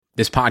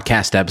This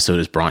podcast episode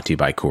is brought to you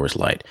by Coors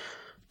Light.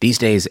 These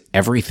days,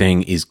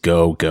 everything is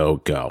go, go,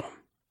 go.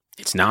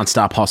 It's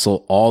nonstop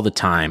hustle all the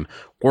time.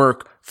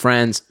 Work,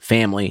 friends,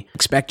 family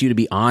expect you to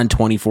be on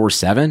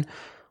 24/7.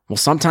 Well,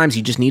 sometimes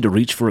you just need to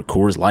reach for a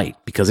Coors Light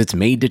because it's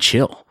made to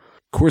chill.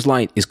 Coors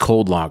Light is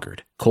cold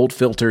lagered, cold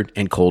filtered,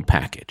 and cold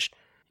packaged.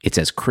 It's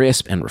as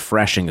crisp and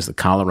refreshing as the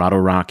Colorado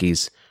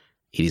Rockies.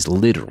 It is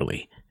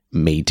literally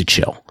made to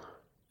chill.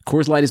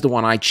 Coors Light is the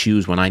one I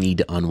choose when I need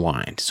to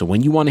unwind. So when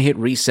you want to hit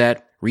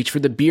reset, reach for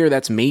the beer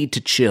that's made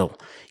to chill.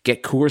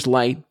 Get Coors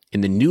Light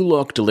in the new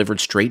look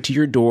delivered straight to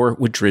your door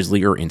with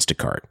Drizzly or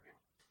Instacart.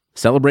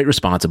 Celebrate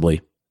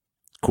responsibly.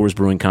 Coors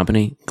Brewing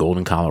Company,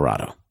 Golden,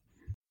 Colorado.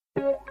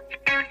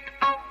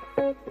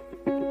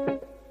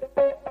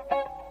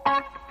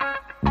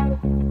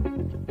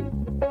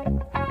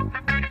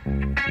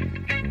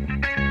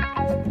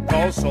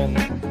 Karlsson,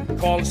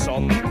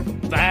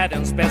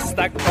 världens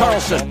bästa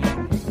Karlsson,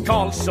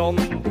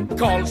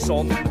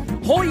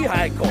 hoj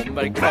här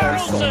kommer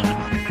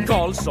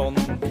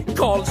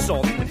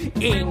Karlsson,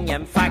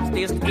 ingen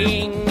faktiskt,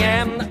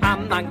 ingen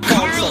annan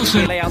Karlsson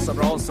spelar jag så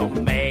bra som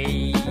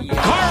mig.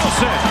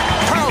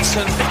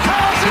 Karlsson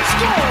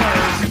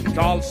scores!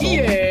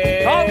 Karlsson,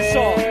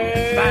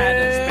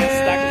 världens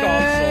bästa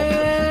Karlsson,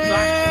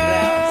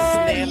 vackra,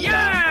 snälla.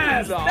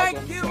 Yes! Thank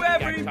you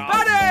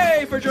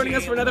everybody for joining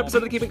us for another episode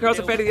of the Keeping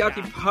Karlsson Fantasy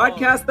Hockey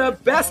Podcast, the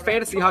best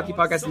fantasy hockey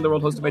podcast in the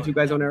world, hosted by two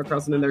guys on Eric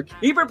Karlsson and their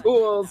keeper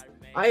pools.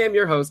 I am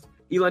your host,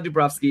 Elon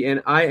Dubrovsky,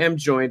 and I am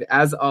joined,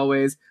 as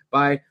always,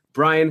 by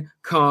Brian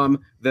Kalm,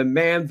 the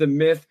man, the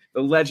myth,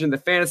 the legend, the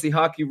fantasy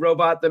hockey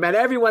robot, the man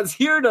everyone's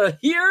here to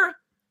hear. I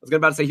was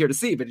about to say here to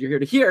see, but you're here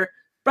to hear.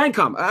 Brian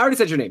Kalm, I already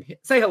said your name.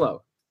 Say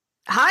hello.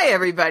 Hi,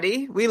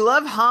 everybody. We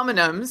love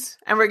homonyms,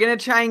 and we're going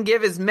to try and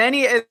give as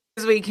many as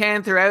we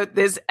can throughout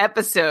this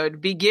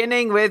episode,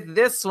 beginning with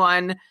this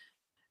one,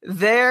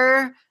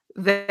 there,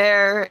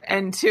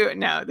 and two.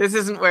 No, this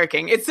isn't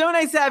working. It's so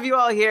nice to have you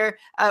all here.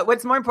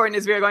 What's more important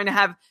is we are going to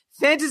have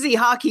fantasy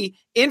hockey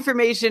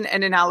information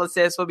and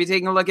analysis. We'll be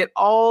taking a look at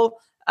all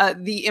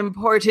the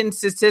important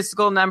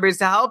statistical numbers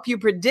to help you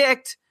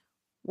predict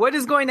what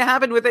is going to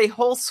happen with a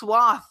whole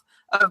swath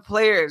of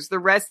players the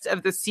rest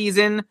of the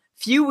season.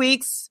 Few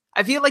weeks.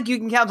 I feel like you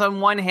can count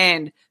on one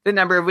hand the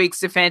number of weeks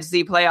to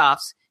fantasy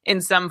playoffs in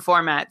some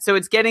format. So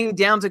it's getting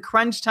down to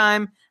crunch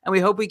time, and we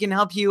hope we can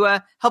help you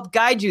help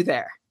guide you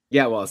there.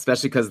 Yeah, well,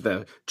 especially because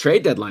the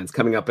trade deadline's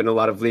coming up in a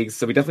lot of leagues,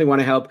 so we definitely want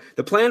to help.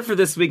 The plan for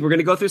this week, we're going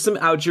to go through some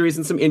outjuries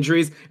and some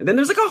injuries, and then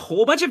there's like a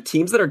whole bunch of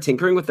teams that are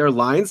tinkering with their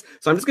lines,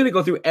 so I'm just going to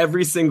go through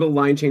every single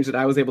line change that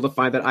I was able to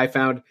find that I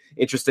found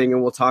interesting,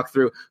 and we'll talk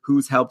through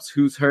who's helped,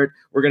 who's hurt.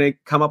 We're going to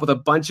come up with a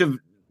bunch of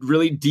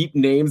really deep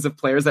names of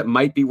players that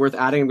might be worth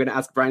adding. I'm going to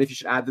ask Brian if you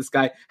should add this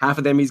guy. Half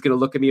of them, he's going to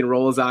look at me and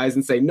roll his eyes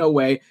and say, no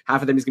way.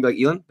 Half of them, he's going to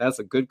be like, Elon, that's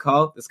a good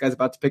call. This guy's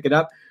about to pick it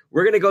up.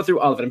 We're going to go through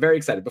all of it. I'm very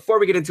excited. Before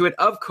we get into it,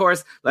 of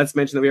course, let's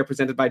mention that we are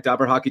presented by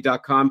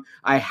DobberHockey.com.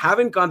 I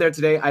haven't gone there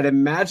today. I'd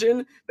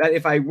imagine that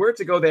if I were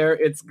to go there,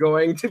 it's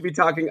going to be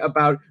talking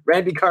about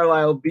Randy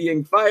Carlyle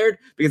being fired,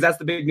 because that's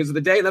the big news of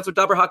the day, and that's what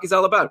Dobber Hockey's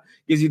all about.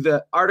 Gives you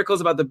the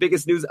articles about the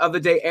biggest news of the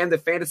day and the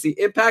fantasy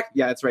impact.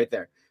 Yeah, it's right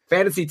there.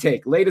 Fantasy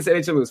Take, latest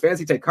NHL moves.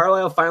 Fantasy Take,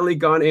 Carlisle finally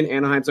gone in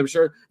Anaheim, so I'm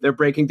sure they're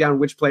breaking down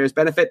which players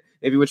benefit,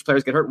 maybe which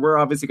players get hurt. We're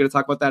obviously going to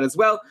talk about that as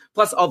well.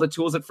 Plus, all the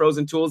tools at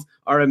Frozen Tools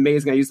are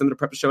amazing. I use them to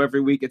prep a show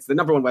every week. It's the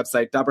number one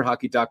website,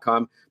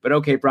 DobberHockey.com. But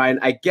okay, Brian,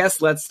 I guess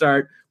let's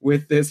start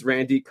with this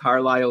Randy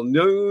Carlyle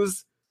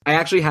news. I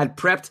actually had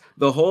prepped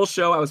the whole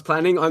show. I was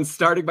planning on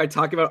starting by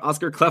talking about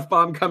Oscar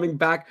Klefbom coming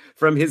back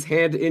from his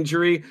hand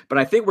injury, but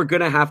I think we're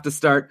going to have to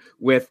start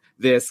with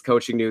this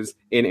coaching news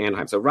in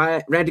Anaheim. So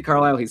Randy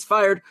Carlyle, he's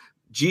fired.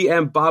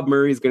 GM Bob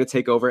Murray is going to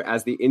take over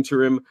as the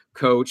interim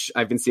coach.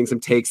 I've been seeing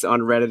some takes on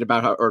Reddit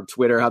about or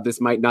Twitter, how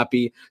this might not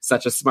be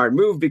such a smart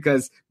move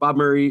because Bob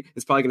Murray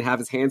is probably going to have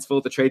his hands full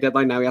at the trade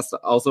deadline. Now he has to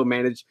also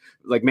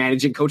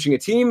managing coaching a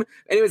team.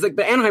 Anyways,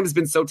 but Anaheim has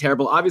been so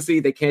terrible. Obviously,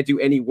 they can't do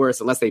any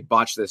worse unless they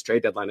botch this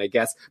trade deadline, I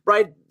guess.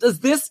 Brian, does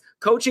this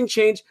coaching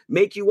change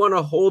make you want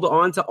to hold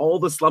on to all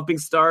the slumping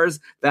stars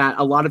that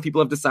a lot of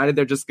people have decided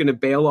they're just going to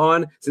bail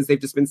on since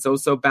they've just been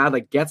so bad?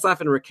 Like Getzlaf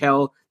and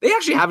Raquel, they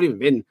actually haven't even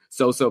been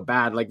so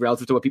bad, like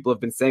relative to what people have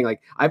been saying.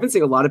 Like I've been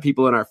seeing a lot of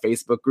people in our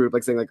Facebook group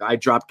like saying like I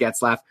dropped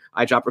Getzlaf,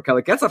 I dropped Raquel.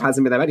 Like Getzlaf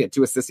hasn't been that bad. He had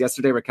 2 assists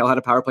yesterday. Raquel had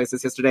a power play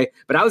assist yesterday,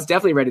 but I was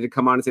definitely ready to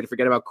come on and say to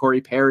forget about Corey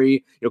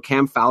Perry.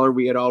 Cam Fowler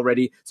we had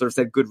already sort of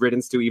said good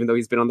riddance to, even though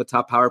he's been on the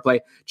top power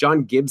play.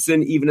 John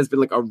Gibson even has been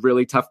like a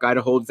really tough guy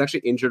to hold. He's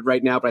actually injured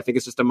right now, but I think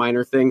it's just a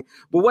minor thing.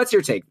 But what's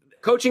your take?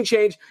 Coaching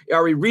change?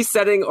 Are we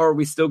resetting, or are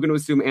we still going to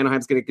assume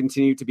Anaheim's going to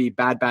continue to be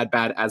bad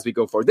as we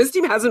go forward? This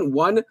team hasn't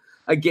won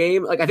a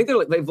game. Like I think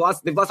they've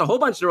lost a whole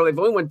bunch in a row. They've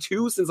only won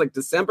 2 since like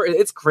December.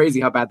 It's crazy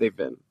how bad they've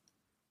been.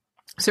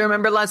 So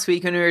remember last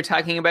week when we were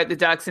talking about the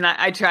Ducks, and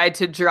I tried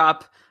to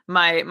drop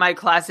my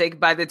classic,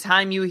 by the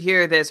time you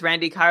hear this,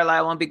 Randy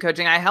Carlyle won't be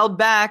coaching. I held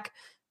back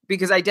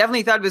because I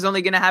definitely thought it was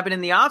only going to happen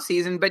in the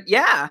offseason. But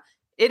yeah,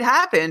 it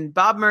happened.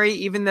 Bob Murray,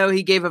 even though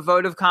he gave a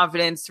vote of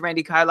confidence to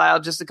Randy Carlyle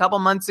just a couple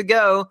months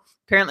ago,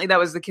 apparently that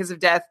was the kiss of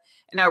death.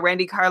 now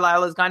Randy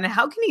Carlyle is gone. And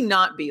how can he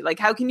not be? Like,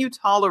 how can you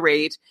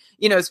tolerate,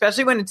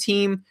 especially when a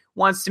team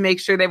wants to make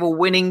sure they have a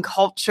winning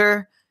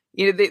culture?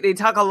 They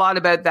talk a lot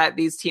about that,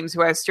 these teams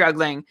who are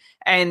struggling.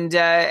 And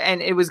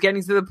it was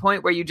getting to the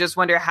point where you just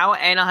wonder how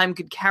Anaheim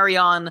could carry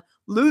on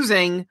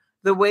losing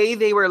the way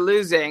they were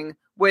losing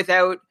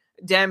without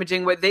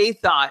damaging what they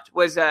thought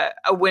was a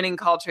winning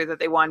culture that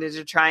they wanted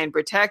to try and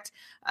protect.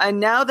 And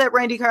now that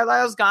Randy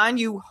Carlyle's gone,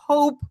 you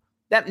hope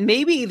that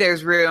maybe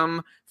there's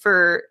room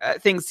for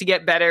things to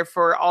get better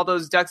for all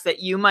those Ducks that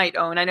you might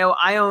own. I know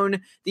I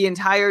own the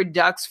entire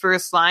Ducks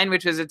first line,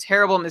 which was a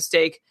terrible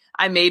mistake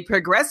I made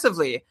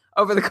progressively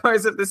over the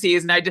course of the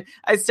season.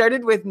 I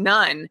started with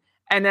none,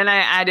 and then I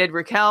added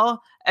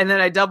Raquel, and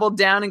then I doubled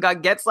down and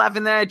got Getzlaf,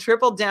 and then I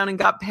tripled down and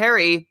got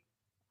Perry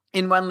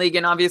in one league,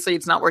 and obviously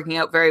it's not working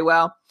out very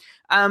well.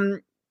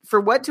 For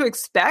what to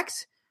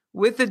expect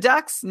with the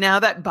Ducks now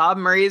that Bob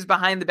Murray is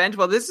behind the bench,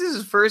 well, this is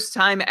his first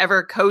time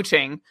ever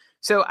coaching,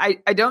 so I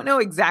don't know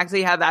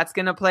exactly how that's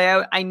going to play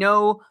out. I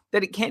know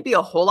that it can't be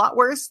a whole lot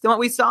worse than what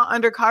we saw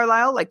under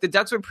Carlisle. Like, the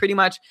Ducks were pretty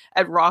much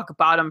at rock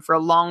bottom for a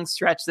long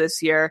stretch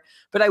this year,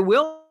 but I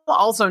will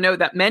also note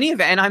that many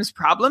of Anaheim's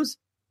problems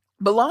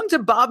belong to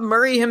Bob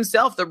Murray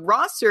himself. The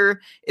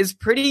roster is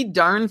pretty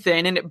darn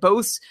thin, and it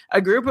boasts a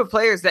group of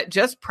players that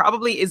just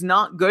probably is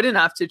not good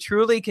enough to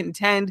truly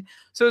contend.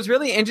 So it's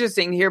really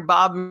interesting to hear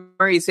Bob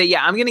Murray say,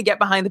 yeah, I'm going to get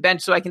behind the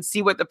bench so I can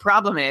see what the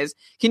problem is.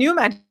 Can you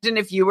imagine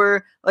if you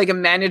were like a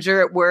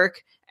manager at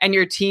work and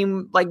your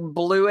team like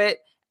blew it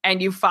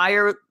and you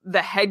fire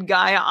the head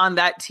guy on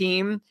that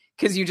team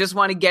because you just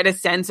want to get a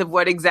sense of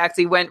what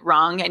exactly went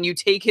wrong, and you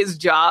take his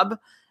job?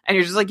 And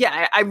you're just like,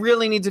 yeah, I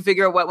really need to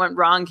figure out what went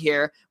wrong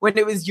here, when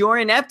it was your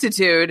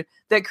ineptitude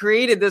that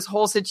created this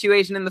whole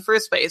situation in the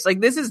first place.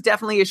 Like, this is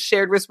definitely a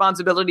shared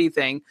responsibility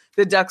thing.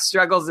 The Ducks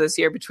struggles this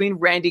year between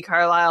Randy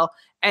Carlyle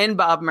and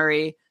Bob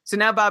Murray. So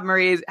now Bob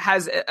Murray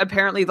has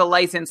apparently the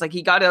license. Like,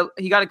 he got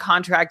a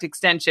contract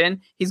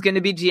extension. He's going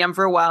to be GM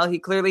for a while. He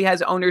clearly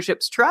has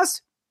ownership's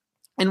trust.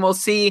 And we'll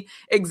see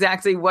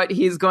exactly what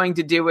he's going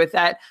to do with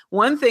that.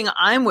 One thing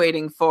I'm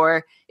waiting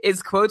for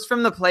is quotes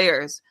from the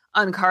players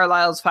on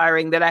Carlisle's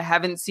firing that I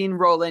haven't seen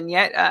roll in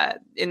yet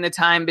in the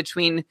time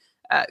between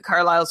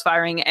Carlisle's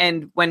firing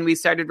and when we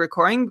started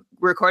recording,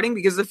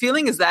 because the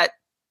feeling is that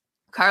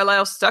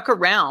Carlisle stuck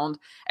around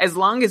as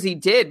long as he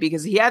did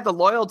because he had the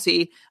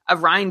loyalty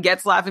of Ryan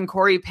Getzlaf and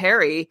Corey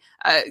Perry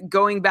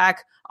going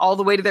back all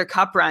the way to their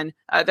cup run,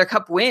 their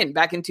cup win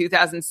back in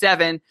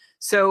 2007.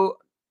 So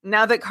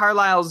now that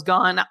Carlisle's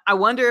gone, I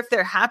wonder if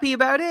they're happy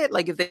about it,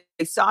 like if they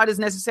saw it as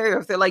necessary, or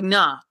if they're like,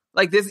 nah,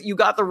 like this, you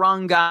got the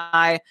wrong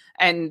guy,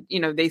 and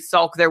they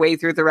sulk their way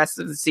through the rest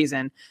of the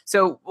season.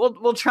 So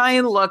we'll try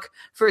and look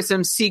for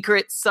some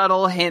secret,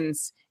 subtle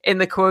hints in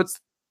the quotes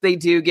they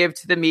do give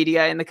to the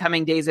media in the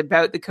coming days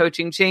about the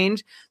coaching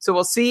change. So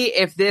we'll see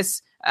if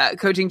this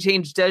coaching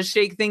change does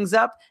shake things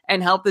up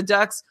and help the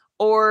Ducks,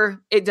 or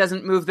it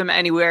doesn't move them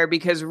anywhere,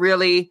 because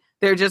really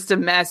they're just a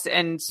mess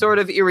and sort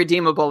of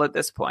irredeemable at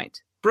this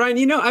point. Brian,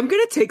 I'm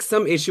going to take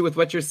some issue with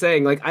what you're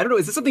saying. Like, I don't know,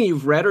 is this something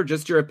you've read or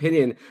just your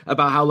opinion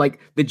about how, like,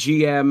 the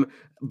GM,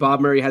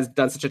 Bob Murray, has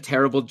done such a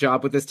terrible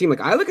job with this team?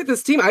 Like, I look at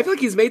this team, I feel like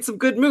he's made some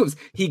good moves.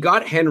 He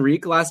got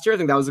Henrique last year. I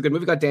think that was a good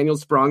move. He got Daniel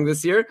Sprong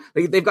this year.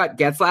 Like, they've got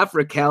Getzlaf,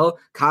 Raquel,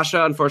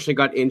 Kasha, unfortunately,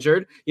 got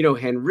injured.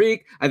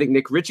 Henrique, I think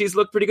Nick Ritchie's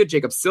looked pretty good.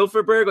 Jacob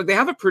Silverberg. Like, they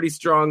have a pretty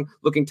strong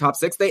looking top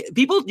six.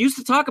 People used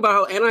to talk about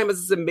how Anaheim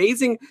has this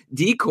amazing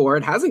D-core.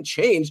 It hasn't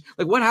changed.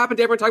 Like, what happened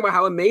to everyone talking about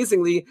how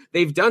amazingly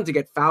they've done to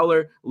get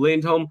Fowler,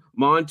 Lindholm,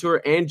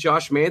 Montour, and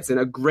Josh Manson,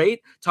 a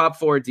great top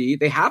 4D.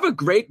 They have a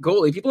great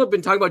goalie. People have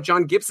been talking about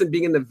John Gibson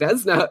being in the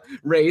Vezina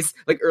race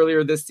like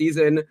earlier this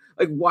season.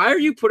 Like, why are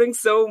you putting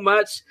so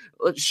much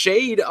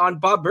shade on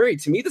Bob Murray?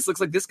 To me, this looks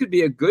like this could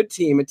be a good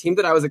team, a team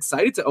that I was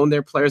excited to own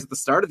their players at the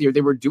start of the year.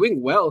 They were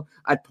doing well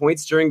at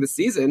points during the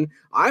season.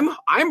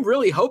 I'm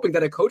really hoping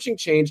that a coaching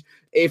change,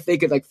 if they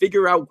could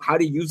figure out how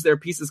to use their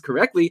pieces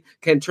correctly,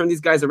 can turn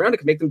these guys around and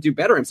can make them do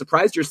better. I'm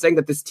surprised you're saying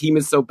that this team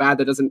is so bad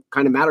that doesn't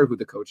kind of matter who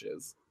the coach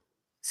is.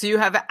 So you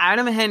have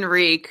Adam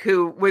Henrique,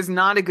 who was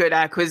not a good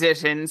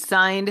acquisition,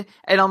 signed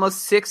at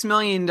almost $6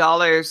 million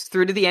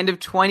through to the end of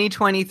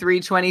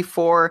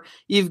 2023-24.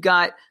 You've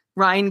got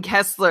Ryan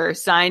Kessler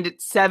signed at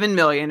 $7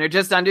 million, or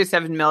just under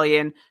 $7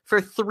 million, for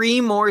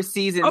 3 more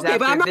seasons. Okay,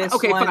 but I'm not,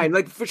 fine.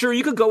 Like, for sure,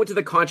 you could go into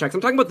the contracts.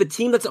 I'm talking about the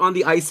team that's on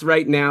the ice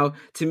right now.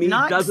 To me,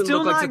 doesn't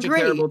look like such a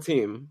terrible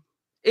team.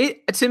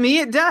 To me,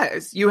 it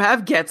does. You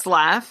have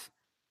Getzlaf.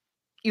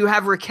 You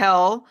have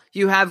Raquel,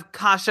 you have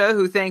Kasha,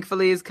 who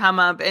thankfully has come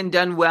up and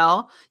done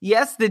well.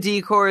 Yes, the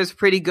D-core is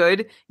pretty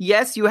good.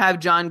 Yes, you have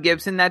John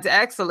Gibson. That's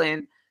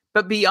excellent.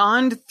 But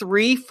beyond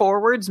 3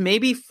 forwards,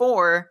 maybe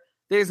 4,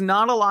 there's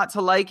not a lot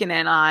to like in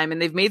Anaheim.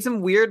 And they've made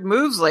some weird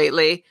moves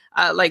lately.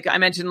 Like I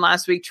mentioned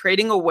last week,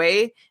 trading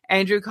away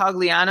Andrew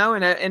Cogliano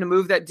in a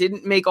move that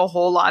didn't make a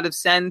whole lot of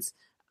sense.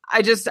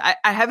 I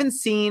haven't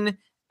seen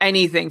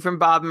anything from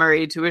Bob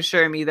Murray to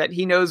assure me that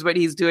he knows what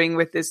he's doing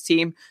with this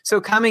team. So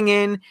coming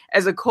in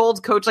as a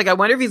cold coach, like, I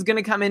wonder if he's going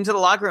to come into the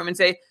locker room and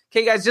say,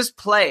 okay, guys, just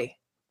play.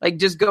 Like,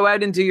 just go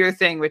out and do your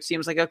thing, which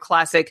seems like a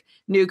classic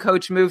new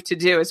coach move to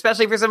do,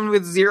 especially for someone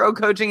with zero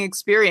coaching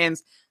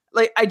experience.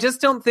 Like, I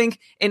just don't think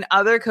in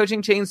other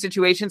coaching change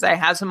situations, I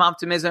have some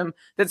optimism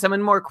that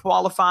someone more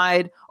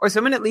qualified or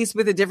someone at least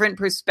with a different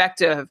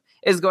perspective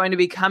is going to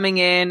be coming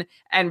in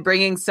and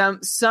bringing some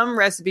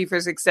recipe for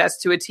success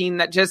to a team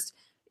that just,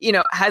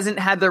 hasn't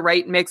had the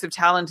right mix of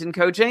talent and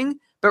coaching.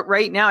 But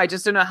right now, I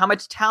just don't know how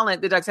much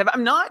talent the Ducks have.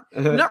 I'm not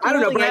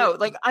ruling out.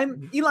 Like,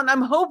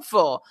 I'm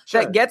hopeful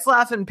that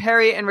Getzlaf and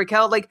Perry and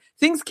Raquel, like,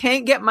 things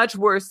can't get much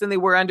worse than they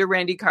were under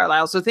Randy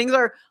Carlyle. So things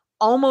are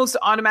almost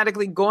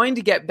automatically going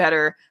to get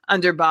better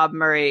under Bob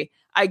Murray.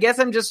 I guess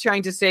I'm just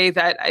trying to say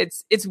that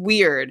it's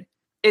weird.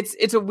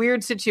 It's a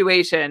weird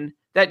situation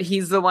that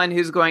he's the one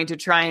who's going to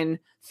try and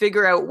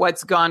figure out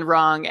what's gone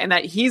wrong and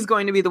that he's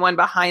going to be the one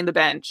behind the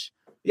bench.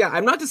 Yeah,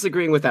 I'm not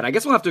disagreeing with that. I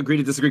guess we'll have to agree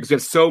to disagree because we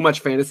have so much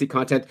fantasy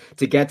content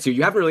to get to.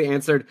 You haven't really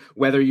answered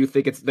whether you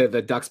think it's the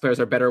Ducks players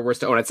are better or worse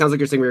to own. It sounds like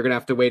you're saying we're going to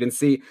have to wait and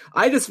see.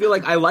 I just feel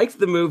like I liked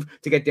the move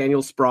to get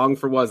Daniel Sprong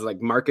for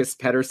Marcus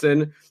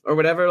Pettersson or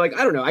whatever. Like,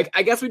 I don't know.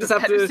 I guess we just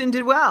have Pettersson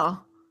did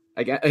well.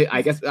 I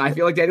guess I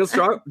feel like Daniel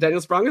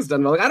Sprong has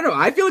done well. Like, I don't know.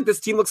 I feel like this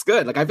team looks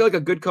good. Like, I feel like a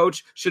good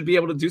coach should be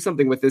able to do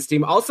something with this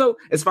team. Also,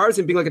 as far as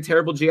him being like a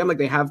terrible GM, like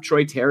they have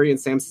Troy Terry and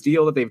Sam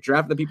Steele that they've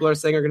drafted that people are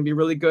saying are going to be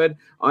really good.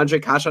 Andre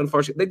Kasha,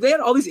 unfortunately, they had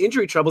all these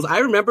injury troubles. I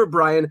remember,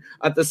 Brian,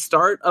 at the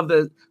start of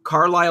the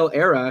Carlisle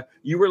era,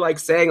 you were like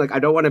saying, like, I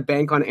don't want to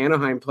bank on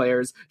Anaheim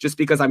players just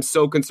because I'm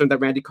so concerned that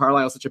Randy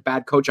Carlisle is such a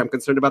bad coach. I'm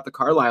concerned about the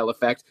Carlisle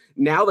effect.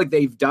 Now, like,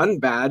 they've done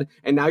bad,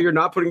 and now you're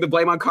not putting the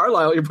blame on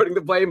Carlisle. You're putting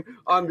the blame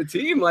on the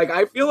team. Like,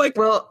 I feel like,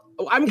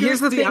 I'm curious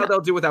to see how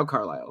they'll do without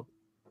Carlisle.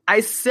 I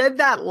said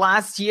that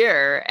last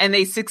year, and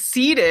they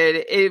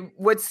succeeded in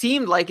what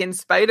seemed like in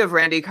spite of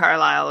Randy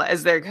Carlisle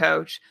as their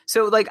coach.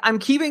 So, like, I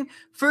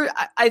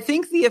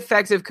think the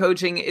effect of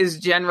coaching is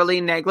generally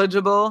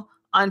negligible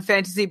on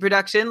fantasy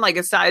production. Like,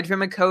 aside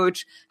from a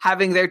coach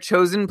having their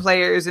chosen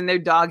players and their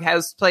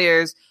doghouse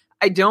players,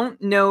 I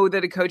don't know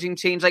that a coaching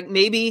change, like,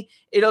 maybe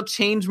it'll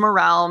change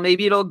morale.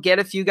 Maybe it'll get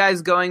a few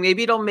guys going.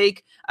 Maybe it'll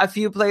make a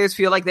few players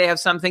feel like they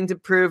have something to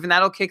prove, and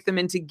that'll kick them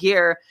into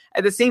gear.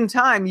 At the same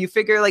time, you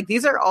figure, like,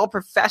 these are all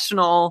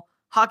professional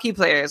hockey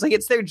players. Like,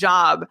 it's their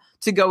job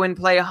to go and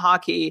play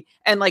hockey.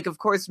 And, like, of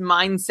course,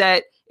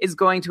 mindset is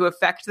going to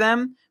affect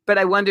them. But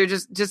I wonder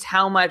just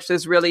how much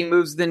this really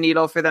moves the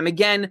needle for them.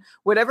 Again,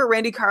 whatever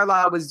Randy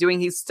Carlisle was doing,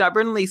 he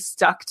stubbornly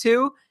stuck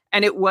to,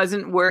 and it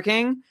wasn't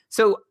working.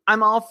 So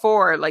I'm all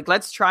for, like,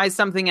 let's try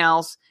something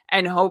else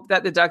and hope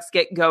that the Ducks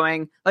get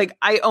going. Like,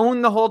 I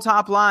own the whole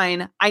top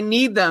line. I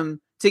need them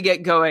to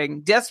get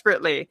going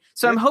desperately.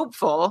 So I'm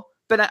hopeful,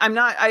 but I'm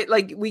not,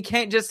 we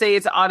can't just say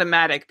it's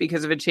automatic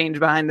because of a change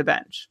behind the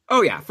bench.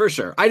 Oh yeah, for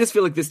sure. I just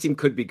feel like this team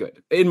could be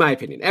good, in my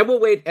opinion. And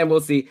we'll wait and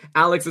we'll see.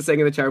 Alex is saying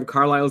in the chat room,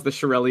 Carlisle is the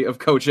Chiarelli of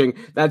coaching.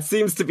 That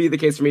seems to be the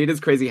case for me. It is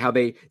crazy how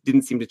they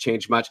didn't seem to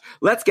change much.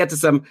 Let's get to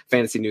some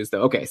fantasy news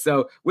though. Okay,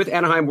 so with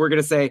Anaheim, we're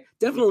going to say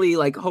definitely,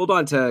 like, hold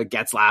on to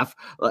Getzlaf.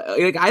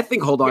 Like, I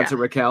think hold on to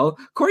Raquel.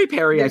 Corey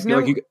Perry, I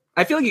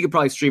feel like you could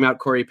probably stream out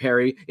Corey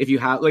Perry if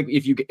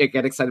you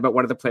get excited about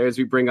one of the players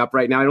we bring up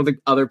right now. I don't think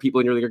other people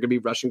in your league are going to be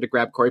rushing to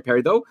grab Corey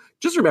Perry, though.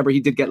 Just remember, he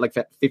did get like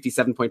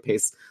 57-point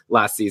pace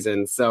last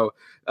season. So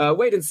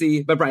wait and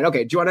see. But Brian,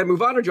 okay, do you want to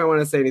move on, or do you want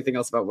to say anything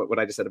else about what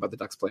I just said about the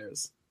Ducks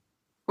players?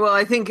 Well,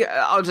 I think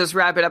I'll just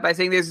wrap it up. I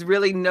think there's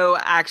really no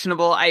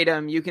actionable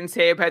item you can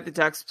say about the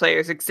Ducks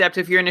players, except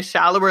if you're in a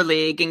shallower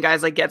league and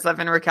guys like Getzlaf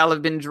and Raquel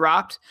have been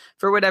dropped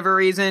for whatever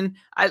reason.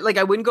 I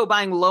wouldn't go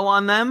buying low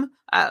on them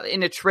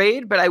in a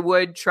trade, but I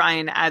would try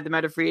and add them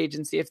out of free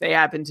agency if they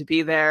happen to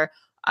be there.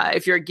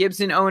 If you're a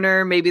Gibson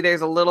owner, maybe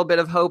there's a little bit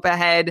of hope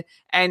ahead.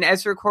 And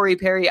as for Corey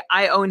Perry,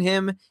 I own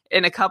him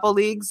in a couple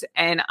leagues,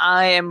 and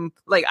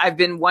I've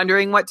been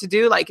wondering what to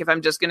do, like if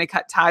I'm just going to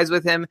cut ties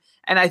with him.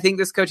 And I think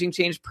this coaching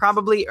change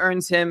probably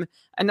earns him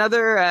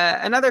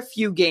another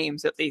few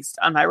games at least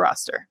on my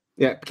roster.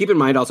 Yeah, keep in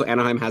mind also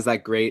Anaheim has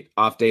that great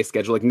off-day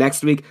schedule. Like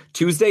next week,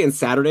 Tuesday and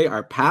Saturday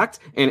are packed,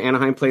 and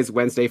Anaheim plays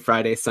Wednesday,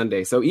 Friday,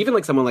 Sunday. So even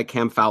like someone like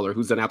Cam Fowler,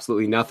 who's done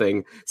absolutely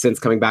nothing since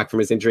coming back from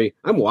his injury,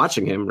 I'm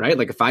watching him, right?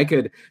 Like if I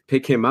could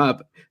pick him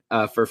up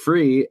for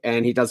free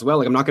and he does well,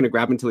 like I'm not going to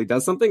grab him until he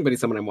does something, but he's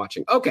someone I'm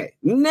watching. Okay,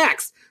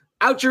 next.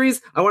 Outjuries.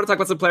 I want to talk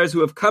about some players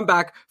who have come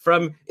back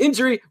from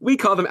injury. We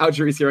call them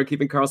outjuries here at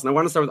Keeping Karlsson. I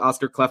want to start with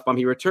Oscar Klefbom.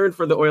 He returned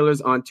for the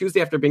Oilers on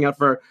Tuesday after being out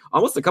for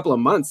almost a couple of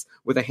months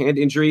with a hand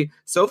injury.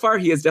 So far,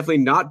 he has definitely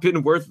not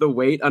been worth the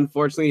wait.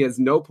 Unfortunately, he has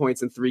no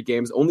points in 3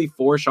 games, only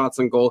 4 shots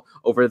on goal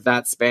over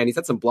that span. He's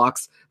had some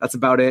blocks. That's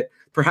about it.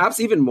 Perhaps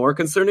even more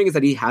concerning is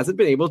that he hasn't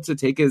been able to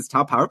take his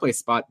top power play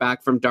spot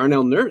back from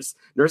Darnell Nurse.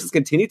 Nurse has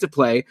continued to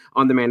play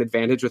on the man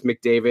advantage with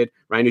McDavid,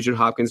 Ryan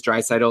Nugent-Hopkins,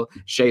 Draisaitl,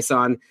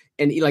 Chiasson,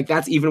 and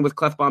that's even with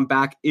Klefbom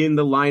back in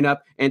the lineup.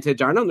 And to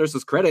Darnell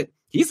Nurse's credit,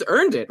 he's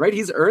earned it, right?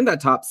 He's earned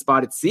that top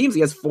spot. It seems he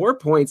has 4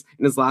 points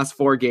in his last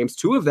 4 games,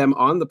 2 of them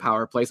on the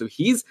power play. So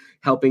he's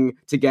helping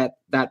to get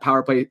that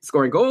power play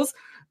scoring goals.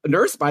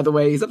 Nurse, by the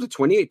way, he's up to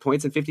 28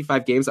 points in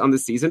 55 games on the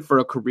season for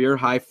a career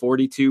high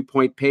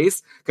 42-point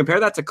pace. Compare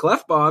that to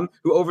Klefbom,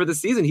 who over the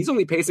season, he's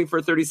only pacing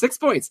for 36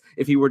 points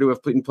if he were to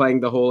have been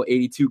playing the whole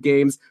 82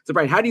 games. So,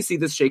 Brian, how do you see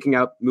this shaking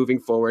out moving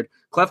forward?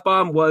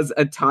 Klefbom was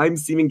a time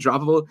seeming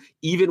droppable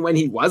even when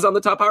he was on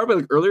the top power play.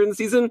 Like earlier in the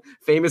season,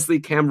 famously,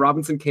 Cam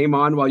Robinson came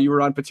on while you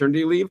were on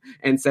paternity leave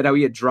and said how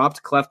he had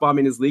dropped Klefbom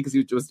in his league because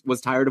he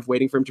was tired of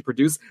waiting for him to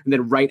produce. And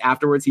then right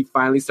afterwards, he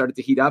finally started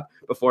to heat up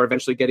before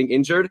eventually getting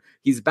injured.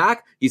 He's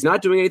back. He's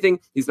not doing anything.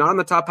 He's not on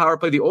the top power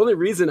play. The only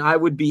reason I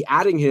would be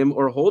adding him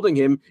or holding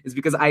him is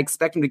because I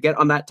expect him to get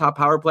on that top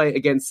power play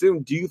again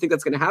soon. Do you think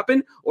that's going to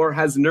happen? Or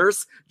has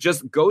Nurse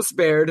just ghost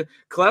bared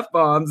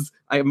Klefbom's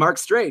Mark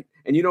Straight?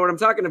 And you know what I'm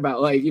talking about.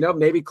 Like,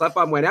 maybe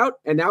Klefbom went out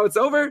and now it's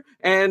over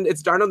and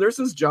it's Darnell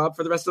Nurse's job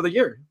for the rest of the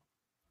year.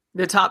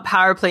 The top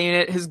power play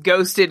unit has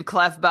ghosted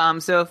Klefbom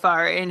so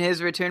far in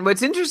his return.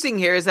 What's interesting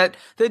here is that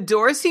the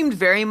door seemed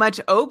very much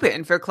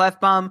open for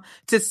Klefbom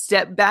to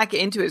step back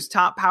into his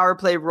top power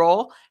play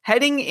role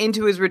heading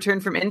into his return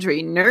from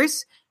injury.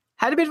 Nurse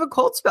had a bit of a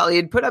cold spell. He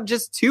had put up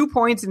just 2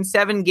 points in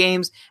 7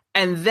 games,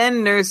 and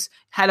then Nurse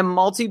had a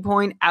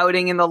multi-point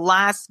outing in the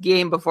last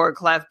game before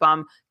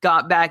Klefbom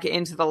got back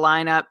into the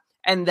lineup.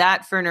 And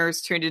that for Nurse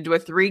turned into a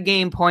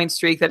 3-game point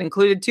streak that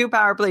included 2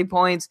 power play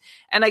points.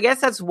 And I guess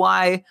that's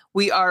why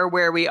we are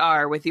where we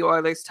are with the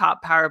Oilers'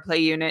 top power play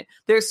unit.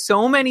 There's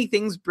so many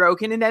things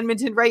broken in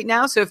Edmonton right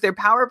now. So if their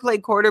power play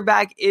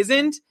quarterback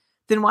isn't,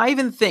 then why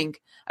even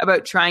think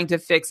about trying to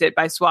fix it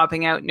by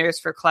swapping out Nurse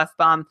for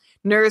Klefbom?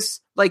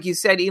 Nurse, like you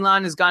said,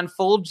 Elon has gone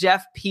full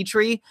Jeff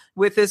Petrie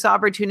with this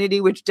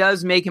opportunity, which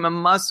does make him a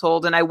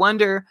must-hold. And I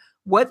wonder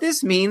what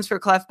this means for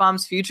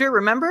Klefbom's future.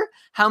 Remember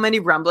how many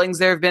rumblings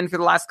there have been for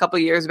the last couple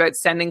of years about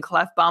sending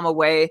Klefbom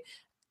away?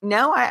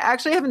 No, I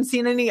actually haven't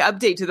seen any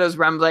update to those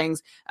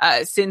rumblings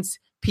since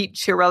Pete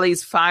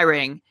Chiarelli's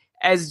firing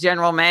as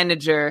general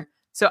manager.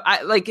 So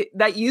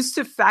that used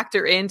to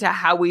factor into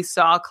how we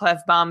saw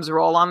Klefbom's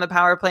role on the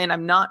power play, and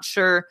I'm not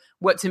sure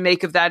what to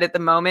make of that at the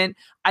moment.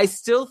 I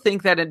still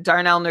think that a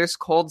Darnell Nurse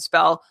cold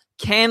spell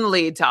can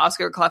lead to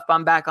Oscar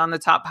Klefbom back on the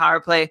top power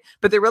play,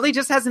 but there really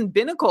just hasn't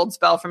been a cold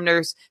spell from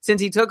Nurse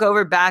since he took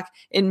over back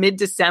in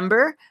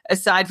mid-December,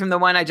 aside from the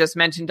one I just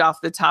mentioned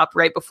off the top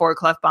right before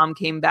Klefbom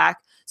came back.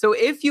 So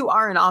if you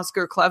are an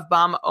Oscar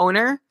Klefbom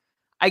owner,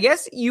 I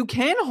guess you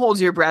can hold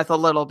your breath a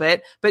little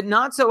bit, but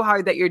not so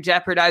hard that you're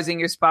jeopardizing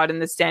your spot in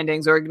the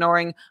standings or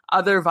ignoring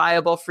other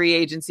viable free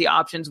agency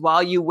options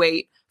while you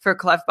wait for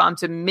Klefbom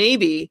to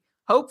maybe,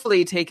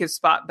 hopefully, take his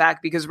spot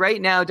back, because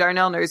right now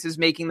Darnell Nurse is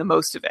making the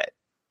most of it.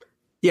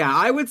 Yeah,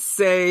 I would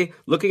say,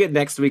 looking at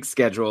next week's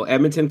schedule,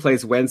 Edmonton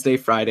plays Wednesday,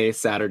 Friday,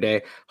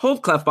 Saturday.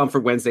 Hold Klefbom for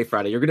Wednesday,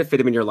 Friday. You're going to fit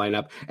him in your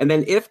lineup. And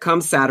then if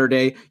come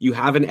Saturday, you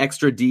have an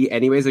extra D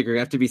anyways, like you're going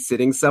to have to be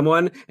sitting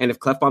someone. And if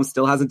Klefbom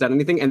still hasn't done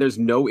anything and there's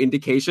no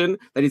indication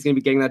that he's going to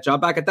be getting that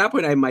job back, at that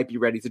point, I might be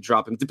ready to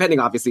drop him, depending,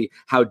 obviously,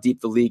 how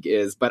deep the league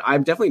is. But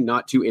I'm definitely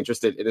not too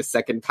interested in a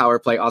second power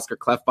play Oscar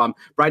Klefbom.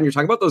 Brian, you're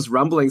talking about those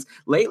rumblings.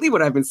 Lately,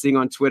 what I've been seeing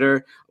on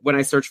Twitter when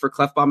I search for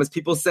Klefbom is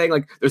people saying,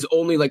 like, there's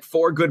only,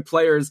 4 good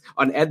players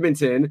on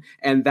Edmonton,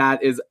 and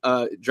that is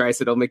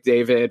Draisaitl,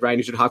 McDavid, Ryan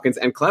Nugent-Hopkins,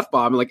 and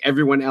Klefbom. Like,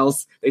 everyone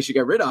else they should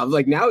get rid of.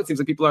 Like, now it seems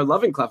like people are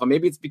loving Klefbom.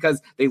 Maybe it's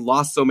because they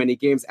lost so many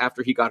games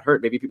after he got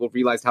hurt. Maybe people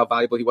realized how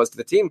valuable he was to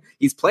the team.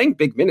 He's playing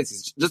big minutes.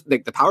 He's just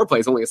like, the power play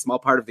is only a small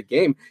part of the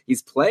game.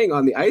 He's playing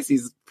on the ice.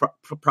 He's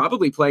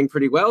probably playing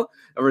pretty well,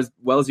 or as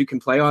well as you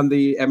can play on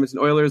the Edmonton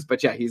Oilers.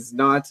 But yeah, he's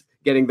not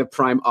getting the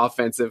prime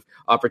offensive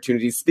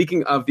opportunities.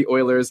 Speaking of the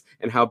Oilers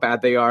and how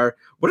bad they are,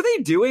 what are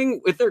they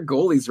doing with their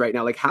goalies right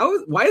now? Like,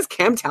 why is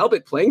Cam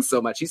Talbot playing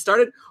so much? He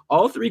started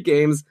all 3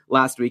 games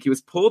last week. He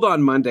was pulled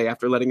on Monday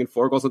after letting in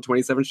 4 goals on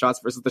 27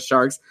 shots versus the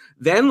Sharks.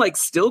 Then,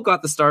 still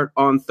got the start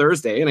on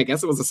Thursday, and I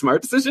guess it was a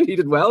smart decision. He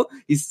did well.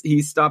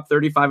 He stopped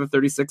 35 of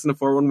 36 in a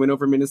 4-1 win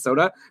over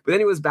Minnesota, but then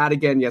he was bad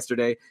again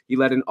yesterday. He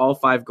let in all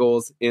 5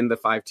 goals in the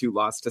 5-2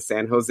 loss to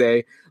San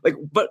Jose.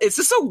 But it's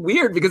just so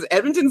weird because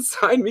Edmonton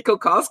signed Mikko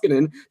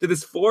Koskinen to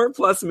this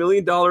 $4+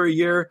 million a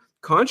year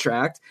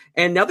contract,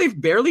 and now they've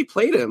barely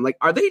played him.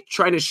 Are they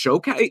trying to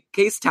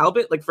showcase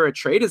Talbot for a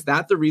trade? Is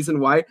that the reason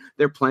why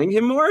they're playing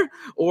him more?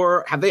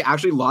 Or have they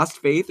actually lost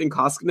faith in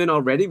Koskinen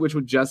already, which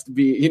would just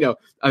be,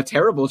 a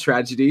terrible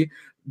tragedy?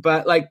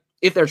 But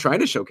if they're trying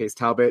to showcase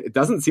Talbot, it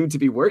doesn't seem to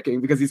be working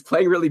because he's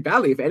playing really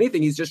badly. If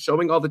anything, he's just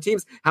showing all the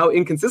teams how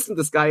inconsistent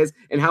this guy is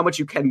and how much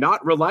you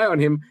cannot rely on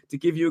him to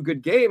give you a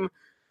good game.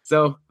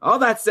 So all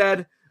that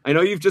said, I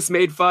know you've just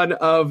made fun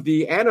of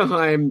the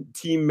Anaheim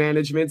team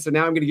management, so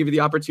now I'm going to give you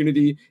the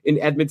opportunity in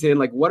Edmonton.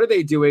 What are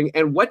they doing?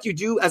 And what do you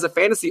do as a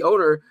fantasy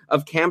owner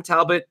of Cam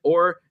Talbot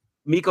or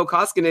Mikko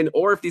Koskinen,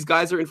 or if these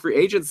guys are in free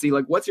agency?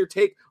 What's your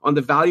take on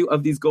the value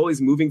of these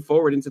goalies moving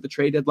forward into the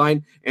trade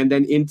deadline and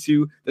then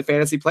into the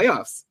fantasy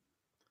playoffs?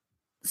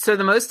 So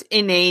the most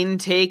inane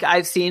take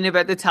I've seen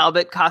about the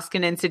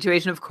Talbot-Koskinen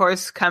situation, of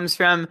course, comes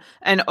from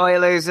an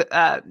Oilers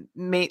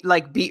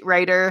beat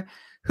writer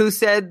who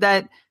said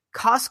that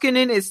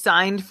Koskinen is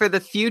signed for the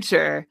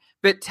future,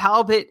 but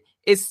Talbot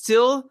is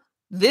still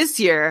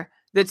this year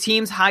the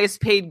team's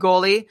highest paid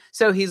goalie,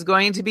 so he's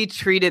going to be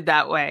treated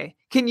that way.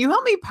 Can you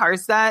help me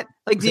parse that?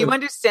 Like, do you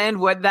understand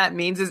what that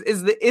means?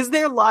 Is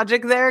there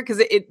logic there? Because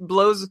it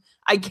blows.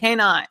 I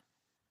cannot.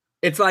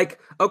 It's like,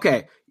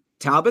 okay,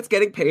 Talbot's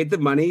getting paid the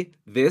money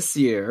this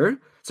year,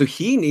 so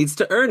he needs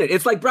to earn it.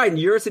 It's like, Brian,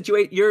 your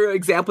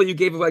example you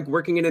gave of like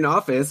working in an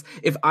office.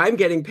 If I'm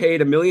getting paid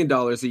 $1 million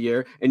a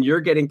year and you're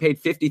getting paid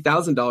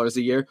 $50,000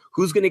 a year,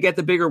 who's going to get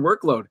the bigger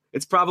workload?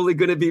 It's probably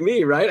going to be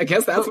me, right? I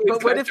guess that's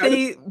But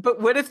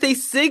what if they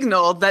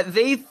signal that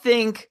they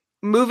think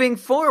moving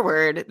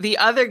forward the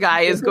other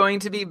guy is going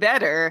to be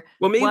better?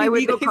 Well,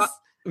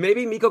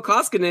 maybe Mikko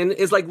Koskinen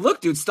is like, look,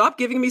 dude, stop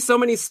giving me so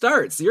many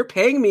starts. You're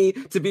paying me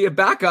to be a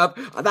backup.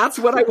 That's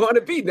what I want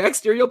to be.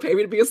 Next year, you'll pay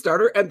me to be a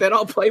starter, and then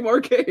I'll play more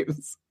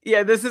games.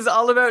 Yeah, this is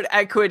all about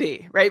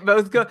equity, right?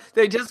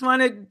 They just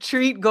want to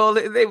treat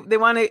goalie. They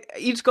want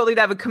each goalie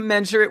to have a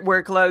commensurate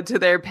workload to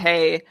their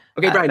pay.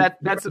 Okay, Brian,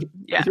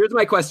 yeah. Here's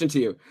my question to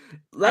you.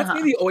 Let's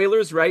say the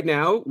Oilers right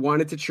now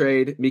wanted to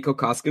trade Mikko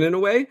Koskinen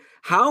away.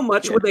 How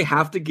much would they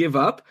have to give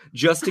up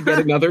just to get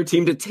another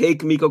team to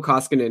take Mikko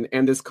Koskinen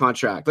and this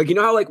contract? Like, you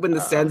know how like when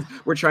the Sens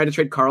were trying to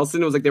trade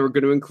Karlsson, it was like they were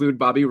going to include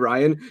Bobby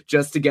Ryan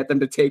just to get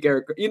them to take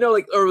Eric, or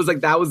it was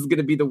like that was going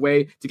to be the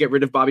way to get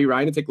rid of Bobby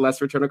Ryan and take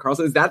less return on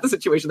Karlsson. Is that the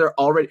situation they're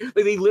already, like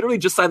they literally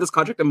just signed this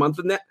contract a month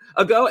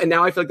ago, and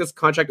now I feel like this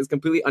contract is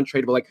completely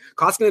untradeable. Like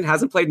Koskinen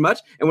hasn't played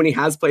much, and when he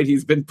has played,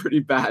 he's been pretty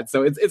bad.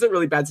 So it's a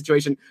really bad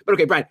situation. But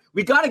okay, Brian,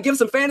 we got to give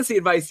some fantasy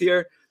advice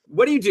here.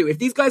 What do you do if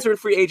these guys are in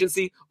free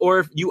agency or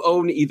if you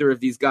own either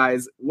of these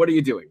guys? What are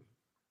you doing?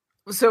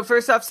 So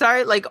first off,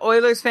 sorry, like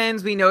Oilers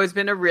fans, we know it's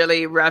been a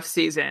really rough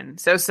season.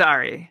 So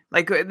sorry.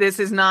 Like this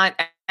is not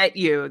at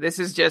you. This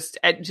is just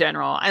at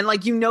general. And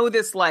like,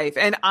 this life.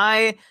 And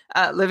I,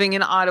 living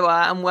in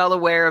Ottawa, I'm well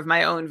aware of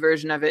my own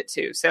version of it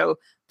too. So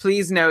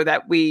please know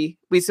that we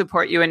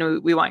support you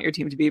and we want your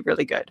team to be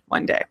really good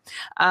one day.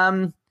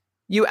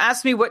 You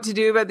asked me what to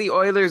do about the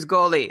Oilers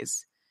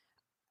goalies.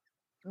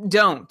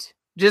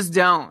 Just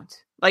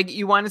don't. Like,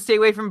 you want to stay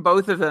away from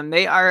both of them.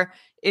 They are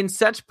in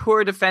such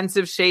poor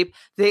defensive shape.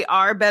 They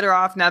are better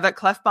off now that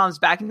Klefbom's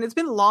back. And it's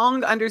been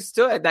long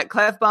understood that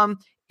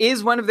Klefbom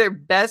is one of their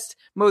best,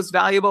 most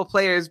valuable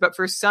players. But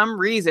for some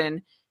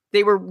reason,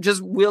 they were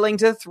just willing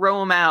to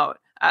throw him out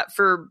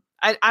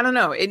I don't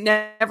know. It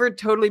never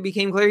totally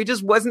became clear. He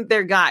just wasn't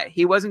their guy.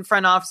 He wasn't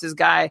front office's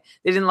guy.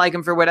 They didn't like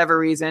him for whatever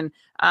reason.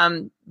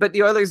 But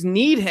the Oilers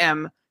need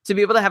him to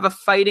be able to have a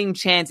fighting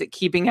chance at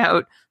keeping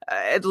out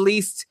at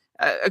least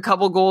a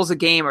couple goals a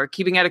game or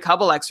keeping out a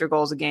couple extra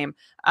goals a game.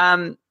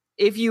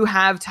 If you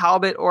have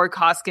Talbot or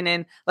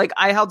Koskinen, like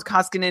I held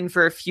Koskinen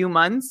for a few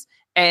months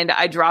and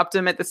I dropped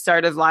him at the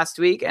start of last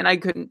week and I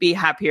couldn't be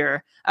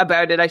happier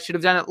about it. I should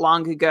have done it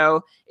long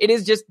ago. It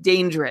is just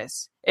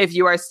dangerous if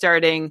you are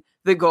starting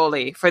the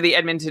goalie for the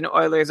Edmonton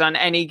Oilers on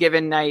any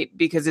given night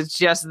because it's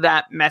just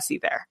that messy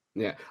there.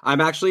 Yeah,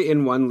 I'm actually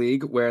in one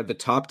league where the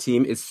top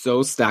team is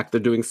so stacked. They're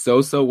doing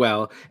so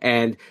well.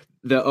 And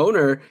the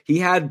owner, he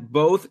had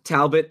both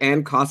Talbot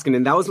and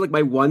Koskinen. That was like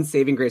my one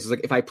saving grace. It was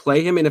like, if I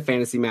play him in a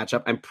fantasy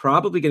matchup, I'm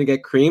probably going to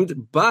get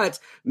creamed, but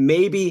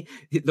maybe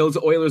those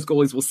Oilers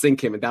goalies will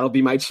sink him and that'll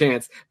be my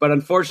chance. But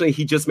unfortunately,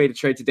 he just made a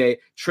trade today,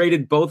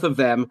 traded both of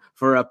them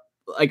for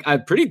a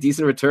pretty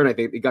decent return. I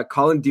think they got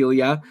Colin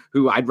Delia,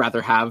 who I'd rather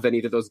have than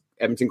either of those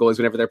Edmonton goalies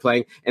whenever they're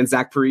playing, and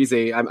Zach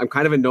Parise. I'm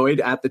kind of annoyed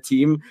at the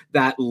team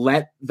that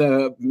let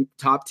the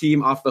top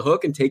team off the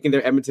hook and taking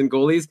their Edmonton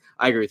goalies.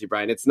 I agree with you,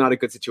 Brian. It's not a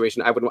good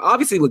situation. I would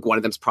obviously like one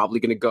of them's probably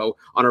going to go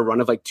on a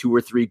run of like 2 or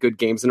 3 good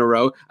games in a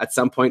row at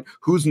some point.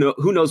 Who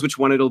knows which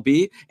one it'll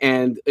be,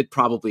 and it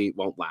probably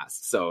won't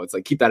last. So it's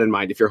like keep that in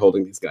mind if you're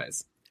holding these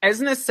guys. As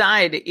an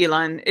aside,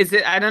 Elon,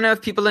 I don't know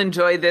if people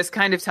enjoy this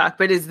kind of talk,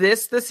 but is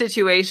this the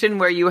situation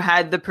where you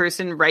had the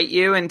person write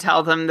you and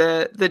tell them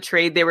the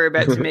trade they were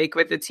about to make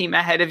with the team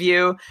ahead of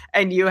you,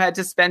 and you had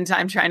to spend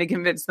time trying to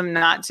convince them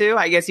not to?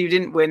 I guess you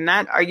didn't win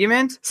that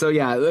argument. So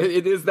yeah,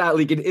 it is that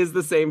league. It is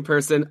the same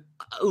person.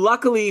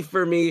 Luckily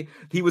for me,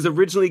 he was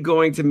originally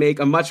going to make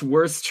a much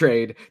worse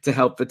trade to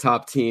help the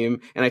top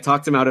team, and I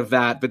talked him out of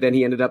that, but then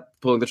he ended up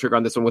pulling the trigger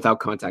on this one without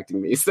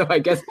contacting me. So I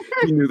guess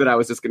he knew that I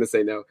was just going to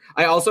say no.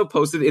 I also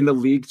posted in the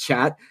league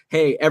chat,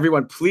 hey,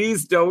 everyone,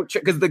 please don't,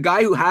 because the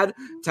guy who had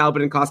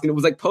Talbot and Koskinen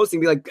was like posting,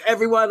 be like,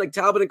 everyone, like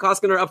Talbot and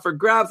Koskinen are up for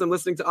grabs. I'm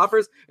listening to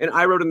offers. And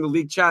I wrote in the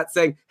league chat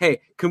saying,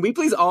 hey, can we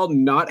please all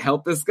not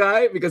help this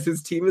guy because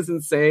his team is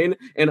insane.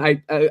 And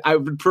I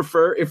would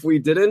prefer if we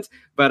didn't,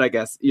 but I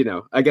guess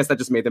that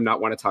just made them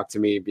not want to talk to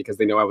me because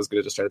they know I was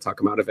going to just try to talk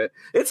them out of it.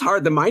 It's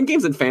hard. The mind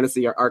games in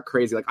fantasy are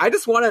crazy. Like, I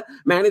just want to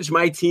manage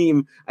my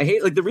team. I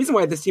hate, like, the reason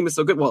why this team is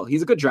so good. Well,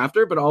 he's a good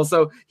drafter, but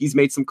also he's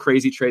made some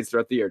crazy trades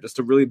throughout the year just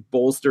to really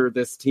bolster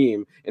this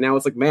team. And now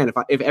it's like, man,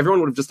 if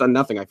everyone would have just done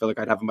nothing, I feel like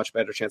I'd have a much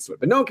better chance to it.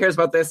 But no one cares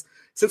about this.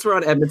 Since we're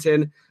on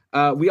Edmonton,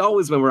 we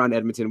always, when we're on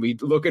Edmonton, we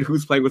look at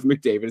who's playing with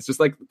McDavid. It's just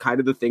like kind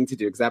of the thing to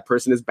do because that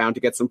person is bound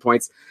to get some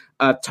points.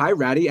 Ty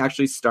Ratty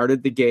actually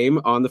started the game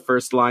on the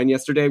first line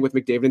yesterday with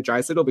McDavid and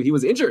Draisaitl, but he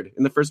was injured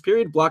in the first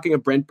period, blocking a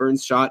Brent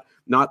Burns shot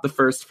not the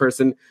first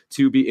person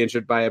to be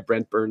injured by a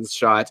Brent Burns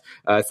shot.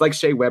 It's like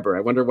Shea Weber.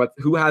 I wonder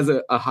who has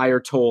a higher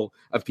toll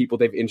of people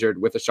they've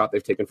injured with a shot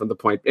they've taken from the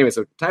point. Anyway,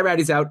 so Ty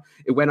Ratty's out.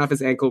 It went off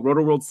his ankle.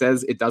 Roto-World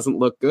says it doesn't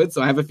look good,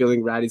 so I have a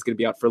feeling Ratty's going to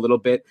be out for a little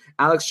bit.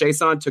 Alex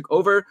Chiasson took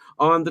over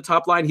on the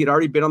top line. He'd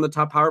already been on the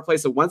top power play,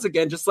 so once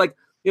again, just like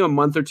a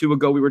month or two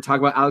ago, we were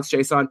talking about Alex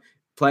Chiasson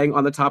playing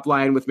on the top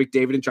line with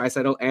McDavid and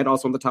Draisaitl and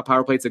also on the top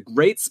power play. It's a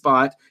great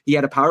spot. He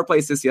had a power play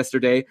assist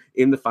yesterday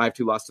in the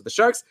 5-2 loss to the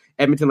Sharks.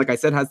 Edmonton, like I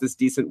said, has this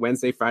decent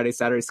Wednesday, Friday,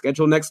 Saturday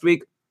schedule next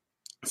week.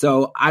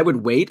 So I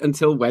would wait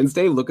until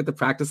Wednesday, look at the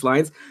practice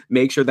lines,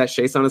 make sure that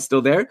Chiasson is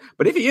still there.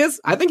 But if he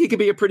is, I think he could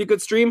be a pretty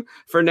good stream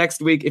for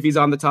next week if he's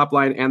on the top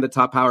line and the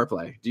top power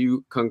play. Do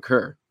you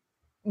concur?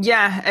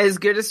 Yeah, as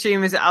good a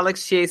stream as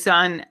Alex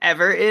Chiasson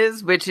ever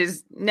is, which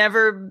is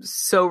never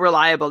so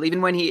reliable,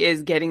 even when he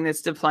is getting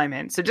this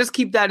deployment. So just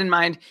keep that in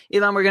mind.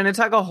 Elon, we're going to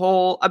talk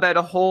about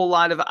a whole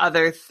lot of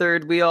other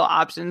third wheel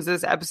options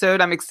this episode.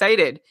 I'm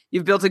excited.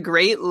 You've built a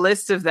great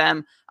list of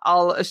them.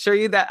 I'll assure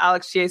you that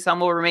Alex Chiasson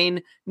will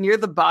remain near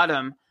the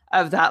bottom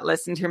of that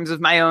list in terms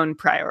of my own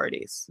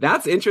priorities.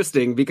 That's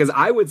interesting because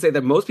I would say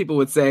that most people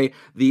would say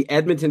the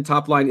Edmonton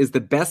top line is the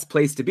best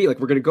place to be. Like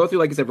we're going to go through,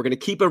 like I said, we're going to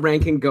keep a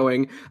ranking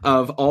going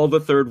of all the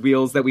third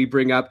wheels that we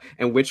bring up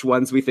and which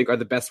ones we think are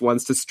the best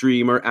ones to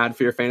stream or add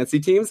for your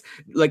fantasy teams.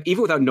 Like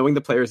even without knowing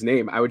the player's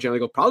name, I would generally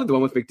go probably the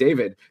one with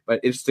McDavid,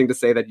 but interesting to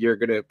say that you're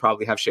going to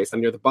probably have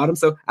Chiasson near the bottom.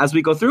 So as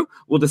we go through,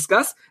 we'll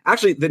discuss.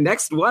 Actually, the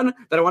next one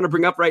that I want to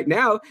bring up right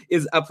now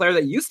is a player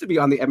that used to be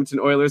on the Edmonton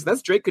Oilers.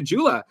 That's Drake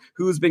Caggiula,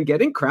 who's been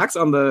getting cracks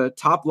on the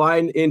top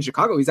line in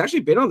Chicago. He's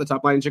actually been on the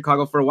top line in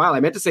Chicago for a while. I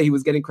meant to say he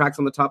was getting cracks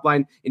on the top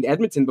line in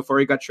Edmonton before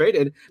he got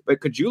traded, but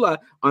Caggiula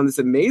on this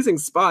amazing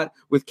spot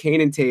with Kane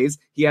and Toews.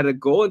 He had a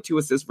goal and 2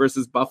 assists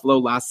versus Buffalo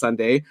last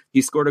Sunday.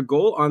 He scored a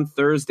goal on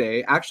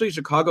Thursday. Actually,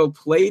 Chicago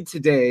played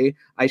today.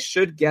 I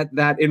should get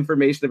that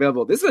information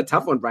available. This is a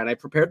tough one, Brian. I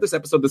prepared this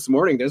episode this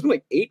morning. There's been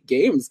like 8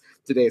 games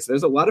today, so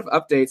there's a lot of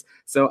updates.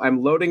 So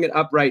I'm loading it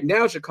up right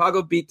now.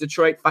 Chicago beat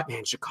Detroit.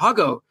 Man,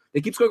 Chicago. They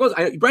keep scoring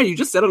goals. Brian, you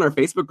just said on our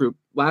Facebook group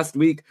last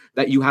week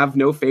that you have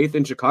no faith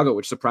in Chicago,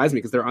 which surprised me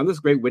because they're on this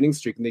great winning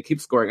streak and they keep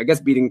scoring. I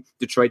guess beating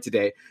Detroit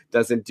today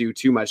doesn't do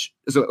too much.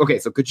 So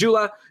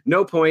Caggiula,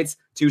 no points,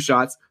 2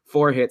 shots,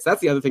 4 hits.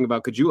 That's the other thing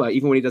about Caggiula.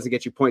 Even when he doesn't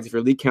get you points, if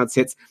your league counts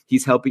hits,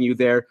 he's helping you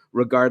there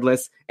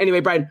regardless. Anyway,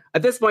 Brian,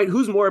 at this point,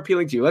 who's more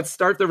appealing to you? Let's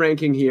start the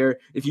ranking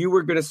here. If you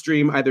were going to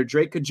stream either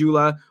Drake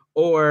Caggiula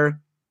or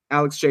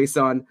Alex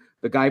Chiasson,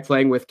 the guy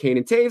playing with Kane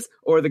and Toews,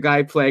 or the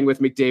guy playing with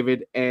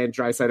McDavid and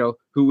Draisaitl,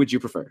 who would you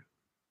prefer?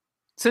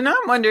 So now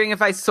I'm wondering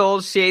if I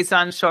sold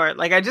Chiasson short.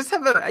 Like I just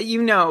have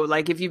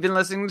if you've been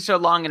listening to the show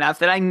long enough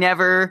that I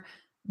never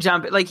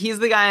jump. Like he's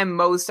the guy I'm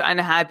most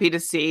unhappy to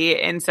see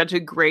in such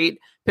a great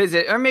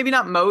position, or maybe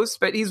not most,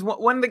 but he's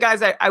one of the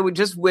guys I would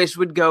just wish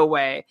would go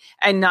away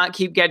and not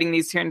keep getting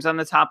these turns on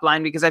the top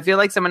line because I feel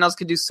like someone else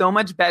could do so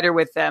much better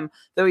with them.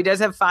 Though he does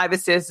have 5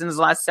 assists in his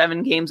last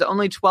 7 games,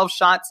 only 12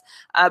 shots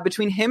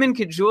between him and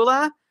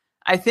Caggiula.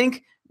 I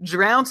think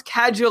Drowned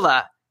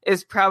Caggiula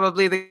is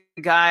probably the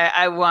guy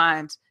I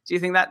want. Do you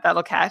think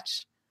that'll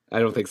catch? I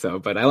don't think so,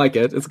 but I like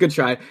it. It's a good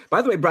try.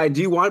 By the way, Brian,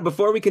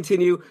 before we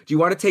continue, do you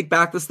want to take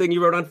back this thing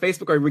you wrote on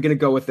Facebook, or are we going to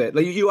go with it?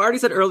 Like, you already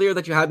said earlier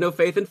that you had no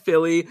faith in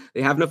Philly.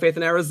 They have no faith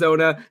in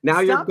Arizona.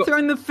 Now Stop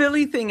throwing the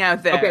Philly thing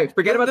out there. Okay,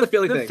 forget about the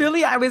Philly thing. The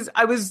Philly, I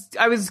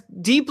was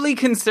deeply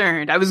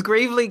concerned. I was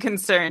gravely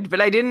concerned,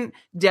 but I didn't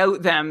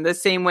doubt them the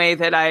same way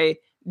that I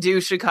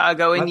do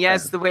Chicago. And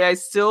yes, the way I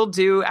still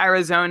do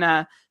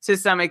Arizona to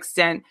some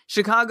extent.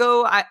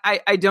 Chicago,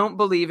 I don't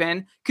believe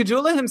in.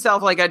 Caggiula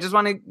himself,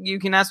 you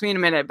can ask me in a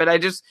minute, but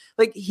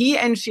he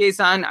and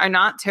Chiasson are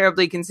not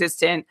terribly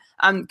consistent.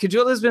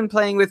 Caggiula's been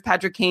playing with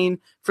Patrick Kane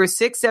for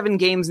 6-7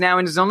 games now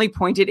and has only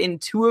pointed in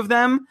 2 of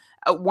them.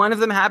 One of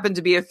them happened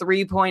to be a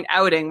 3-point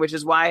outing, which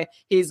is why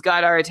he's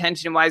got our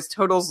attention, why his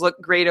totals look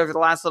great over the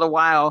last little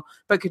while.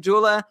 But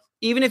Caggiula,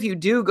 even if you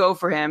do go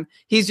for him,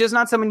 he's just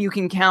not someone you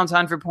can count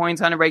on for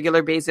points on a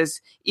regular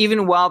basis,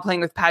 even while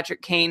playing with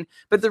Patrick Kane.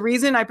 But the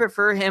reason I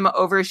prefer him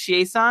over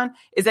Chiasson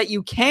is that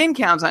you can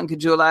count on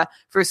Caggiula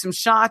for some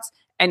shots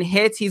and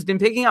hits. He's been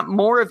picking up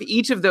more of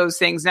each of those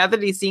things now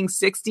that he's seeing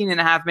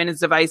 16.5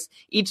 minutes of ice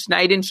each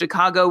night in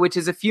Chicago, which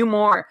is a few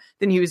more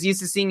than he was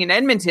used to seeing in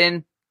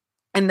Edmonton.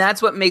 And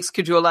that's what makes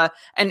Caggiula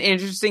an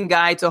interesting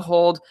guy to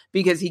hold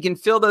because he can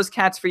fill those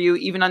cats for you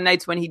even on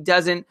nights when he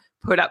doesn't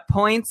put up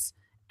points.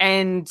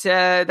 And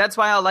that's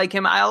why I'll like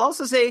him. I'll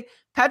also say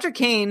Patrick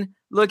Kane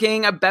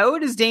looking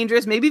about as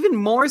dangerous, maybe even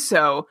more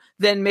so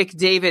than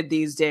McDavid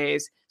these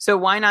days. So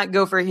why not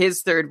go for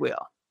his third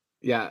wheel?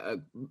 Yeah,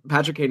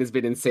 Patrick Kane has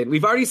been insane.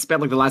 We've already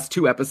spent the last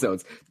 2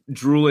 episodes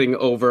drooling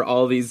over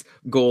all these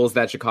goals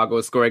that Chicago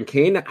is scoring.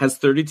 Kane has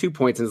 32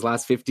 points in his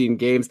last 15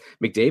 games.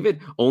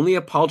 McDavid, only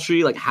a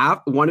paltry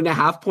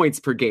 1.5 points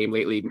per game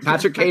lately.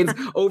 Patrick Kane's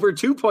over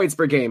 2 points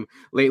per game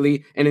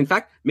lately. And in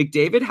fact,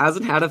 McDavid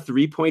hasn't had a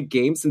 3-point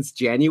game since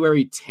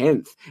January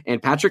 10th.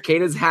 And Patrick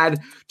Kane has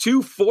had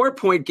 2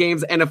 4-point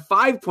games and a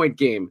 5-point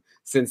game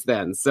since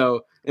then.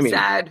 So,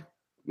 sad.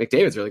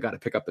 McDavid's really got to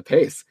pick up the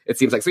pace, it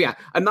seems like. So yeah,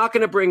 I'm not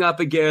going to bring up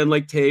again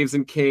like Taves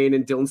and Kane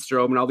and Dylan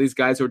Strome and all these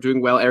guys who are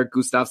doing well. Eric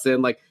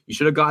Gustafsson, like you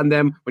should have gotten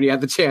them when you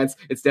had the chance.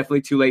 It's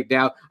definitely too late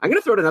now. I'm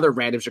going to throw out another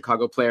random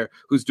Chicago player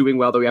who's doing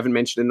well that we haven't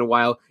mentioned in a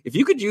while. If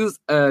you could use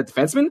a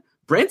defenseman,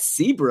 Brent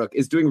Seabrook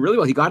is doing really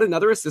well. He got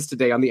another assist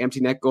today on the empty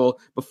net goal.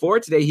 Before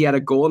today, he had a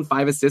goal and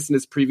 5 assists in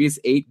his previous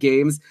 8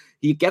 games.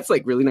 He gets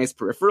like really nice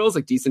peripherals,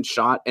 like decent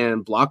shot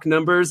and block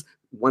numbers.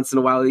 Once in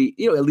a while, he,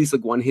 at least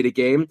like 1 hit a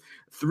game.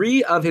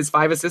 3 of his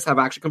 5 assists have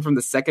actually come from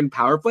the second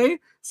power play.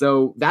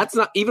 So that's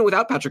not, even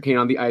without Patrick Kane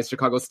on the ice,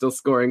 Chicago's still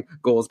scoring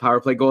goals, power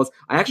play goals.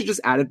 I actually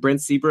just added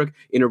Brent Seabrook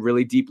in a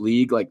really deep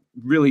league, like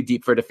really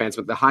deep for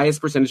defensemen. The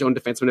highest percentage owned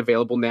defensemen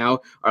available now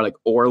are like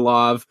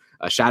Orlov,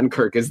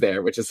 Shattenkirk is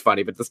there, which is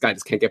funny, but this guy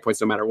just can't get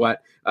points no matter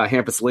what.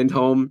 Hampus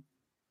Lindholm.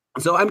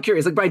 So I'm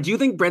curious, like, Brian, do you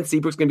think Brent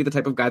Seabrook's going to be the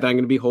type of guy that I'm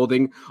going to be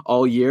holding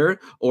all year?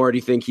 Or do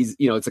you think he's,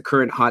 it's a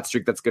current hot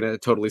streak that's going to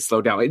totally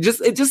slow down? It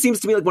just seems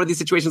to me like one of these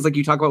situations like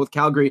you talk about with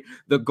Calgary,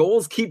 the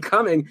goals keep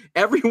coming.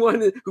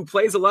 Everyone who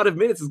plays a lot of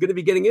minutes is going to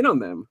be getting in on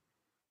them.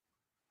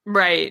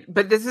 Right.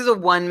 But this is a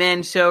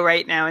one-man show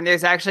right now. And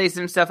there's actually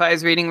some stuff I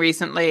was reading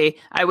recently.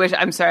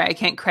 I'm sorry, I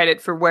can't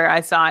credit for where I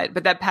saw it,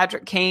 but that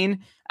Patrick Kane,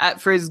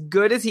 for as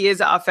good as he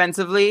is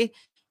offensively,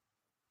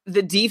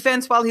 the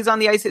defense while he's on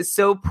the ice is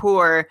so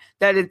poor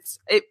that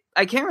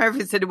I can't remember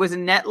if it said it was a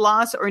net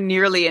loss or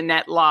nearly a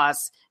net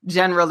loss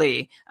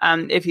generally,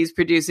 if he's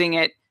producing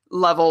at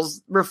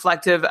levels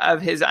reflective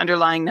of his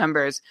underlying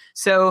numbers.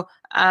 So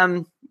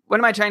what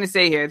am I trying to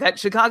say here? That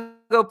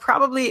Chicago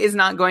probably is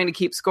not going to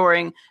keep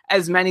scoring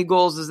as many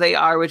goals as they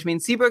are, which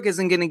means Seabrook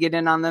isn't going to get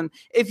in on them.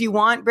 If you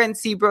want Brent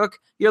Seabrook,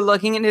 you're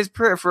looking at his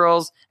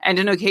peripherals and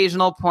an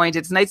occasional point.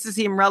 It's nice to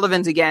see him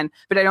relevant again,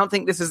 but I don't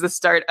think this is the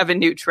start of a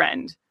new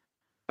trend.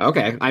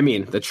 Okay. I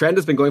mean, the trend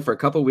has been going for a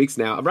couple weeks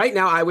now. Right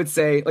now, I would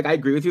say, like, I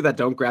agree with you that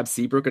don't grab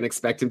Seabrook and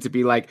expect him to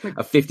be like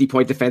a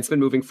 50-point defenseman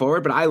moving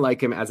forward, but I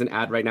like him as an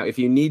ad right now. If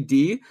you need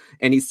D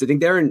and he's sitting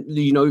there and,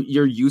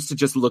 you're used to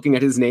just looking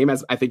at his name,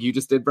 as I think you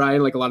just did,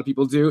 Brian, like a lot of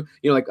people do,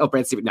 like, oh,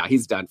 Brent Seabrook,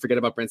 he's done. Forget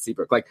about Brent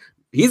Seabrook. Like,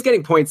 he's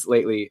getting points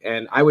lately,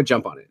 and I would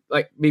jump on it.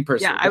 Like, me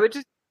personally.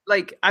 Yeah,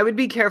 I would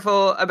be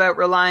careful about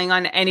relying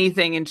on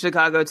anything in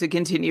Chicago to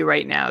continue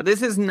right now.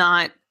 This is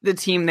not the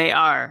team they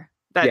are.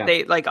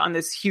 They like on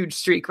this huge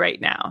streak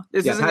right now.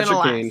 This isn't going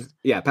to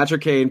last.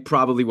 Patrick Kane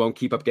probably won't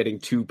keep up getting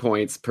 2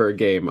 points per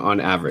game on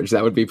average.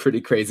 That would be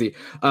pretty crazy.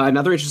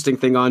 Another interesting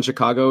thing on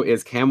Chicago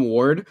is Cam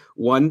Ward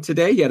won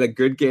today. He had a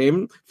good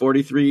game,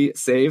 43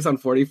 saves on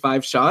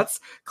 45 shots.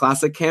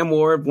 Classic Cam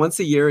Ward. Once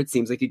a year, it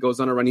seems like he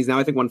goes on a run. He's now,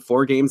 I think, won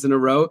 4 games in a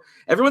row.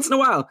 Every once in a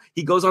while,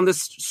 he goes on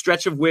this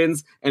stretch of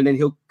wins, and then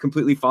he'll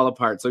completely fall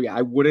apart. So yeah,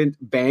 I wouldn't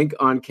bank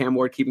on Cam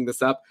Ward keeping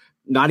this up.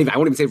 I wouldn't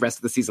even say rest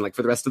of the season, like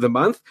for the rest of the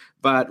month.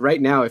 But right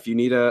now, if you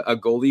need a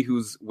goalie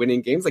who's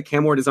winning games, like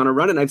Cam Ward is on a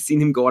run, and I've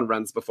seen him go on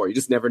runs before. You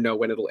just never know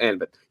when it'll end.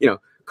 But,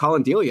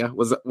 Colin Delia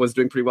was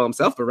doing pretty well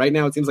himself. But right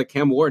now, it seems like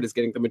Cam Ward is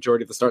getting the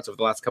majority of the starts over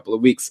the last couple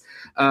of weeks.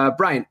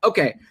 Brian,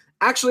 okay.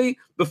 Actually,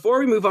 before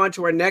we move on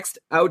to our next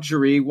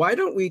outjury, why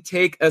don't we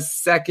take a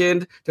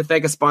second to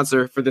thank a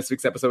sponsor for this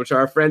week's episode, which are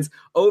our friends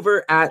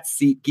over at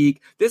SeatGeek.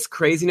 This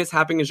craziness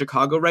happening in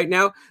Chicago right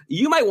now,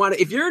 you might want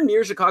to, if you're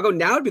near Chicago,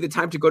 now would be the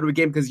time to go to a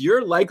game because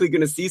you're likely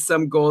going to see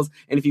some goals.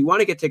 And if you want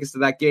to get tickets to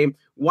that game,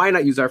 why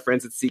not use our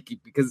friends at SeatGeek?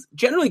 Because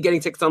generally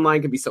getting tickets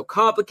online can be so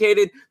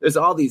complicated. There's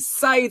all these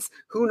sites.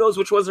 Who knows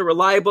which ones are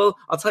reliable?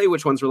 I'll tell you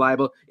which one's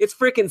reliable. It's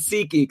freaking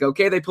SeatGeek,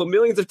 okay? They pull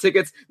millions of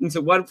tickets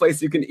into one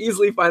place. You can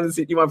easily find the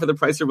seat you want for the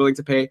price you're willing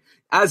to pay.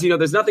 As you know,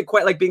 there's nothing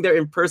quite like being there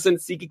in person.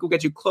 SeatGeek will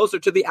get you closer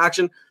to the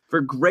action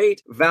for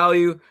great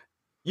value.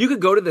 You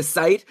could go to the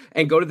site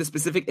and go to the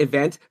specific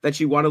event that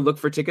you want to look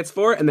for tickets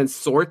for and then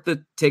sort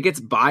the tickets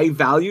by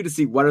value to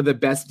see what are the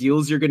best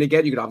deals you're going to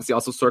get. You could obviously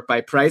also sort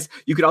by price.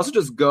 You could also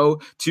just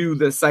go to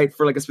the site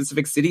for like a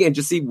specific city and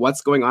just see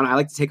what's going on. I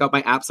like to take out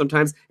my app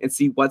sometimes and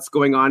see what's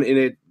going on in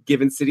a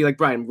given city. Like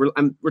Brian, we're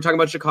talking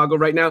about Chicago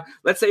right now.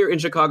 Let's say you're in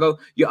Chicago.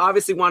 You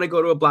obviously want to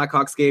go to a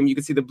Blackhawks game. You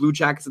can see the Blue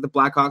Jackets at the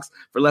Blackhawks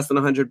for less than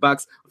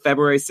 $100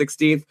 February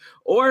 16th.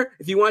 Or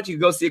if you want, you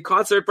can go see a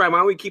concert. Brian, why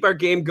don't we keep our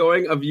game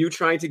going of you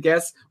trying to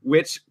guess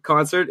which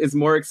concert is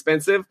more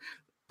expensive?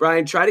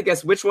 Brian, try to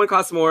guess which one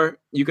costs more.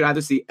 You could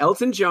either see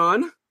Elton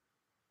John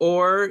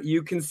or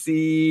you can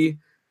see,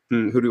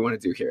 who do we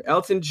want to do here?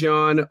 Elton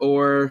John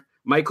or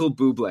Michael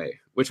Bublé.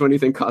 Which one do you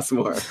think costs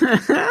more?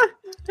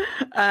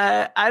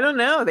 I don't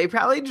know. They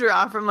probably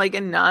draw from like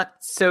a not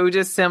so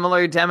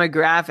dissimilar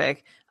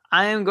demographic.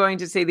 I am going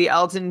to say the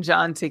Elton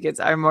John tickets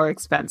are more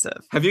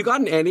expensive. Have you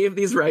gotten any of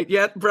these right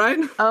yet,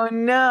 Brian? Oh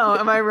no.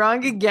 Am I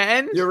wrong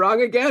again? You're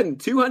wrong again.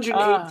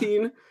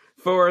 $218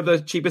 for the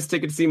cheapest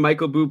ticket to see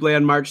Michael Bublé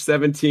on March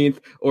 17th,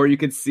 or you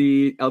could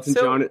see Elton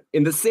John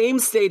in the same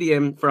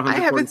stadium for $147. I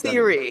have a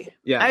theory.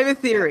 Yeah. I have a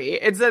theory.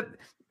 It's that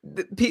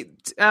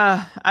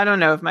I don't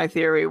know if my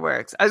theory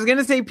works. I was going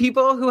to say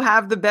people who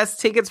have the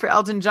best tickets for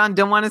Elton John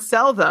don't want to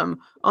sell them.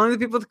 Only the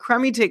people with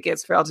crummy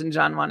tickets for Elton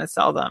John want to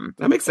sell them.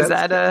 That makes sense. Is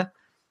that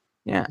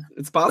yeah.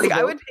 It's possible. Like,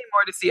 I would pay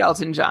more to see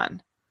Elton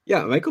John.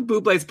 Yeah, Michael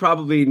Bublé is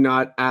probably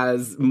not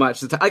as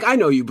much. Like, I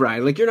know you,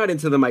 Brian. Like, you're not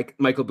into the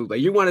Michael Bublé.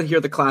 You want to hear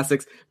the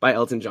classics by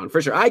Elton John.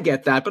 For sure. I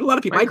get that. But a lot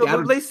of people... Michael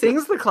Bublé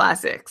sings the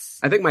classics.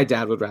 I think my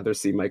dad would rather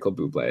see Michael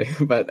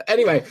Bublé. But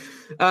anyway,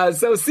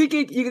 so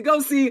SeatGeek, you could go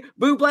see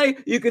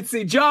Bublé. You could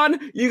see John.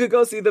 You could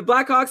go see the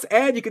Blackhawks.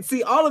 And you could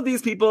see all of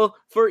these people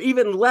for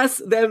even less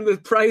than the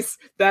price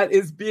that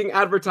is being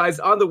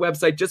advertised on the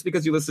website just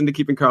because you listen to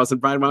Keeping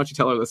Karlsson. Brian, why don't you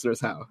tell our listeners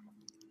how?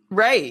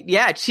 Right.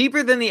 Yeah.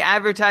 Cheaper than the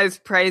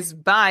advertised price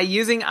by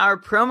using our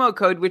promo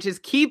code, which is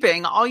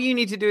Keeping. All you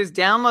need to do is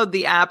download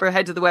the app or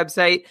head to the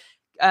website,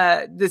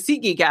 the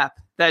SeatGeek app,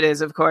 that is,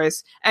 of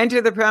course.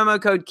 Enter the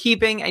promo code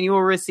Keeping and you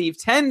will receive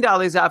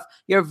 $10 off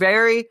your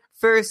very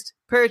first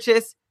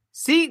purchase.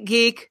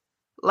 SeatGeek,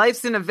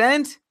 life's an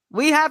event.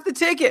 We have the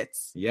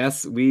tickets.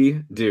 Yes,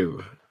 we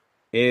do.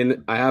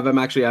 I have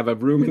a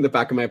room in the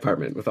back of my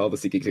apartment with all the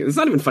SeatGeek tickets. It's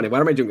not even funny.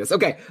 Why am I doing this?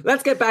 Okay,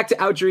 let's get back to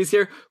outjuries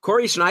here.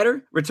 Corey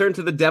Schneider returned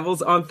to the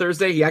Devils on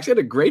Thursday. He actually had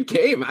a great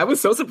game. I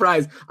was so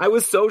surprised. I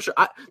was so sure.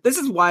 This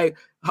is why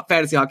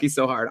fantasy hockey is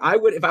so hard.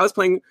 If I was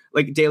playing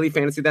like daily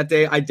fantasy that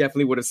day, I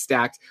definitely would have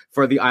stacked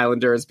for the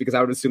Islanders because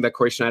I would assume that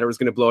Corey Schneider was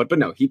going to blow it. But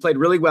no, he played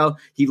really well.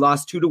 He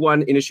lost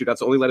 2-1 in a shootout,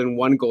 so only let in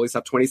one goal. He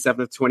stopped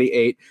 27 of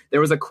 28.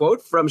 There was a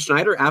quote from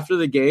Schneider after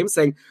the game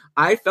saying,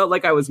 "I felt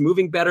like I was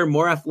moving better,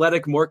 more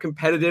athletic, more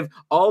competitive,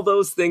 all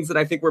those things that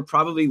I think were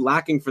probably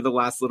lacking for the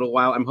last little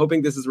while. I'm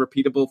hoping this is a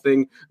repeatable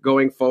thing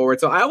going forward."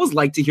 So I always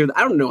like to hear that.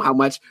 I don't know how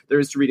much there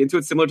is to read into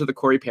it, similar to the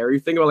Corey Perry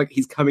thing, or like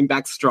he's coming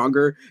back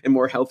stronger and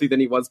more healthy than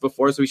he was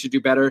before, so he should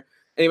do better.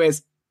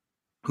 Anyways,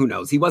 who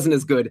knows? He wasn't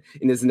as good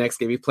in his next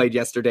game. He played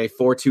yesterday,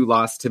 4-2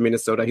 loss to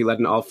Minnesota. He led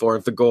in all 4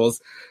 of the goals.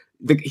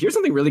 Here's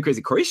something really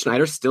crazy. Corey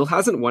Schneider still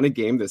hasn't won a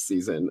game this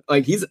season.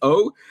 Like, he's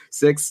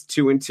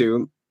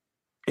 0-6-2-2.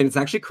 And it's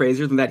actually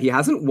crazier than that. He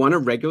hasn't won a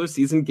regular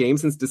season game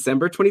since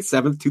December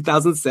 27th,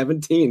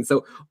 2017.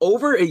 So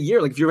over a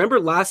year. Like, if you remember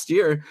last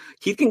year,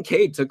 Keith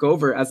Kincaid took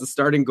over as the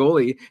starting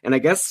goalie. And I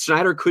guess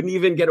Schneider couldn't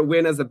even get a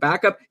win as a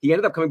backup. He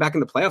ended up coming back in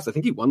the playoffs. I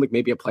think he won like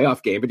maybe a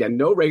playoff game. But yeah,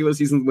 no regular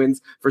season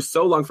wins for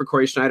so long for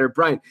Corey Schneider.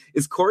 Brian,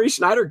 is Corey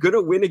Schneider going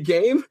to win a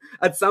game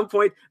at some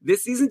point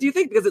this season, do you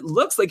think? Because it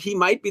looks like he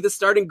might be the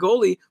starting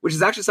goalie, which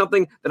is actually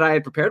something that I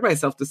had prepared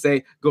myself to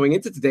say going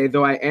into today,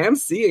 though I am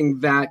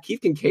seeing that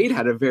Keith Kincaid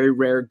had a very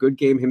rare good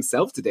game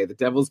himself today. The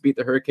Devils beat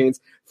the Hurricanes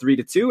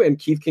 3-2, and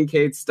Keith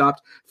Kincaid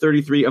stopped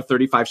 33 of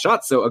 35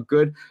 shots. So a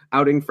good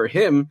outing for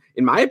him.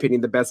 In my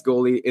opinion, the best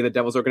goalie in the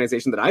Devils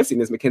organization that I've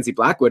seen is Mackenzie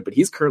Blackwood, but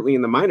he's currently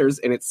in the minors,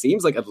 and it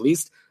seems like at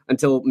least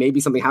until maybe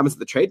something happens at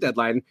the trade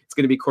deadline, it's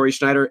going to be Corey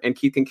Schneider and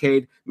Keith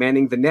Kincaid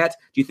manning the net.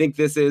 Do you think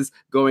this is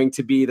going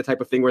to be the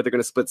type of thing where they're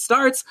going to split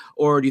starts,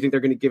 or do you think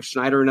they're going to give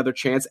Schneider another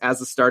chance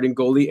as a starting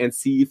goalie and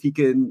see if he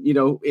can,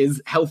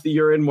 is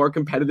healthier and more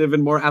competitive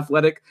and more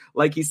athletic,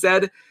 like he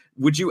said?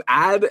 Would you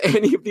add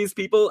any of these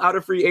people out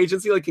of free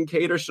agency, like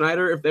Kincaid or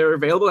Schneider, if they're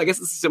available? I guess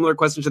it's a similar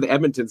question to the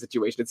Edmonton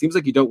situation. It seems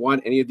like you don't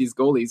want any of these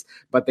goalies,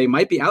 but they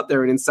might be out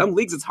there. And in some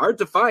leagues, it's hard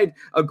to find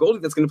a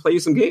goalie that's going to play you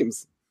some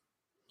games.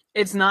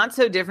 It's not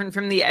so different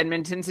from the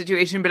Edmonton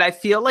situation, but I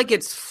feel like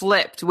it's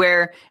flipped,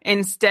 where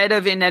instead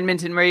of in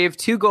Edmonton, where you have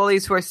 2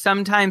 goalies who are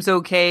sometimes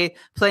okay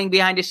playing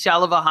behind a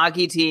shell of a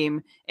hockey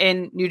team,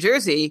 in New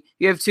Jersey,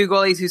 you have 2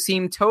 goalies who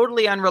seem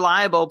totally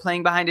unreliable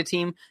playing behind a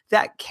team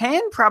that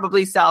can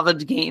probably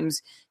salvage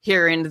games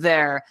here and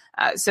there.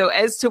 So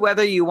as to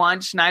whether you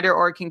want Schneider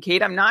or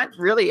Kincaid, I'm not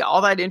really all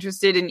that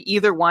interested in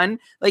either one.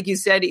 Like you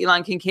said,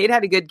 Elon, Kincaid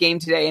had a good game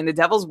today, and the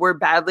Devils were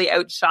badly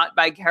outshot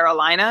by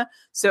Carolina.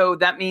 So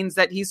that means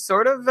that he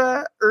sort of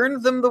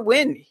earned them the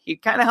win. He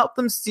kind of helped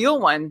them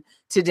steal one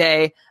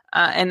today.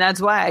 And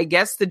that's why I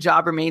guess the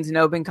job remains an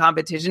open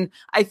competition.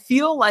 I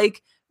feel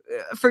like,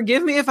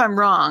 forgive me if I'm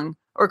wrong,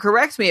 or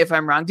correct me if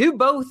I'm wrong, do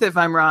both if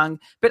I'm wrong,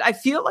 but I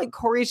feel like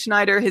Corey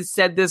Schneider has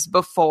said this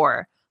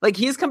before. Like,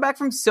 he's come back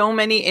from so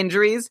many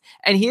injuries,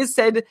 and he has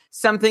said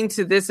something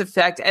to this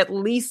effect at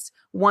least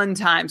one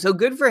time. So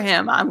good for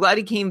him. I'm glad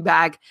he came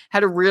back,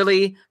 had a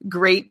really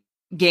great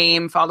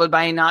game, followed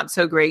by a not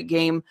so great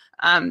game.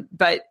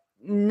 But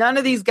none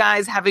of these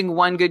guys having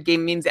one good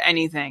game means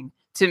anything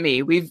to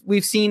me.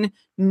 We've seen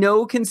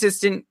no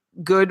consistent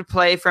good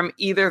play from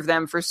either of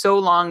them for so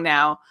long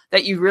now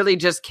that you really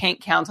just can't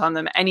count on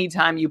them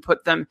anytime you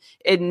put them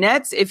in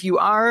nets. If you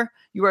are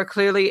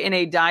clearly in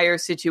a dire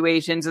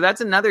situation. So that's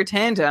another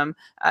tandem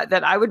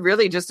that I would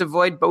really just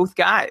avoid both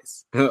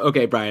guys.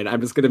 Okay, Brian, I'm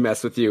just going to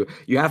mess with you.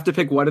 You have to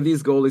pick one of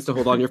these goalies to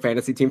hold on your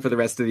fantasy team for the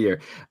rest of the year.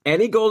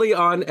 Any goalie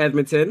on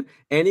Edmonton,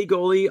 any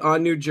goalie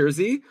on New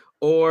Jersey,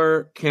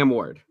 or Cam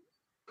Ward?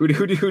 Who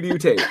do you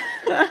take?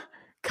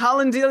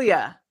 Colin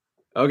Delia.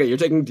 Okay, you're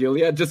taking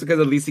Delia just because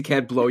at least he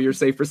can't blow your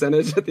save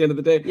percentage at the end of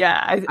the day? Yeah,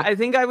 I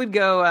think I would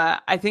go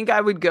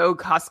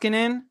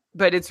Koskinen,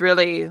 but it's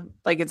really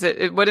like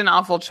what an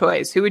awful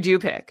choice. Who would you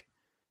pick?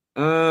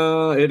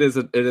 It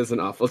is an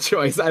awful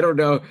choice. I don't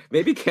know.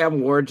 Maybe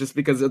Cam Ward, just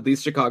because at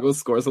least Chicago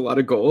scores a lot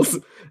of goals.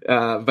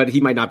 But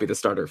he might not be the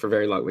starter for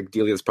very long. Like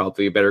Delia's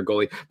probably a better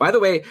goalie. By the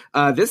way,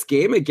 this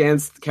game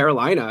against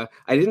Carolina,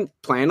 I didn't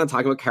plan on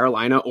talking about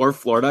Carolina or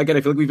Florida. Again,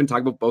 I feel like we've been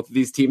talking about both of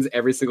these teams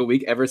every single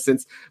week ever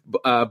since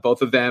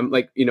both of them,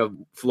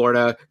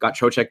 Florida got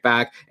Trocheck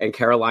back and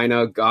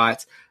Carolina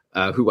got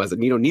who was it?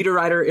 Nino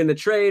Niederreiter in the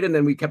trade, and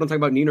then we kept on talking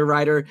about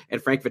Niederreiter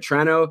and Frank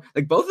Vetrano.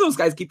 Like both of those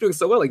guys keep doing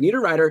so well. Like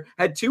Niederreiter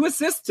had 2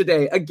 assists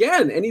today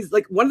again, and he's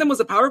like one of them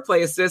was a power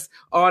play assist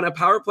on a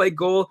power play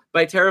goal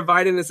by Tara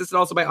Viden, assisted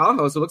also by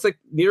Aho. So it looks like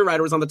Niederreiter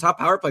was on the top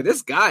power play.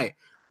 This guy,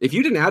 if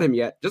you didn't add him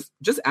yet,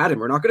 just add him.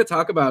 We're not going to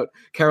talk about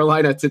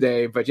Carolina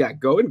today, but yeah,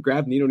 go and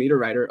grab Nino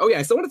Niederreiter. Oh yeah,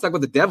 I still want to talk about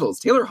the Devils.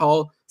 Taylor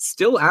Hall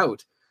still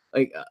out.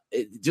 Like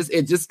it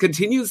just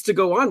continues to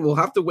go on. We'll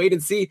have to wait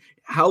and see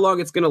how long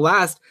it's going to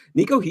last.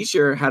 Nico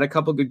Hischier had a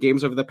couple good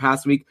games over the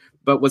past week,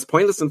 but was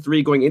pointless in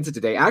 3 going into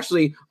today.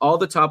 Actually, all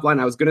the top line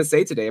I was going to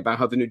say today about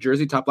how the New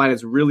Jersey top line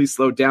has really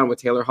slowed down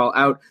with Taylor Hall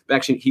out. But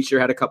actually,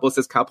 Hischier had a couple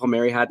assists. Kyle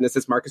Palmieri had an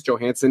assist. Marcus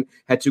Johansson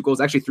had 2 goals.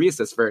 Actually, 3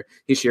 assists for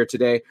Hischier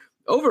today.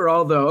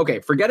 Overall, though,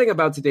 okay, forgetting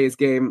about today's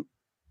game,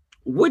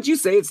 would you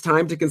say it's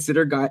time to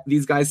consider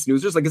these guys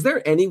snoozers? Like, is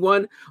there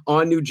anyone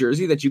on New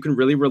Jersey that you can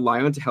really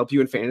rely on to help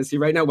you in fantasy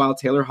right now while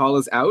Taylor Hall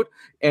is out?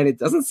 And it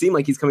doesn't seem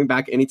like he's coming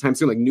back anytime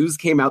soon. Like, news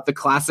came out, the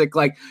classic,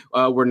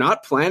 we're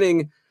not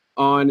planning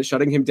on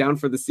shutting him down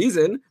for the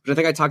season, which I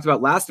think I talked about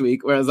last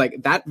week, where I was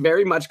like, that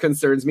very much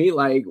concerns me.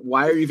 Like,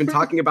 why are you even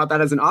talking about that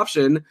as an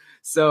option?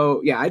 So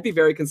yeah, I'd be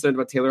very concerned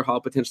about Taylor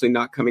Hall potentially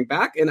not coming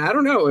back. And I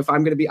don't know if I'm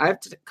going to be, I have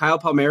Kyle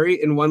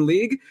Palmieri in one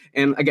league.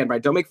 And again,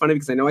 right, don't make fun of me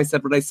because I know I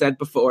said what I said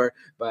before,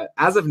 but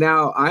as of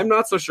now, I'm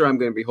not so sure I'm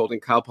going to be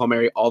holding Kyle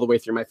Palmieri all the way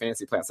through my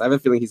fantasy playoffs. I have a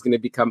feeling he's going to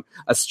become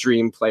a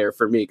stream player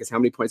for me, because how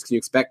many points can you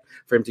expect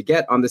for him to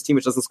get on this team,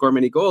 which doesn't score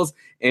many goals?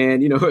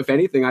 And, if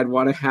anything, I'd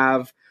want to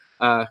have,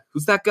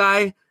 who's that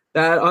guy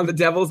that on the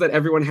Devils that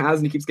everyone has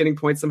and he keeps getting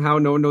points somehow?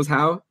 No one knows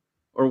how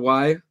or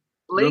why.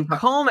 Blake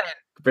Coleman.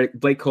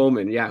 Blake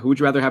Coleman. Yeah. Who would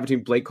you rather have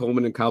between Blake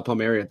Coleman and Kyle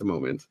Palmieri at the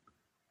moment?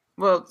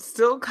 Well,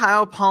 still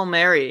Kyle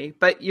Palmieri,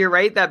 but you're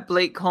right that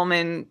Blake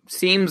Coleman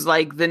seems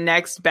like the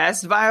next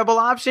best viable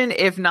option,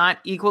 if not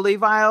equally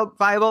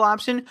viable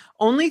option.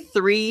 Only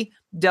 3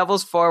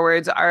 Devils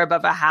forwards are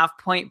above a half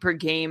point per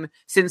game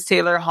since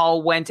Taylor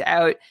Hall went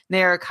out.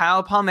 They are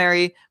Kyle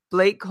Palmieri,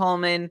 Blake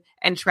Coleman,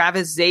 and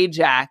Travis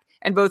Zajac.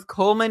 And both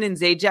Coleman and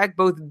Zajac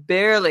both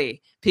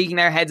barely peeking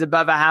their heads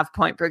above a half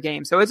point per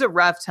game. So it's a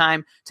rough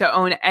time to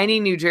own any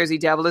New Jersey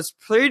Devil. It's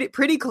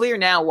pretty clear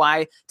now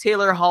why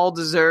Taylor Hall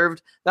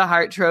deserved the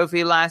Hart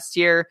Trophy last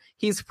year.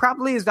 He's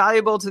probably as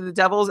valuable to the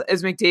Devils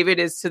as McDavid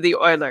is to the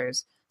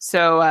Oilers.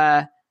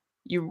 So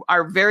you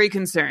are very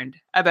concerned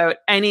about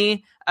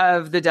any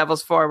of the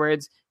Devils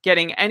forwards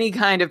getting any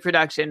kind of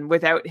production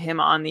without him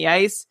on the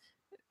ice.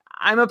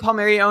 I'm a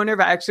Palmieri owner. I've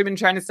actually been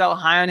trying to sell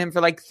high on him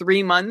for like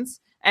 3 months.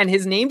 And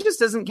his name just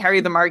doesn't carry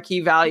the marquee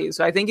value.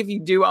 So I think if you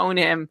do own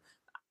him,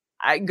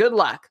 good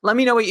luck. Let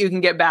me know what you can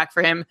get back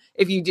for him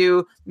if you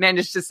do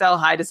manage to sell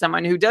high to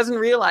someone who doesn't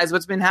realize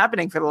what's been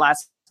happening for the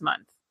last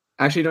month.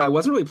 Actually, no, I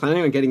wasn't really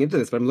planning on getting into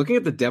this, but I'm looking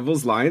at the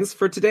Devils lines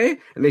for today,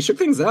 and they shook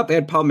things up. They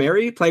had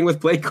Palmieri playing with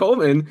Blake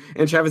Coleman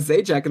and Travis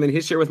Zajac, and then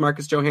Hischier with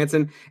Marcus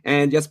Johansson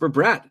and Jesper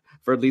Bratt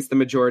for at least the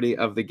majority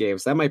of the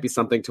games. That might be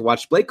something to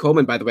watch. Blake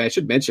Coleman, by the way, I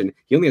should mention,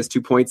 he only has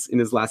 2 points in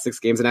his last 6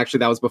 games. And actually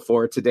that was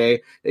before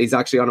today. He's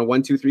actually on a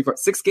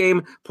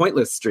 6-game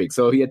pointless streak.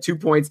 So he had 2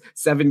 points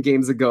 7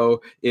 games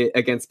ago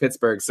against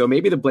Pittsburgh. So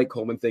maybe the Blake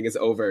Coleman thing is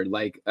over,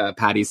 like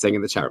Patty's saying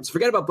in the chat room. So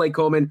forget about Blake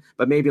Coleman,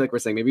 but maybe like we're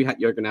saying, maybe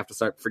you're going to have to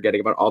start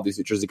forgetting about all these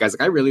New Jersey guys.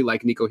 Like I really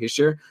like Nico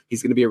Hischier.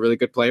 He's going to be a really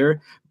good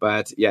player.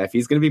 But yeah, if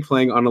he's going to be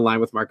playing on a line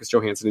with Marcus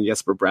Johansson and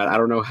Jesper Bratt, I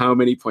don't know how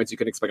many points you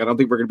can expect. I don't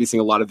think we're going to be seeing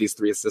a lot of these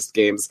 3-assist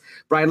games.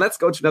 Brian, let's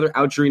go to another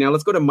outjury now.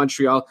 Let's go to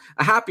Montreal,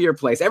 a happier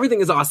place.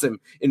 Everything is awesome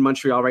in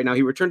Montreal right now.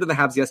 He returned to the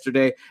Habs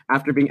yesterday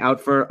after being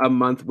out for a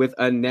month with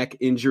a neck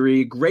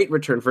injury. Great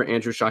return for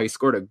Andrew Shaw. He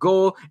scored a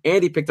goal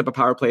and he picked up a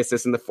power play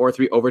assist in the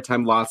 4-3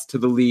 overtime loss to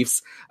the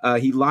Leafs.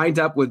 He lined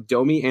up with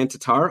Domi and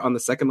Tatar on the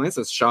second line.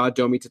 So Shaw,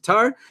 Domi,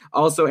 Tatar.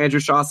 Also, Andrew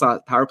Shaw saw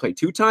power play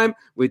 2-time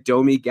with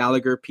Domi,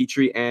 Gallagher,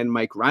 Petrie, and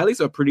Mike Riley.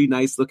 So a pretty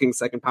nice looking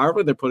second power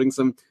play. They're putting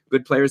some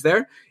good players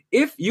there.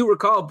 If you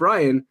recall,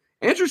 Brian,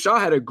 Andrew Shaw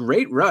had a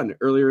great run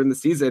earlier in the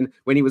season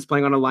when he was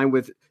playing on a line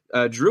with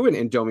Drouin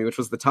and Domi, which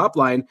was the top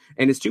line.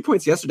 And his 2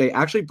 points yesterday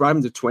actually brought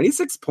him to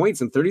 26 points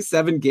in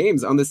 37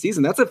 games on the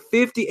season. That's a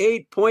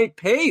 58-point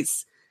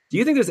pace. Do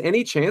you think there's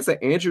any chance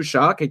that Andrew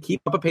Shaw can keep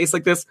up a pace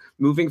like this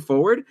moving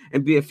forward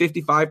and be a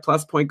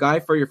 55-plus point guy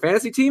for your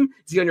fantasy team?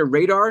 Is he on your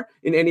radar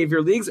in any of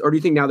your leagues? Or do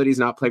you think now that he's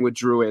not playing with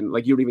Drouin,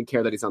 like you don't even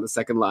care that he's on the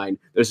second line,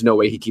 there's no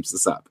way he keeps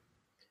this up?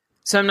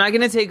 So I'm not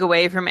going to take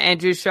away from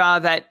Andrew Shaw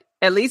that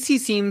at least he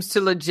seems to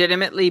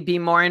legitimately be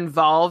more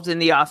involved in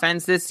the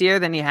offense this year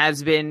than he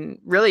has been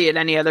really at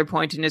any other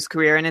point in his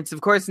career. And it's,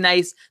 of course,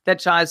 nice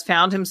that Shaw has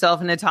found himself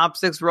in a top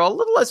 6 role. A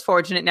little less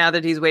fortunate now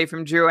that he's away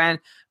from Drouin.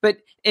 But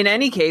in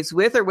any case,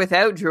 with or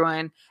without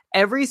Drouin,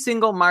 every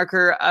single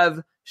marker of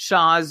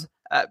Shaw's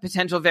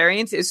potential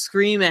variance is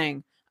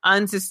screaming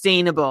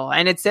unsustainable.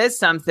 And it says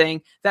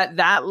something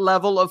that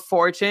level of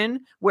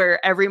fortune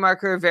where every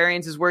marker of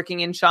variance is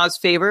working in Shaw's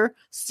favor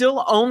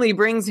still only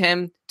brings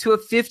him to a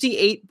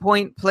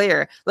 58-point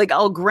player. Like,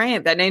 I'll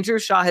grant that Andrew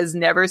Shaw has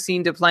never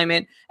seen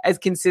deployment as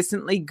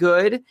consistently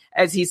good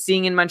as he's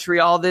seeing in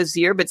Montreal this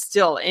year, but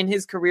still, in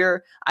his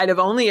career, I'd have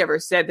only ever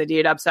said that he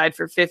had upside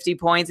for 50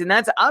 points, and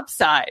that's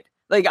upside.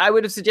 Like, I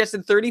would have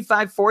suggested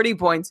 35, 40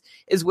 points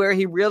is where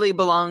he really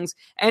belongs.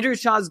 Andrew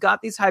Shaw's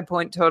got these high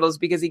point totals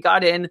because he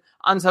got in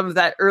on some of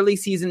that early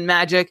season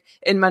magic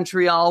in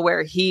Montreal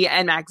where he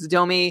and Max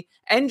Domi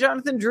and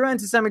Jonathan Drouin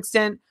to some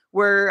extent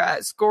were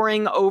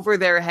scoring over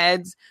their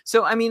heads.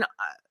 So, I mean,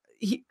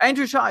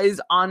 Andrew Shaw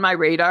is on my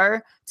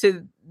radar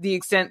to the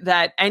extent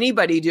that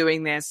anybody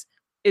doing this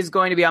is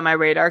going to be on my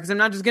radar, because I'm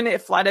not just going to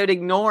flat out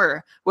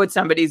ignore what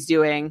somebody's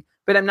doing,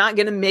 but I'm not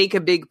going to make a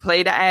big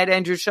play to add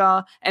Andrew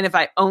Shaw. And if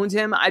I owned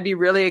him, I'd be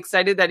really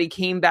excited that he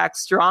came back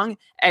strong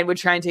and would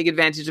try and take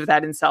advantage of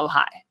that and sell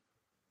high.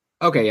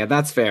 Okay, yeah,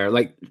 that's fair.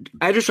 Like,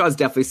 Andrew Shaw is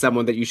definitely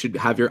someone that you should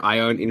have your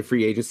eye on in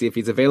free agency if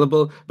he's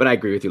available, but I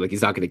agree with you. Like,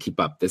 he's not going to keep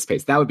up this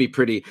pace. That would be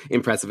pretty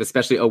impressive,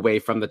 especially away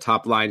from the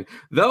top line.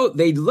 Though,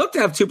 they look to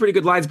have two pretty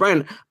good lines.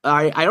 Brian,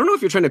 I don't know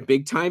if you're trying to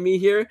big time me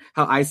here,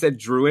 how I said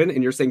Drouin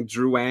and you're saying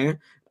Drouin,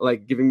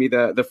 like giving me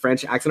the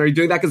French accent. Are you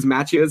doing that because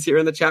Mathieu is here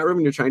in the chat room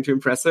and you're trying to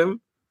impress him?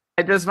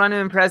 I just want to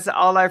impress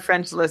all our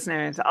French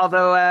listeners.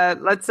 Although,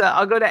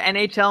 I'll go to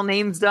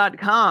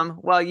NHLnames.com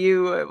while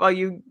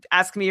you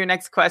ask me your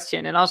next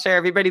question, and I'll share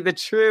everybody the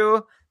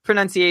true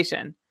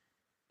pronunciation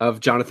of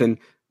Jonathan.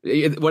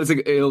 What is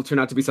it? It'll turn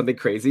out to be something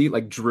crazy,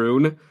 like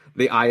Droon.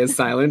 The I is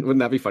silent. Wouldn't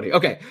that be funny?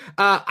 Okay.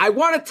 I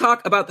want to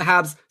talk about the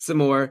Habs some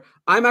more.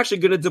 I'm actually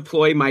going to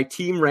deploy my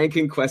team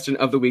ranking question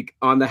of the week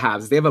on the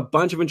Habs. They have a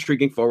bunch of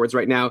intriguing forwards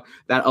right now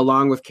that,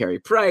 along with Carey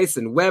Price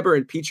and Weber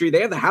and Petrie,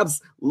 they have the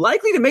Habs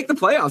likely to make the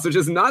playoffs, which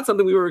is not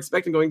something we were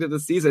expecting going into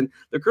the season.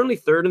 They're currently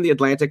third in the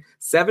Atlantic,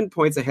 7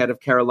 points ahead of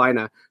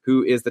Carolina,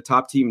 who is the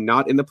top team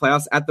not in the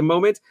playoffs at the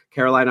moment.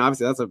 Carolina,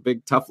 obviously, that's a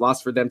big, tough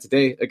loss for them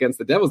today against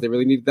the Devils. They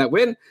really needed that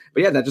win.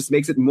 But yeah, that just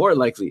makes it more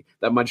likely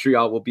that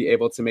Montreal will be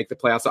able to make the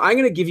playoffs. So I'm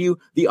going to give you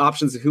the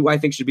options of who I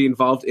think should be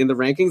involved in the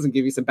rankings and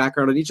give you some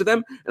background on each of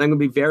them. And I'm going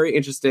to be very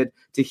interested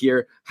to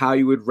hear how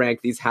you would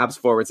rank these Habs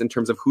forwards in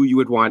terms of who you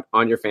would want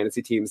on your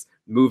fantasy teams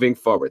moving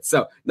forward.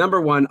 So number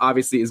one,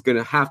 obviously, is going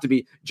to have to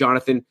be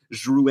Jonathan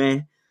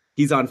Drouin.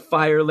 He's on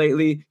fire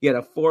lately. He had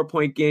a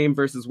 4-point game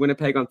versus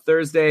Winnipeg on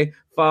Thursday,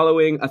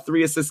 following a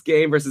 3-assist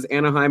game versus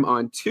Anaheim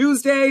on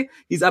Tuesday.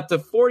 He's up to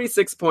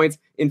 46 points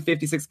in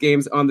 56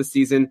 games on the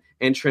season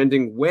and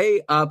trending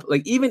way up.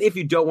 Like, even if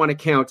you don't want to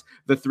count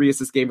the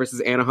 3-assist game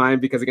versus Anaheim,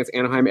 because against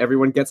Anaheim,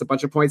 everyone gets a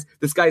bunch of points,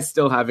 this guy's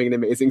still having an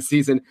amazing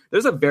season.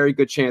 There's a very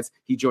good chance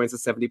he joins the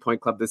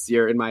 70-point club this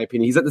year, in my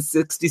opinion. He's at the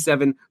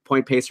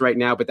 67-point pace right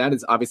now, but that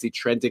is obviously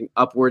trending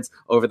upwards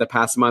over the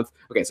past month.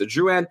 Okay, so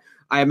Drouin,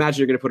 I imagine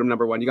you're going to put him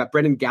number one. You got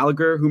Brendan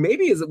Gallagher, who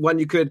maybe is one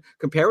you could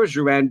compare with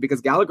Drouin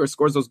because Gallagher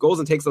scores those goals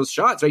and takes those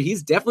shots, right?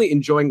 He's definitely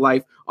enjoying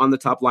life on the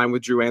top line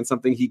with Drouin,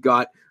 something he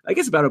got, I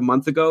guess, about a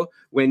month ago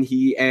when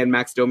he and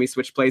Max Domi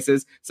switched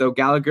places. So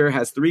Gallagher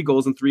has 3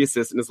 goals and 3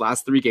 assists in his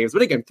last 3 games.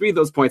 But again, 3 of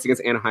those points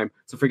against Anaheim.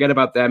 So forget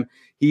about them.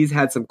 He's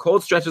had some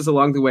cold stretches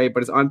along the way,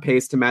 but is on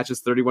pace to match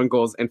his 31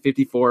 goals and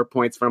 54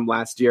 points from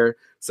last year.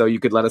 So you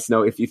could let us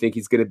know if you think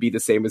he's going to be the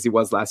same as he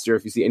was last year,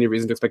 if you see any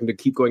reason to expect him to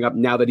keep going up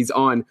now that he's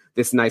on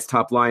this nice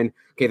top line.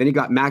 Okay, then you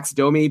got Max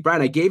Domi.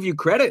 Brian, I gave you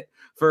credit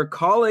for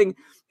calling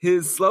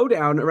his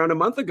slowdown around a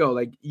month ago.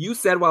 Like, you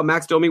said while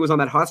Max Domi was on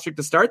that hot streak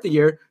to start the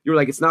year, you were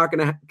like, it's not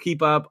going to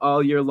keep up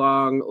all year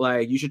long.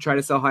 Like, you should try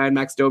to sell high on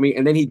Max Domi.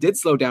 And then he did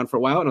slow down for a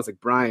while. And I was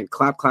like, Brian,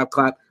 clap, clap,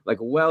 clap. Like,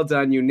 well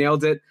done. You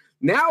nailed it.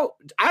 Now,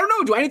 I don't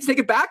know. Do I need to take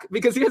it back?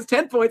 Because he has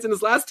 10 points in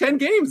his last 10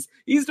 games.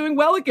 He's doing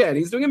well again.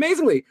 He's doing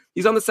amazingly.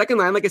 He's on the second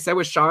line, like I said,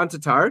 with Shaw and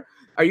Tatar.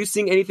 Are you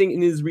seeing anything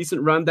in his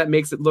recent run that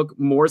makes it look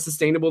more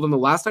sustainable than the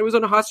last time he was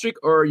on a hot streak?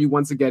 Or are you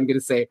once again going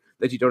to say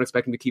that you don't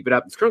expect him to keep it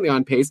up? He's currently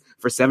on pace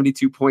for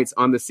 72 points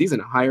on the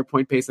season, a higher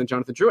point pace than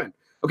Jonathan Drouin.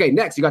 Okay,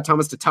 next, you got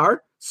Thomas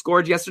Tatar,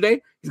 scored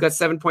yesterday. He's got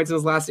 7 points in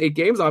his last 8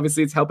 games.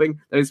 Obviously, it's helping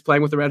that he's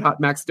playing with the red-hot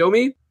Max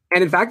Domi.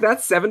 And in fact,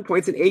 that's 7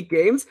 points in 8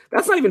 games.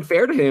 That's not even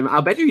fair to him.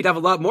 I'll bet you he'd have a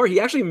lot more. He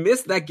actually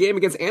missed that game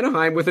against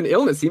Anaheim with an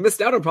illness. He missed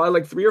out on probably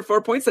like 3 or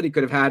 4 points that he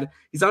could have had.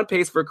 He's on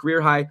pace for a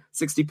career-high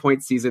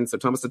 60-point season. So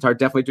Thomas Tatar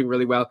definitely doing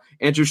really well.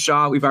 Andrew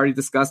Shaw, we've already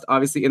discussed,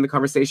 obviously, in the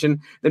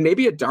conversation. Then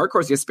maybe a dark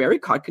horse, Jesperi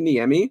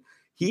Kotkaniemi.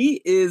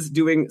 He is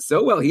doing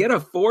so well. He had a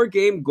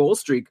 4-game goal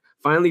streak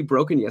finally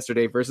broken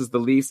yesterday versus the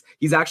Leafs.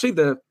 He's actually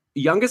the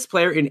youngest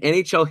player in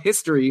NHL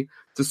history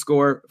to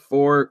score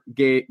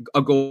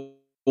a goal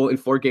in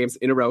 4 games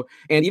in a row.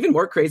 And even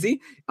more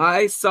crazy,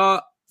 I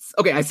saw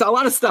a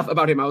lot of stuff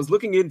about him. I was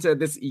looking into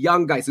this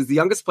young guy. So he's the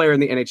youngest player in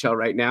the NHL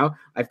right now.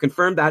 I've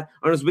confirmed that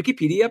on his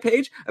Wikipedia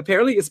page.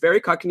 Apparently, Jesperi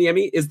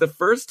Kotkaniemi is the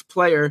first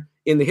player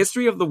in the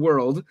history of the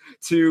world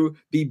to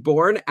be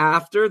born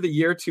after the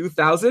year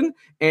 2000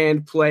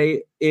 and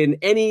play in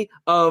any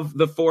of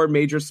the 4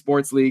 major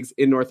sports leagues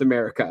in North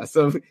America.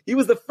 So he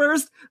was the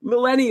first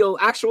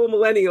actual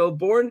millennial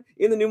born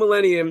in the new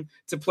millennium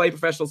to play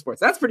professional sports.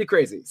 That's pretty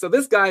crazy. So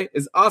this guy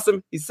is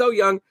awesome. He's so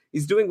young.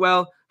 He's doing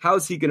well.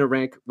 How's he going to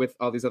rank with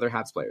all these other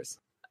Habs players?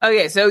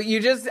 Okay, so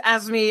you just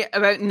asked me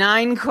about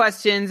 9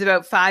 questions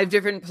about 5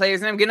 different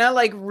players, and I'm gonna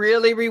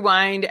really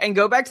rewind and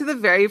go back to the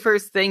very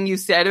first thing you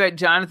said about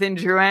Jonathan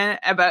Drouin,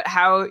 about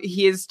how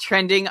he is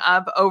trending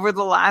up over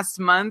the last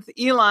month.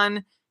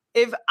 Elon,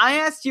 if I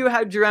asked you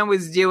how Drouin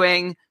was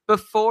doing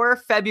before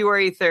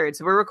February 3rd,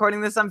 so we're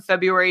recording this on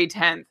February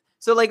 10th,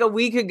 so a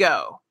week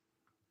ago,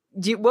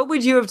 what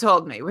would you have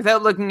told me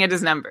without looking at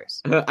his numbers?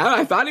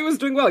 I thought he was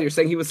doing well. You're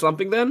saying he was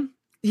slumping then?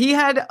 He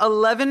had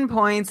 11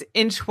 points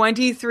in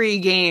 23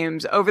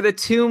 games over the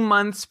 2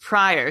 months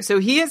prior. So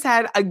he has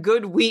had a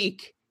good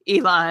week,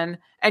 Elon,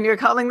 and you're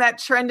calling that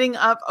trending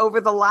up over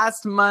the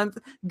last month.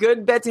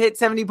 Good bet to hit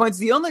 70 points.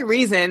 The only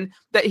reason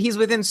that he's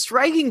within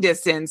striking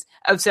distance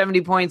of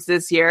 70 points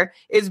this year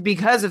is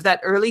because of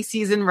that early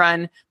season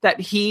run that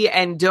he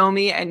and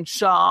Domi and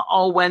Shaw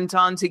all went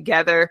on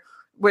together,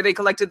 where they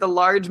collected the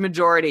large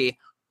majority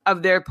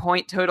of their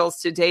point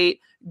totals to date.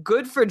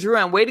 Good for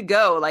Drouin. Way to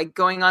go.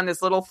 Going on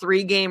this little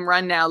 3-game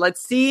run now.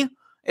 Let's see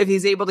if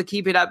he's able to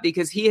keep it up,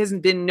 because he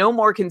hasn't been no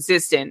more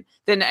consistent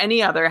than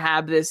any other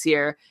Hab this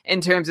year in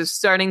terms of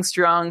starting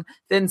strong,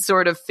 then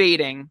sort of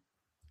fading.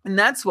 And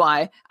that's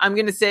why I'm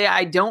going to say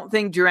I don't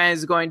think Drouin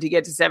is going to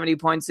get to 70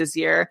 points this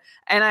year.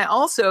 And I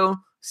also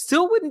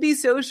still wouldn't be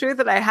so sure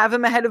that I have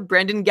him ahead of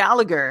Brendan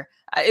Gallagher.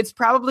 It's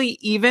probably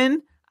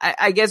even.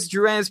 I guess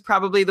Drouin is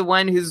probably the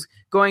one who's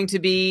going to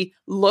be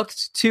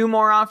looked to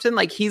more often.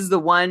 He's the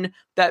one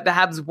that the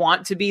Habs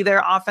want to be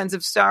their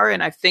offensive star,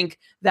 and I think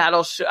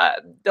that'll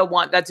they'll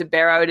want that to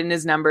bear out in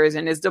his numbers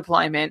and his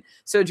deployment.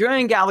 So Drouin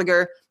and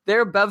Gallagher,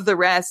 they're above the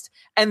rest.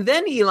 And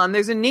then, Elon,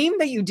 there's a name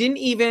that you didn't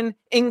even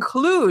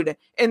include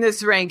in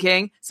this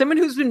ranking, someone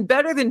who's been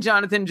better than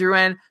Jonathan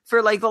Drouin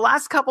for the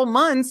last couple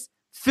months,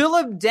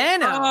 Philip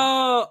Dano.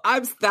 Oh,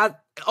 that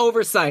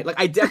oversight.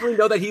 I definitely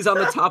know that he's on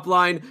the top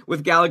line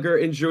with Gallagher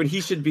and Drouin.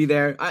 He should be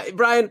there.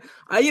 Brian,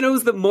 it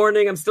was the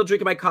morning. I'm still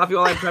drinking my coffee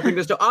while I'm prepping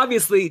this show.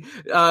 Obviously,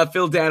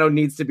 Phil Dano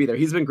needs to be there.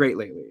 He's been great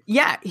lately.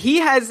 Yeah, he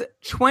has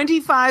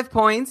 25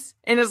 points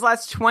in his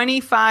last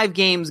 25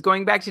 games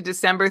going back to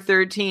December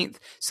 13th.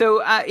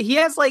 So he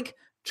has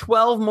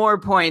 12 more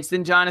points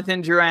than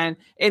Jonathan Drouin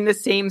in the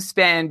same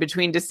span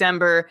between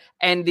December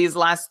and these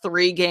last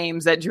 3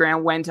 games that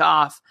Drouin went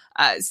off.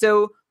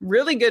 So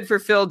really good for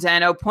Phil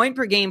Dano, point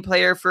per game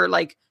player for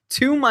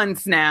 2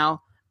 months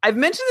now. I've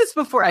mentioned this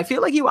before. I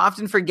feel like you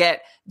often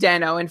forget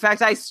Dano. In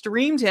fact, I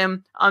streamed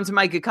him onto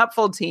my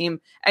Cupful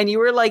team, and you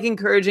were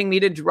encouraging me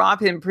to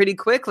drop him pretty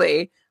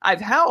quickly.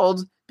 I've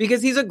held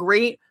because he's a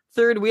great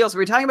third wheel. So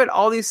we're talking about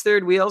all these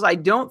third wheels. I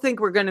don't think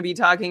we're going to be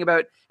talking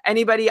about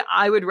anybody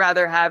I would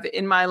rather have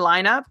in my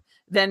lineup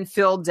than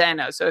Phil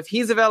Dano. So if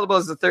he's available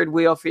as a third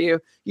wheel for you,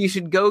 you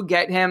should go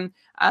get him.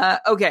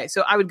 Okay,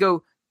 so I would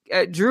go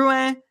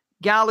Drouin,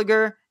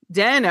 Gallagher,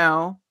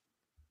 Dano,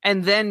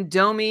 and then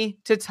Domi,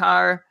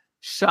 Tatar,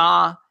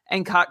 Shaw,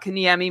 and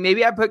Kotkaniemi.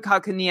 Maybe I put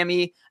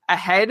Kotkaniemi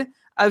ahead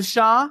of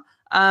Shaw,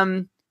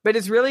 but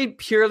it's really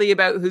purely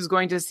about who's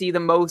going to see the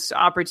most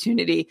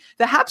opportunity.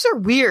 The Habs are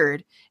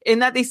weird in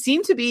that they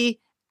seem to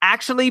be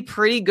actually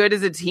pretty good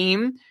as a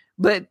team,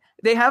 but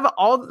they have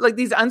all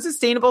these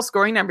unsustainable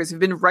scoring numbers have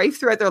been rife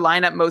throughout their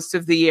lineup most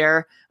of the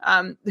year.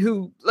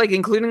 Who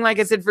including, like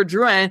I said, for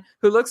Drouin,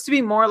 who looks to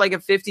be more like a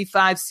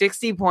 55,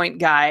 60 point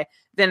guy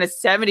than a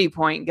 70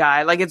 point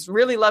guy. It's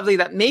really lovely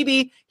that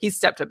maybe he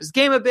stepped up his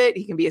game a bit.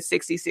 He can be a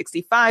 60,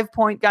 65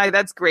 point guy.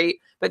 That's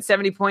great. But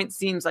 70 points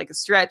seems like a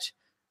stretch.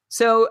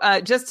 So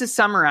just to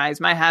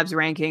summarize my Habs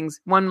rankings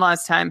one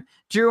last time: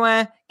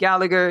 Drouin,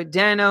 Gallagher,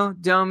 Dano,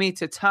 Domi,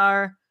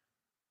 Tatar.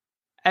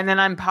 And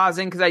then I'm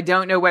pausing because I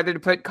don't know whether to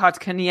put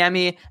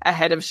Kotkaniemi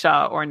ahead of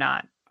Shaw or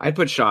not. I'd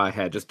put Shaw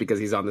ahead just because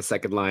he's on the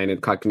second line and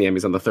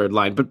Kotkaniemi's on the third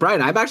line. But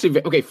Brian, I'm actually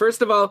okay.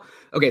 First of all,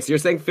 okay, so you're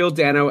saying Phil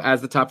Dano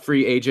as the top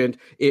free agent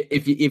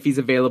if he's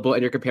available,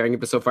 and you're comparing him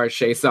to so far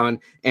Chiasson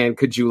and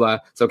Caggiula.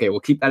 So okay, we'll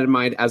keep that in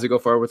mind as we go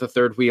forward with the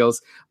third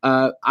wheels.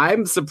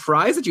 I'm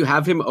surprised that you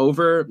have him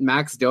over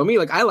Max Domi.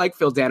 I like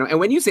Phil Dano,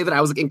 and when you say that,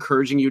 I was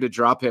encouraging you to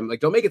drop him.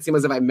 Don't make it seem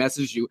as if I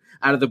messaged you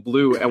out of the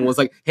blue and was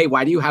like, "Hey,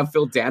 why do you have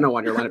Phil Dano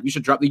on your lineup? You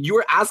should drop." You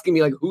were asking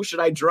me who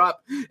should I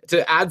drop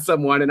to add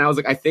someone, and I was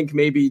like, I think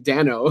maybe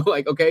Dano.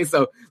 Okay,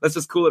 so let's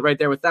just cool it right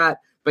there with that.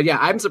 But yeah,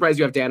 I'm surprised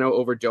you have Dano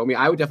over Domi.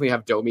 I would definitely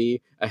have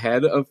Domi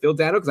ahead of Phil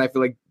Dano because I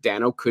feel like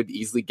Dano could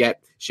easily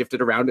get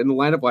shifted around in the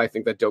lineup. While I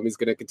think that Domi's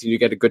going to continue to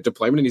get a good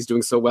deployment, and he's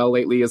doing so well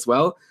lately as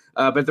well.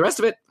 But the rest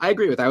of it, I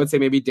agree with. I would say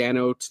maybe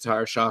Dano,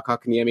 Tatar, Shaw,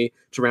 Kotkaniemi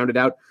to round it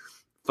out.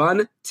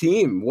 Fun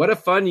team. What a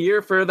fun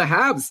year for the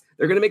Habs.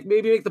 They're going to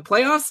maybe make the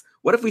playoffs.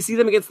 What if we see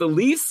them against the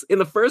Leafs in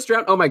the first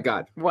round? Oh my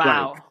God. Wow.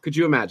 Brian, could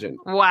you imagine?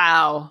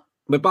 Wow.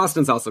 But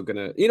Boston's also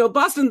gonna,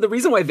 Boston, the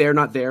reason why they're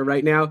not there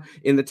right now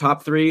in the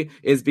top three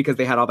is because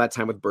they had all that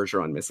time with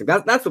Bergeron missing.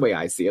 That's the way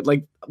I see it.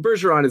 Like,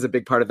 Bergeron is a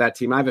big part of that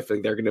team. I have a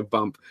feeling they're gonna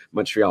bump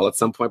Montreal at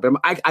some point, but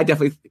I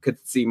definitely could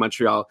see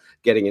Montreal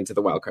getting into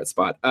the wildcard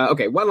spot.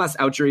 Okay, one last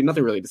outjury,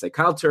 nothing really to say.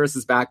 Kyle Turris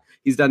is back.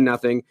 He's done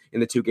nothing in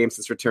the 2 games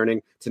since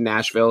returning to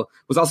Nashville.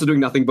 Was also doing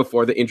nothing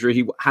before the injury.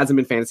 He hasn't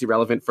been fantasy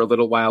relevant for a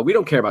little while. We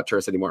don't care about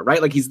Turris anymore,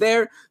 right? Like, he's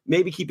there.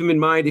 Maybe keep him in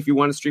mind if you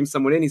want to stream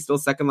someone in. He's still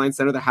second line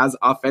center that has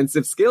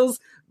offensive skills,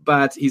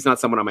 but he's not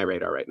someone on my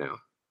radar right now.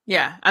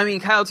 Yeah, I mean,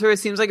 Kyle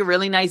Turris seems like a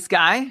really nice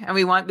guy, and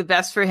we want the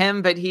best for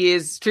him, but he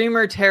is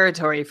streamer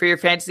territory for your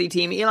fantasy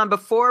team. Elon,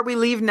 before we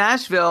leave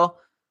Nashville,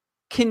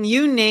 can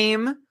you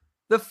name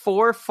the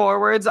 4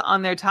 forwards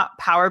on their top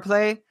power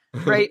play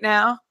right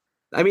now?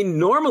 I mean,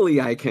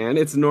 normally I can.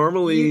 It's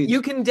normally...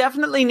 You can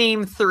definitely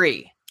name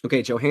 3.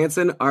 Okay,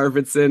 Johansson,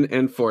 Arvidsson,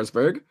 and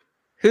Forsberg.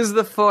 Who's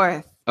the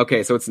 4th?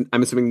 Okay, so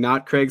I'm assuming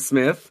not Craig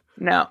Smith.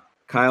 No.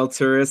 Kyle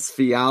Turris,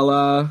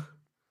 Fiala...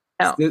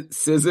 No.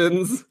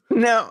 Sissons?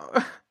 No.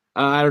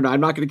 I don't know.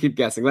 I'm not going to keep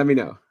guessing. Let me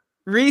know.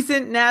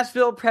 Recent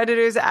Nashville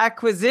Predators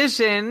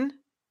acquisition,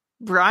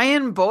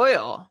 Brian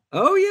Boyle.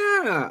 Oh,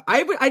 yeah.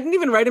 I didn't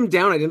even write him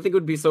down. I didn't think it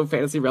would be so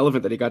fantasy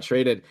relevant that he got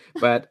traded.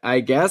 But I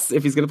guess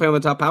if he's going to play on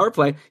the top power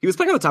play, he was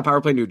playing on the top power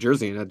play in New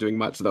Jersey and not doing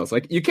much, though. So,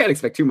 you can't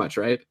expect too much,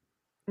 right?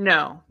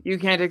 No, you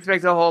can't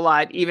expect a whole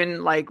lot,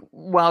 even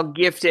while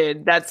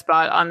gifted that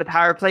spot on the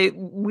power play.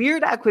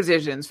 Weird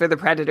acquisitions for the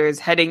Predators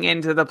heading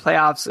into the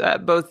playoffs,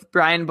 both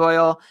Brian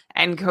Boyle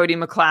and Cody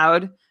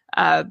McLeod,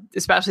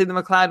 especially the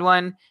McLeod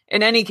one.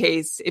 In any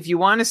case, if you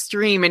want to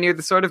stream and you're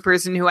the sort of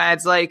person who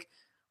adds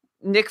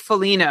Nick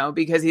Foligno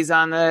because he's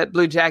on the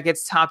Blue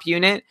Jackets top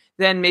unit,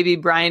 then maybe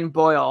Brian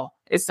Boyle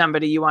is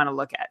somebody you want to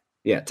look at.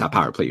 Yeah, top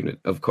power play unit,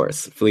 of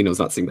course. Foligno's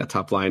not seeing that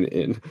top line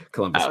in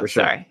Columbus for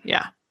sure. Sorry,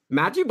 yeah.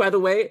 Matthew, by the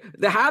way,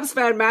 the Habs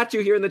fan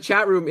Matthew here in the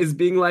chat room is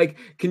being like,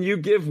 can you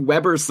give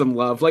Weber some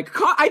love?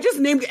 I just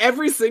named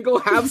every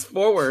single Habs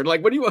forward.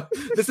 What do you want?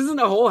 This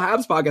isn't a whole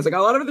Habs podcast. A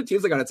lot of other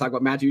teams I got to talk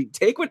about, Matthew.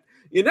 Take what,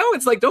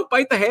 it's don't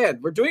bite the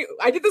hand.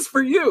 I did this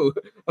for you,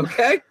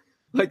 okay?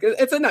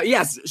 It's enough.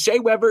 Yes, Shea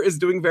Weber is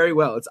doing very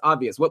well. It's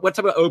obvious. What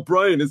type of,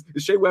 Brian, is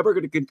Shea Weber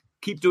going to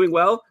keep doing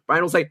well?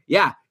 Brian will say,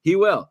 yeah, he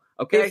will.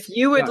 Okay. If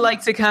you would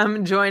like to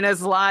come join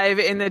us live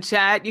in the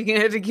chat, you can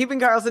head to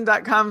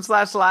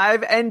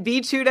keepingkarlsson.com/live and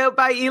be chewed out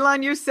by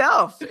Elon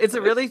yourself. It's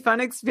a really fun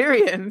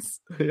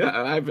experience.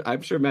 Yeah,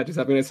 I'm sure Matt is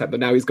having a nice time,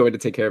 but now he's going to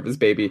take care of his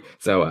baby.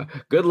 So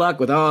good luck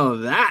with all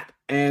of that.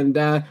 And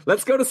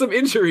let's go to some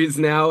injuries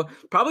now.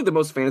 Probably the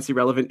most fantasy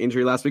relevant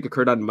injury last week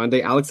occurred on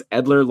Monday. Alex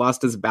Edler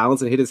lost his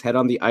balance and hit his head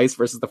on the ice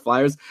versus the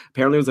Flyers.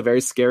 Apparently, it was a very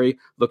scary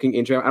looking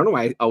injury. I don't know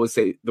why I always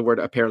say the word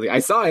apparently. I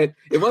saw it.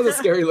 It was a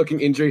scary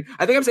looking injury.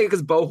 I think I'm saying it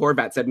because Bo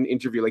Horvat said in an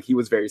interview he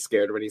was very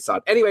scared when he saw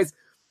it. Anyways,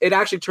 it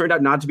actually turned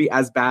out not to be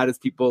as bad as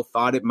people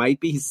thought it might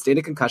be. He sustained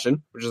a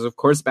concussion, which is, of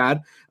course,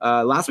 bad.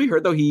 Last we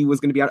heard, though, he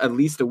was going to be out at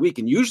least a week.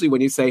 And usually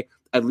when you say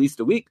at least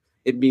a week,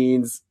 it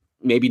means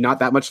maybe not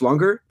that much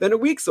longer than a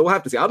week. So we'll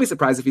have to see. I'll be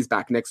surprised if he's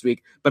back next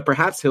week, but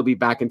perhaps he'll be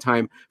back in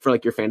time for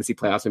your fantasy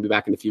playoffs and be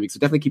back in a few weeks. So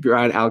definitely keep your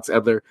eye on Alex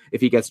Edler if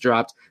he gets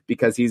dropped,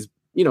 because he's,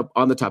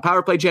 on the top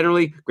power play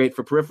generally, great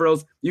for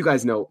peripherals. You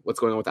guys know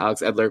what's going on with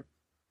Alex Edler.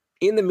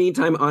 In the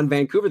meantime, on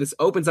Vancouver, this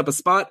opens up a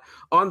spot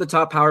on the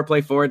top power play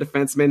for a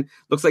defenseman.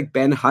 Looks like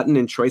Ben Hutton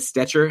and Troy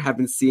Stetcher have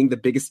been seeing the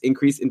biggest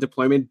increase in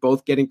deployment,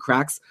 both getting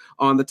cracks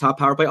on the top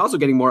power play, also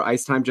getting more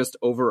ice time just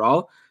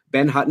overall.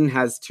 Ben Hutton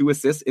has 2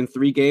 assists in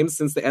 3 games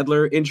since the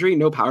Edler injury,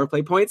 no power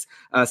play points.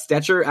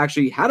 Stetcher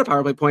actually had a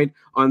power play point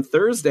on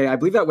Thursday. I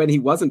believe that when he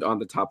wasn't on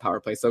the top power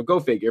play, so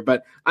go figure.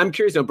 But I'm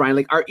curious,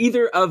 Brian, are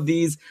either of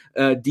these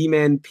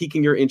D-men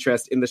piquing your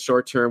interest in the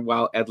short term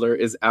while Edler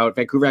is out?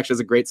 Vancouver actually has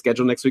a great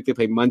schedule next week. They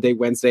play Monday,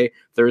 Wednesday,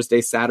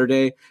 Thursday,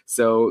 Saturday.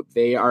 So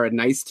they are a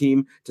nice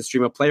team to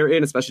stream a player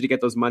in, especially to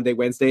get those Monday,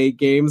 Wednesday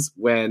games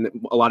when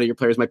a lot of your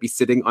players might be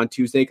sitting on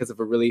Tuesday because of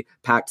a really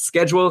packed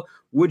schedule.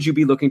 Would you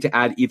be looking to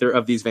add either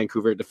of these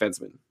Vancouver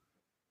defensemen?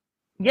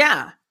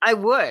 Yeah, I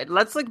would.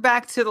 Let's look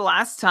back to the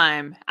last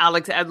time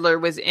Alex Edler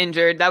was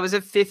injured. That was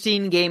a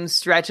 15-game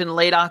stretch in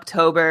late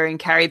October and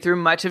carried through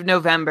much of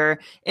November.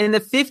 In the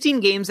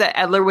 15 games that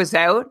Edler was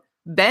out,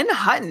 Ben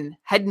Hutton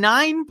had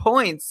 9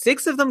 points,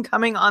 6 of them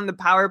coming on the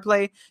power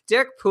play.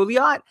 Derek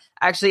Pouliot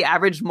actually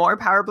averaged more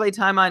power play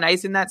time on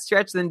ice in that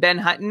stretch than Ben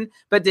Hutton,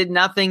 but did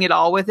nothing at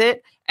all with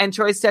it. And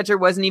Troy Stetcher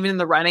wasn't even in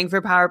the running for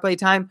power play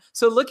time.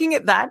 So looking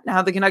at that,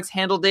 how the Canucks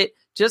handled it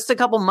just a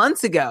couple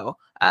months ago,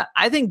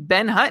 I think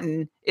Ben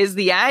Hutton is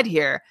the ad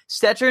here.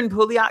 Stetcher and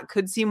Pouliot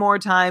could see more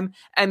time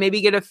and maybe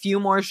get a few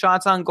more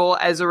shots on goal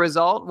as a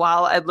result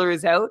while Edler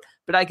is out.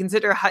 But I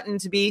consider Hutton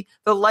to be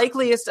the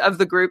likeliest of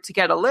the group to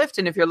get a lift.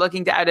 And if you're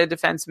looking to add a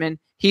defenseman,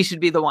 he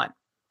should be the one.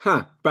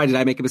 Brian, did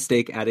I make a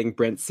mistake adding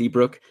Brent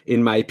Seabrook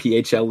in my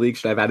PHL league?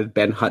 Should I have added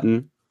Ben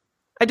Hutton?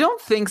 I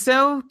don't think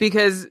so,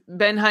 because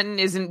Ben Hutton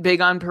isn't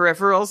big on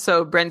peripherals,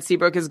 so Brent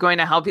Seabrook is going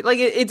to help you. Like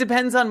it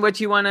depends on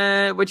what you want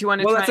to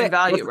try and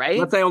value, right?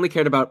 Let's say I only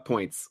cared about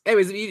points.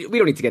 Anyways, we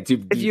don't need to get too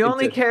deep. If you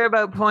only care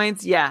about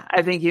points, yeah,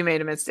 I think you made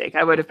a mistake.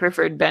 I would have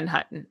preferred Ben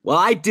Hutton. Well,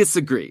 I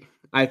disagree.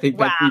 I think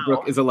that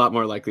Seabrook is a lot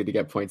more likely to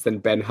get points than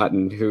Ben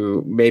Hutton,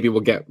 who maybe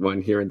will get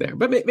one here and there.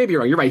 But maybe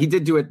you're wrong. You're right. He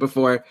did do it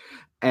before.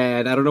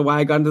 And I don't know why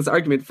I got into this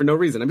argument for no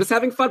reason. I'm just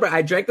having fun. But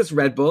I drank this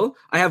Red Bull.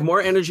 I have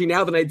more energy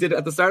now than I did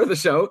at the start of the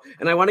show.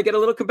 And I want to get a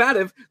little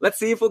combative. Let's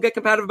see if we'll get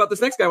combative about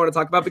this next guy I want to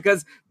talk about.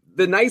 Because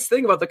the nice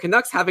thing about the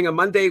Canucks having a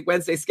Monday,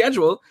 Wednesday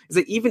schedule is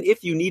that even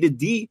if you need a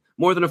D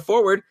more than a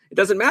forward, it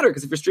doesn't matter.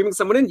 Because if you're streaming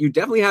someone in, you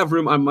definitely have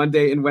room on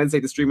Monday and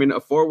Wednesday to stream in a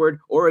forward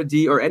or a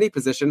D or any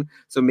position.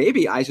 So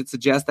maybe I should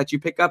suggest that you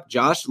pick up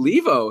Josh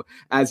Leivo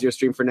as your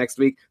stream for next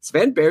week.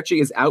 Sven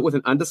Baertschi is out with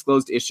an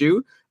undisclosed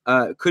issue.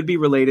 Could be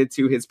related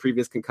to his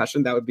previous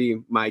concussion. That would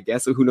be my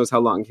guess. So who knows how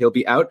long he'll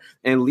be out.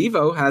 And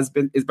Leivo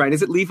Brian,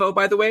 is it Leivo,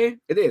 by the way?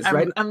 It is,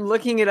 right? I'm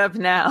looking it up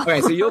now.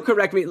 Okay, so you'll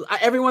correct me.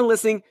 Everyone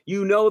listening,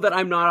 you know that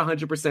I'm not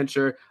 100%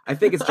 sure. I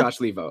think it's Josh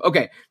Leivo.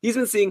 Okay, he's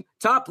been seeing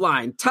top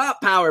line, top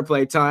power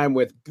play time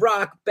with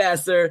Brock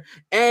Besser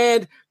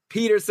and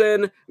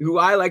Peterson, who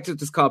I like to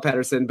just call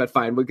Pettersson, but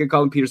fine. We could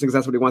call him Peterson because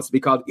that's what he wants to be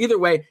called. Either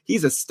way,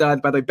 he's a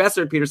stud. By the way,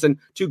 Besser and Peterson,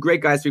 two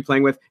great guys to be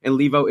playing with, and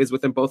Leivo is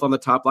with them both on the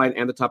top line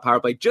and the top power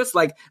play, just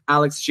like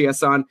Alex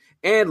Chiasson.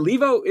 And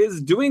Leivo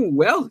is doing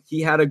well. He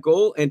had a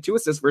goal and 2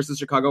 assists versus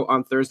Chicago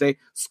on Thursday,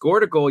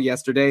 scored a goal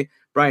yesterday.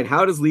 Brian,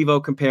 how does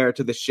Leivo compare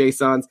to the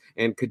Chiassons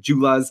and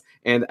Cajulas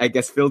and I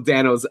guess Phil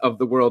Danos of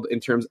the world in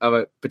terms of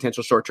a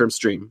potential short-term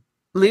stream?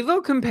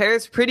 Leivo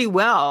compares pretty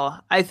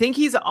well. I think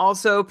he's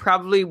also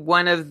probably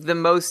one of the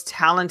most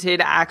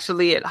talented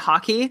actually at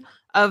hockey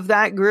of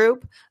that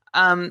group.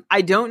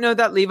 I don't know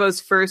that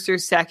Leivo's first or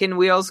second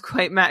wheels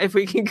quite match, if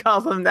we can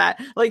call them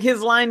that. Like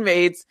his line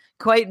mates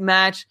quite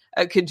match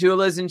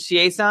Cajulas and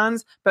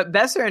Chiassons, but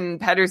Besser and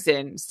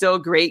Pettersson, still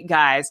great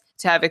guys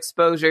to have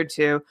exposure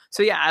to.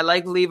 So yeah, I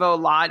like Leivo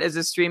a lot as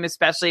a stream,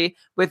 especially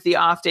with the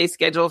off day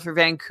schedule for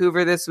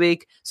Vancouver this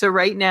week. So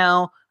right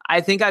now,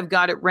 I think I've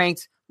got it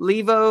ranked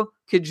Leivo,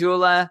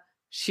 Caggiula,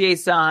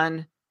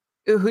 Chiasson.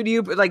 Who do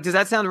you like? Does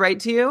that sound right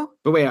to you?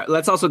 But wait,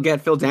 let's also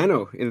get Phil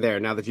Dano in there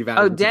now that you've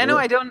added. Oh, Dano,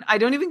 I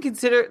don't even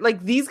consider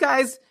like these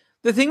guys.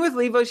 The thing with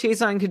Leivo,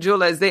 Chiasson, and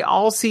Caggiula is they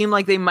all seem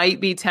like they might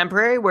be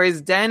temporary,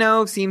 whereas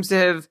Dano seems to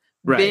have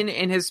been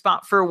in his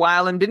spot for a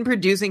while and been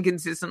producing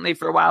consistently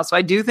for a while. So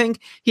I do think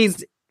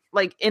he's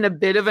like in a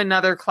bit of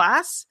another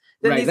class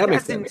than these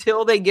guys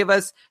until they give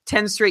us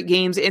 10 straight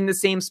games in the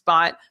same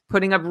spot,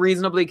 putting up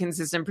reasonably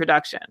consistent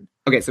production.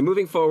 Okay, so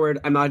moving forward,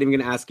 I'm not even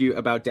going to ask you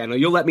about Dano.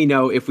 You'll let me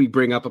know if we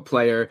bring up a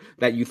player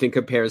that you think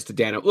compares to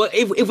Dano. Well,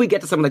 if we get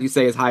to someone that you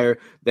say is higher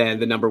than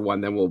the number one,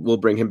 then we'll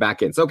bring him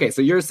back in. So, okay,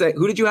 so you're saying,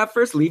 who did you have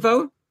first,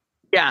 Leivo?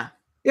 Yeah.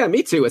 Yeah,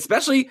 me too,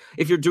 especially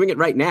if you're doing it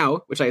right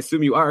now, which I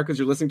assume you are because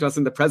you're listening to us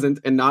in the present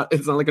and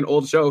it's not like an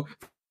old show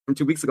from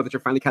 2 weeks ago that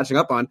you're finally catching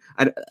up on.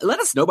 Let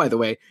us know, by the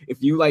way,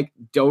 if you like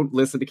don't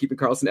listen to Keeping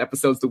Karlsson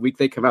episodes the week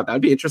they come out. That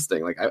would be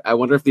interesting. Like, I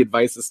wonder if the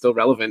advice is still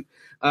relevant.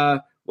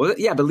 Well,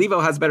 yeah, but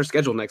Leivo has a better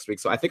schedule next week,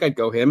 so I think I'd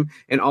go him.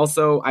 And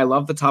also, I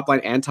love the top line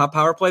and top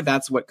power play.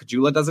 That's what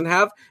Caggiula doesn't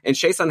have. And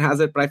Chiasson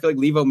has it, but I feel like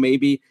Leivo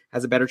maybe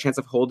has a better chance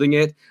of holding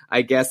it.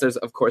 I guess there's,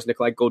 of course,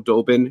 Nikolai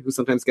Goldobin, who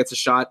sometimes gets a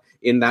shot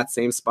in that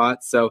same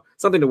spot. So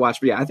something to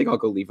watch. But yeah, I think I'll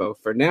go Leivo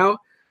for now.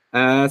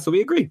 So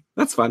we agree.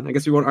 That's fun. I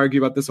guess we won't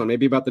argue about this one.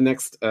 Maybe about the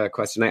next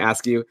question I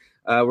ask you.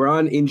 We're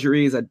on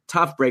injuries. A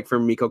tough break for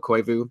Mikko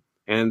Koivu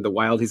and the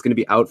Wild. He's going to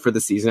be out for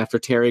the season after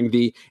tearing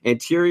the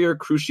anterior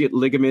cruciate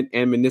ligament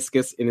and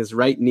meniscus in his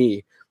right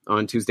knee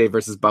on Tuesday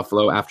versus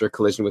Buffalo after a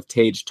collision with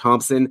Tage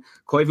Thompson.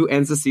 Koivu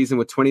ends the season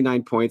with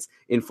 29 points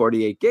in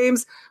 48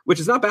 games,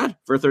 which is not bad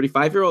for a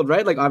 35-year-old,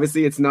 right? Like,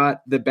 obviously, it's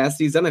not the best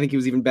he's done. I think he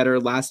was even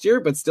better last year,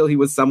 but still, he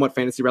was somewhat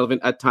fantasy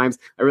relevant at times.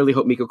 I really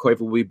hope Mikko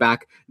Koivu will be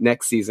back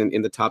next season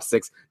in the top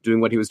 6,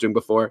 doing what he was doing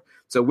before.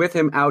 So with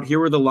him out, here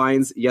were the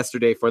lines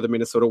yesterday for the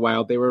Minnesota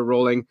Wild. They were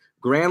rolling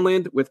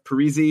Granlund with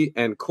Parise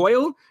and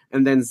Coyle,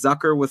 and then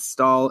Zucker with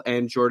Stahl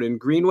and Jordan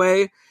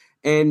Greenway.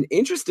 And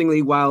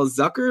interestingly, while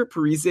Zucker,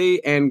 Parise,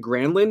 and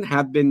Granlund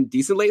have been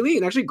decent lately,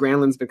 and actually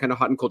Granlund's been kind of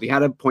hot and cold. He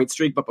had a point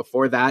streak, but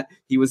before that,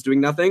 he was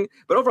doing nothing.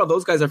 But overall,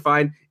 those guys are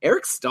fine.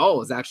 Eric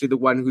Stahl is actually the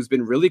one who's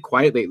been really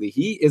quiet lately.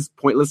 He is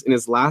pointless in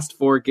his last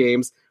 4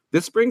 games.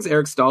 This brings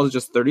Eric Stahl to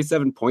just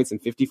 37 points in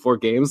 54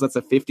 games. That's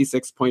a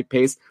 56-point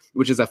pace,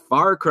 which is a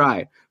far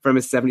cry from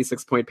his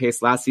 76-point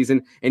pace last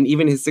season, and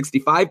even his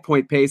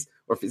 65-point pace,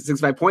 or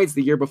 65 points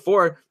the year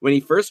before when he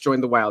first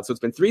joined the Wild. So it's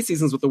been 3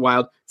 seasons with the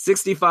Wild,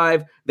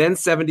 65, then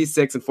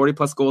 76, and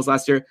 40-plus goals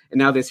last year, and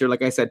now this year,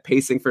 like I said,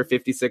 pacing for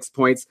 56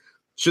 points.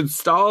 Should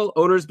Stahl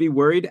owners be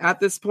worried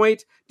at this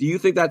point? Do you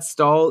think that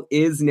Stahl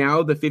is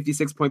now the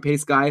 56-point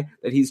pace guy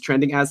that he's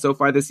trending as so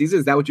far this season?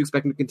 Is that what you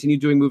expect him to continue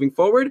doing moving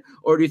forward?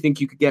 Or do you think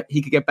he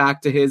could get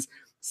back to his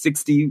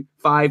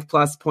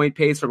 65-plus point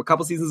pace from a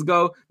couple seasons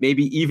ago,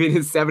 maybe even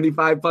his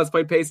 75-plus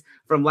point pace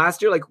from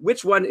last year? Like,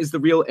 which one is the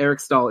real Eric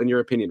Stahl in your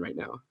opinion right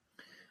now?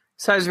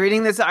 So I was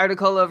reading this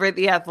article over at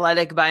The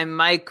Athletic by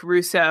Mike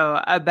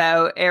Russo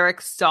about Eric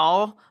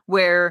Staal,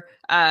 where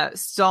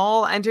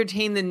Staal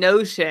entertained the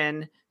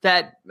notion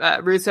that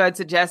Russo had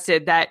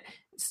suggested that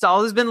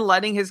Staal has been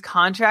letting his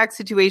contract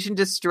situation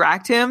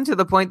distract him to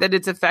the point that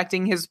it's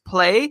affecting his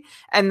play.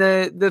 And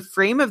the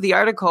frame of the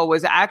article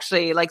was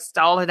actually like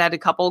Staal had a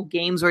couple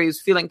games where he was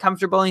feeling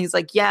comfortable. And he's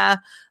like, yeah,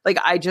 like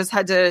I just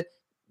had to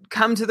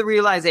come to the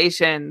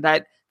realization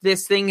that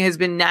this thing has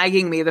been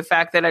nagging me, the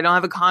fact that I don't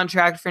have a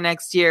contract for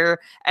next year.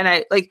 And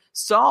I like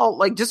Staal,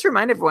 like just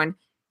remind everyone,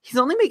 he's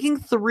only making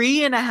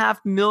 $3.5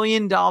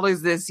 million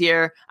this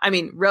year. I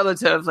mean,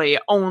 relatively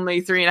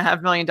only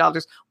 $3.5 million.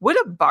 What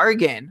a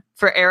bargain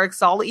for Eric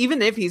Staal,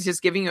 even if he's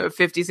just giving you a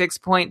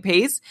 56-point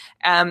pace.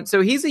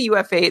 So he's a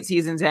UFA at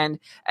season's end.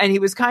 And he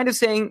was kind of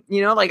saying,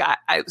 you know, like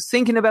I was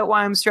thinking about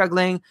why I'm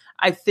struggling.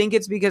 I think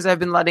it's because I've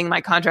been letting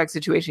my contract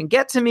situation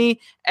get to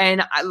me.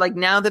 And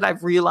now that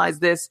I've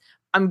realized this,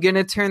 I'm going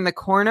to turn the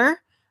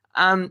corner.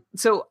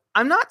 So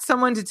I'm not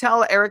someone to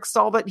tell Eric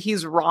Staal that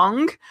he's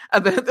wrong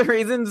about the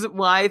reasons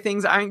why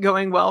things aren't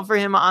going well for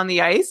him on the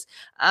ice.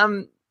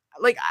 I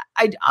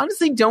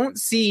honestly don't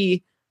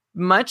see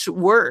much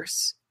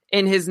worse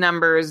in his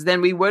numbers than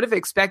we would have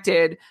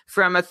expected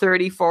from a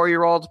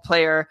 34-year-old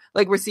player.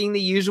 Like, we're seeing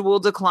the usual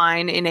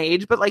decline in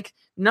age, but like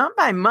not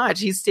by much.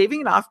 He's staving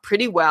it off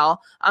pretty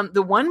well.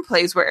 The one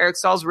place where Eric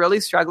Staal's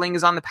really struggling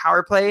is on the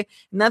power play,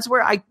 and that's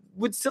where I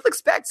would still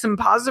expect some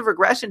positive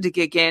regression to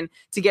kick in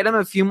to get him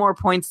a few more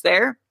points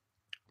there.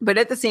 But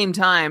at the same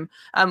time,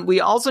 we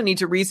also need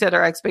to reset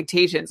our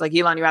expectations. Like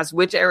Elon, you asked,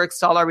 which Eric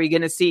Staal are we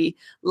going to see?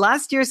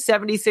 Last year's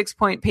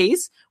 76-point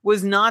pace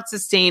was not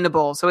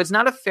sustainable. So it's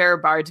not a fair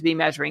bar to be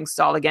measuring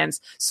Staal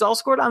against. Staal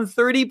scored on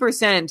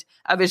 30%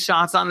 of his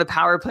shots on the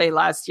power play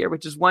last year,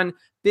 which is one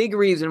big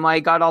reason why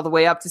he got all the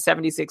way up to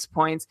 76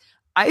 points.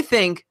 I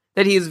think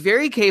that he is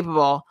very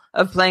capable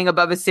of playing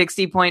above a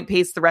 60-point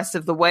pace the rest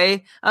of the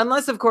way,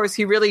 unless, of course,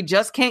 he really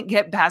just can't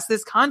get past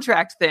this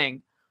contract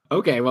thing.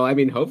 Okay, well, I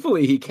mean,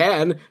 hopefully he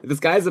can. This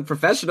guy's a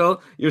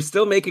professional. You're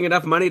still making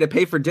enough money to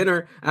pay for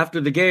dinner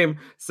after the game.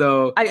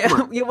 So,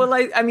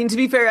 I mean, to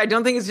be fair, I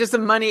don't think it's just a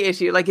money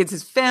issue. Like, it's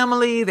his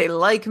family. They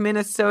like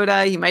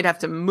Minnesota. He might have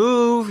to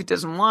move. He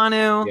doesn't want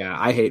to. Yeah,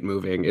 I hate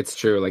moving. It's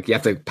true. Like, you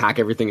have to pack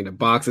everything into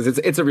boxes.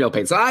 It's a real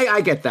pain. So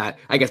I get that,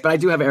 I guess. But I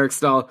do have Eric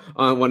Staal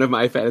on one of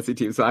my fantasy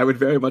teams. So I would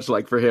very much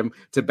like for him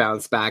to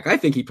bounce back. I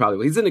think he probably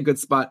will. He's in a good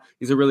spot.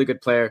 He's a really good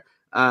player.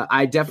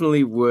 I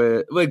definitely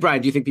would. Like,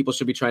 Brian, do you think people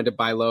should be trying to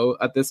buy low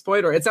at this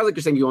point? Or it sounds like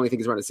you're saying you only think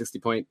he's around a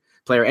 60-point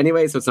player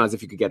anyway, so it's not as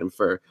if you could get him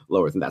for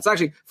lower than that. So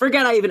actually,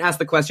 forget I even asked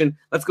the question.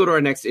 Let's go to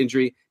our next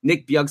injury.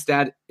 Nick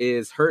Bjugstad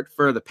is hurt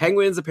for the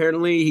Penguins,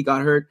 apparently. He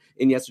got hurt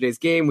in yesterday's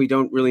game. We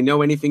don't really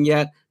know anything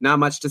yet. Not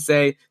much to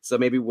say. So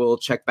maybe we'll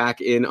check back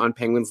in on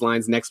Penguins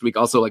lines next week.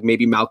 Also, like,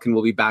 maybe Malkin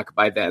will be back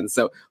by then.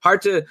 So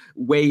hard to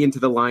weigh into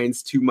the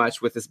lines too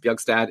much with this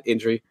Bjugstad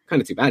injury.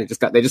 Kind of too bad.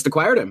 They just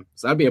acquired him.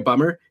 So that'd be a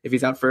bummer if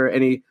he's out for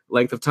any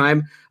length of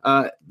time.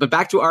 But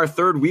back to our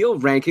third wheel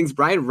rankings.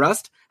 Brian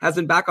Rust has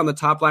been back on the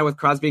top line with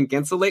Crosby and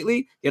Gensel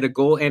lately. He had a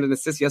goal and an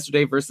assist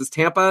yesterday versus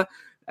Tampa.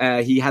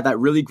 He had that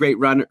really great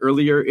run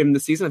earlier in the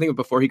season, I think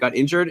before he got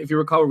injured, if you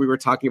recall, where we were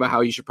talking about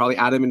how you should probably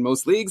add him in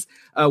most leagues.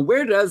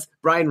 Where does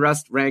Brian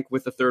Rust rank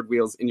with the third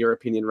wheels, in your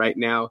opinion, right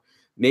now?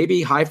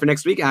 Maybe high for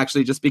next week,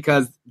 actually, just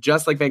because,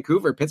 just like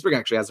Vancouver, Pittsburgh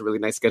actually has a really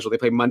nice schedule. They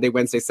play Monday,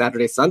 Wednesday,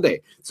 Saturday,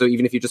 Sunday. So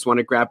even if you just want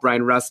to grab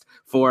Brian Rust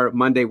for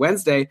Monday,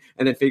 Wednesday,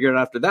 and then figure it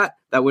out after that,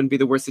 that wouldn't be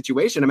the worst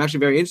situation. I'm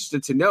actually very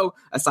interested to know,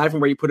 aside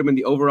from where you put him in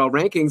the overall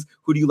rankings,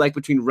 who do you like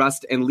between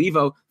Rust and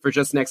Levo for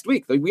just next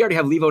week? We already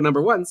have Levo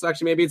number one, so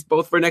actually maybe it's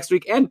both for next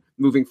week and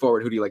moving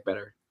forward. Who do you like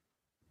better?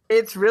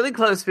 It's really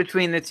close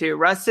between the two.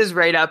 Rust is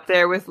right up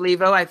there with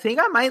Levo. I think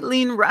I might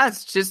lean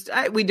Rust.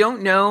 We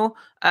don't know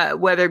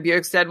whether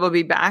Bjugstad will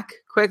be back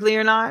quickly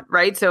or not,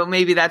 right? So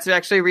maybe that's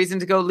actually a reason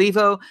to go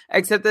Levo,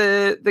 except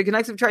the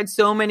Canucks have tried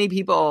so many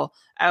people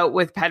out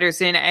with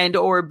Pettersson and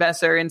or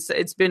Besser, and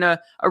it's been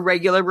a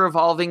regular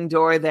revolving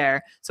door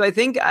there. So I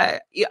think,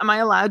 am I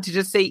allowed to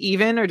just say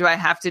even, or do I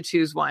have to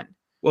choose one?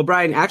 Well,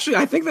 Brian, actually,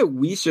 I think that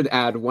we should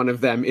add one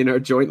of them in our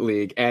joint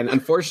league. And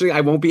unfortunately,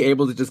 I won't be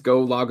able to just go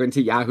log into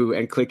Yahoo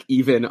and click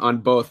even on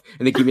both.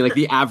 And they give me like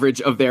the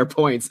average of their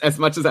points, as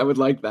much as I would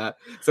like that.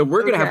 So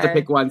we're going to have to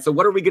pick one. So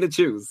what are we going to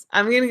choose?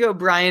 I'm going to go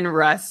Brian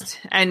Rust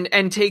and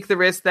take the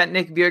risk that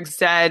Nick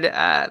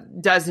Bjugstad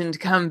doesn't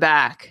come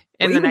back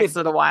in the next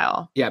little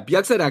while. Yeah,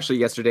 Bjugstad actually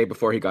yesterday,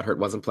 before he got hurt,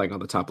 wasn't playing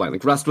on the top line.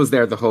 Like, Rust was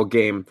there the whole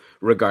game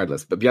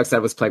regardless, but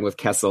Bjugstad was playing with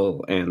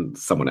Kessel and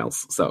someone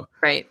else. So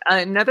right.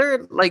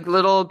 Another like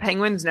little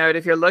Penguins note,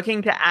 if you're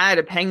looking to add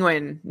a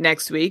Penguin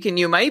next week, and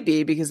you might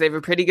be because they have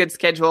a pretty good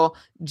schedule,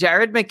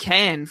 Jared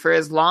McCann, for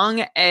as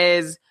long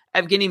as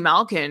Evgeny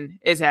Malkin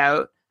is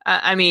out.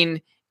 I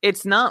mean,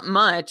 it's not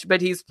much,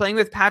 but he's playing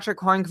with Patrick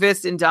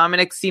Hornqvist and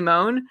Dominic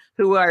Simone,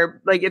 who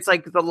are like, it's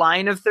like the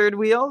line of third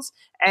wheels.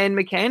 And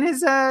McCann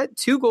has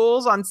 2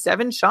 goals on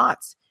 7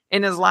 shots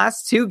in his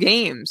last 2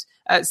 games,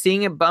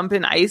 seeing a bump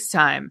in ice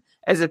time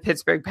as a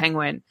Pittsburgh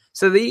Penguin.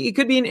 So he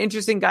could be an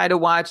interesting guy to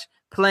watch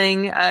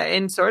playing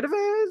in sort of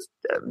a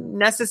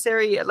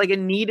necessary, like a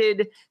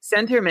needed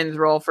centerman's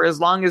role for as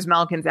long as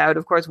Malkin's out.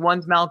 Of course,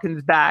 once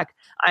Malkin's back,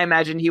 I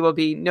imagine he will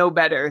be no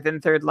better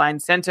than third line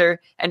center,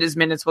 and his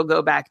minutes will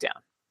go back down.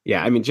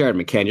 Yeah, I mean, Jared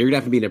McCann, you're going to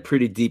have to be in a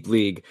pretty deep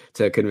league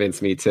to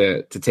convince me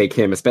to take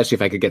him, especially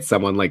if I could get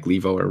someone like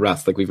Levo or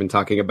Rust, like we've been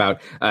talking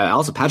about.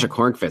 Also, Patrick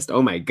Hornqvist.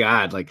 Oh, my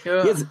God. Like, he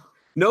has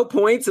no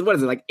points. And what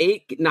is it, like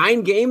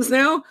 9 games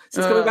now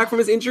since coming back from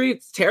his injury?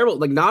 It's terrible.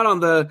 Like, not on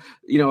the,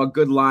 a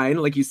good line.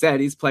 Like you said,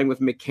 he's playing with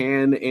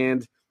McCann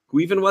and who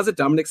even was it?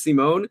 Dominic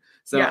Simone.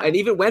 So, and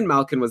even when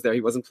Malkin was there,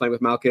 he wasn't playing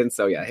with Malkin.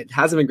 So, yeah, it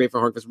hasn't been great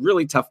for Hornqvist.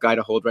 Really tough guy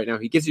to hold right now.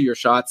 He gives you your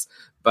shots,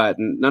 but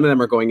none of them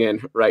are going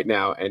in right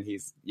now. And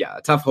he's, a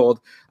tough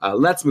hold.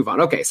 Let's move on.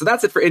 Okay, so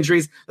that's it for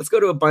injuries. Let's go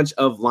to a bunch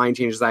of line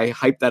changes. I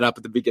hyped that up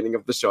at the beginning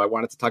of the show. I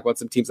wanted to talk about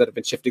some teams that have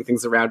been shifting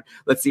things around.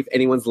 Let's see if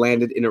anyone's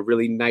landed in a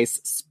really nice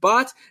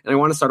spot. And I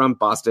want to start on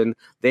Boston.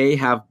 They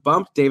have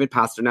bumped David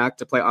Pastrnak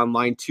to play on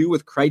line 2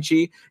 with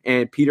Krejci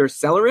and Peter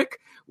Cehlarik,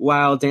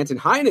 while Danton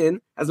Heinen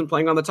has been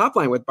playing on the top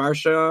line with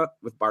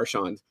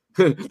Barshand.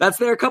 That's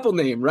their couple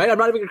name, right? I'm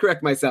not even going to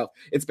correct myself.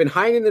 It's been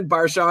Heinen and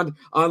Barshand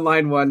on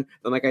line 1.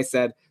 Then, like I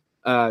said,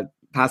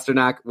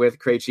 Pastrnak with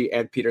Krejci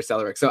and Peter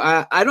Cehlarik. So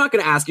I'm not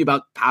going to ask you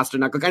about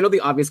Pastrnak. Like, I know the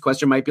obvious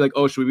question might be like,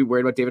 oh, should we be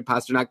worried about David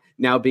Pastrnak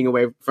now being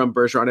away from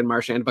Bergeron and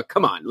Marchand? But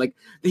come on, like,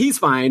 he's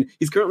fine.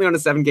 He's currently on a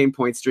 7-game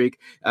point streak.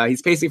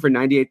 He's pacing for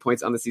 98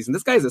 points on the season.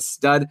 This guy is a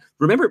stud.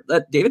 Remember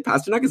that David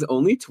Pastrnak is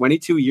only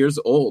 22 years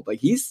old. Like,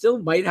 he still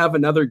might have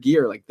another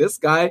gear. Like, this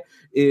guy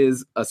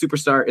is a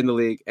superstar in the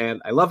league,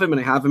 and I love him, and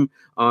I have him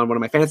on one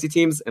of my fantasy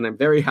teams, and I'm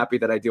very happy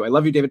that I do. I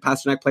love you, David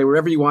Pastrnak. Play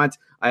wherever you want.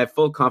 I have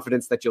full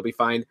confidence that you'll be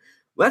fine.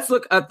 Let's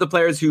look at the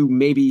players who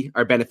maybe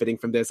are benefiting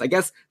from this. I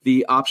guess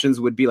the options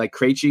would be like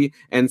Krejci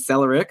and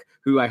Cehlarik,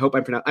 who I hope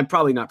I'm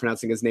probably not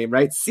pronouncing his name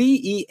right.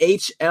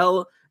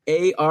 Cehlarik.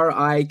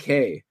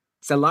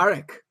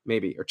 Cehlarik,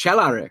 maybe, or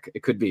Cehlarik,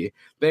 it could be.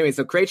 But anyway,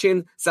 so Krejci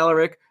and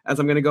Cehlarik, as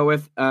I'm going to go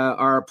with,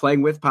 are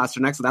playing with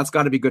Pastrnak, so that's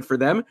got to be good for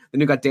them. Then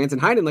you've got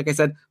Danton Heinen, like I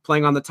said,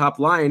 playing on the top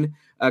line.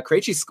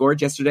 Krejci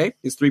scored yesterday.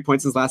 He has 3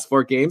 points in his last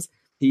 4 games.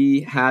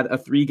 He had a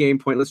 3-game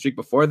pointless streak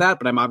before that,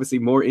 but I'm obviously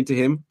more into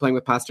him playing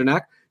with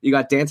Pastrnak. You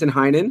got Danton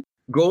Heinen,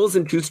 goals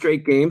in 2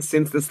 straight games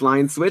since this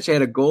line switch. He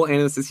had a goal and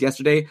an assist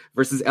yesterday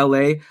versus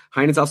LA.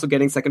 Heinen's also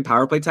getting second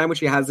power play time, which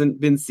he hasn't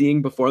been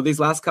seeing before these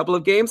last couple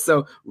of games.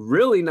 So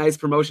really nice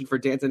promotion for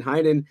Danton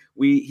Heinen.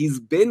 He's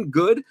been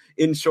good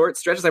in short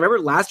stretches. I remember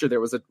last year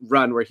there was a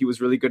run where he was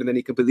really good and then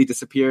he completely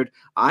disappeared.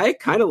 I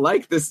kind of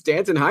like this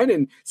Danton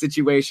Heinen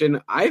situation.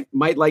 I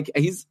might like,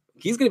 he's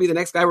going to be the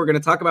next guy we're going to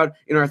talk about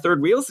in our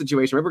third wheel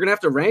situation. Right? We're going to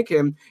have to rank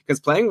him because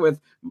playing with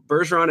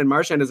Bergeron and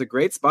Marchand is a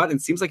great spot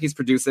and seems like he's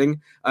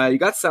producing. You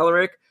got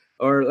Cehlarik,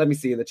 or let me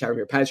see in the chat room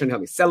here. Pat's trying to help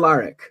me.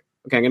 Cehlarik.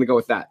 Okay, I'm going to go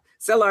with that.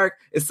 Cehlarik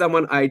is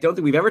someone I don't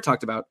think we've ever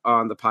talked about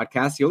on the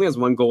podcast. He only has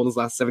 1 goal in his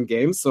last 7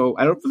 games, so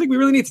I don't think we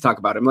really need to talk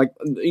about him. Like,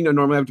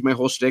 normally I have to do my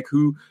whole shtick.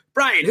 Who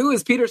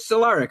is Peter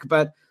Cehlarik?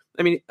 But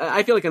I mean,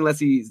 I feel like unless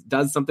he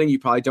does something, you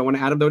probably don't want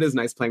to add him, though it is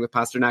nice playing with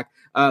Pastrnak.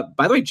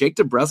 By the way, Jake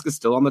DeBrusk is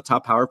still on the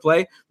top power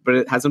play, but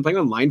it has been playing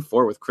on line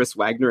 4 with Chris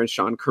Wagner and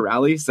Sean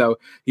Corrali. So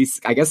he's,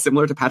 I guess,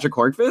 similar to Patrick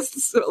Hornqvist.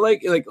 So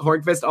like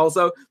Hornqvist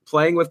also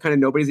playing with kind of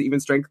nobody's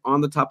even strength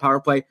on the top power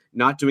play,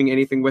 not doing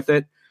anything with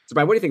it. So,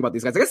 Brian, what do you think about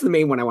these guys? I guess the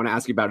main one I want to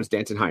ask you about is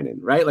Danton Heinen,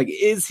 right? Like,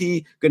 is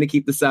he going to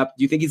keep this up?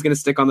 Do you think he's going to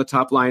stick on the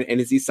top line? And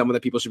is he someone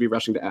that people should be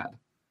rushing to add?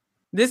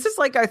 This is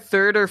like our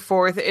 3rd or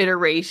 4th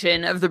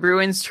iteration of the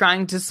Bruins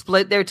trying to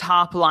split their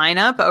top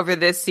lineup over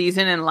this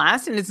season and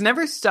last, and it's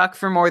never stuck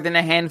for more than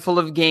a handful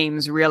of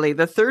games, really.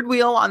 The third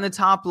wheel on the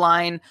top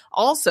line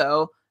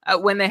also,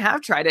 when they have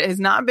tried it, has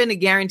not been a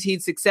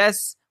guaranteed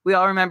success. We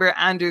all remember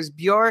Anders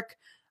Bjork.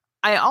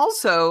 I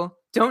also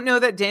don't know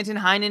that Danton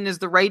Heinen is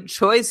the right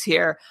choice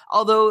here,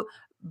 although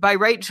by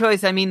right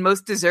choice, I mean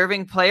most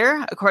deserving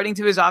player, according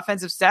to his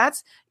offensive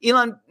stats.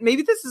 Elon,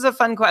 maybe this is a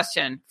fun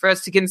question for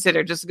us to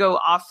consider, just to go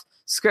off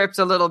script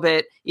a little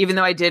bit, even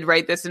though I did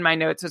write this in my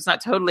notes, so it's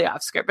not totally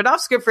off script, but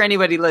off script for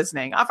anybody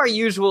listening, off our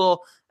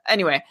usual.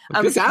 Anyway,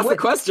 just ask the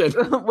question.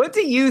 What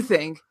do you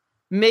think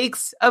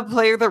makes a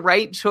player the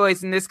right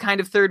choice in this kind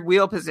of third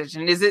wheel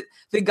position? Is it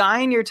the guy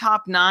in your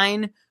top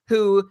 9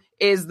 who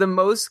is the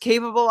most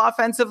capable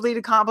offensively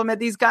to complement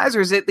these guys,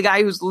 or is it the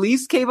guy who's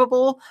least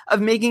capable of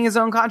making his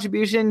own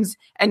contributions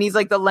and he's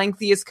like the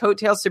lengthiest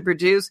coattails to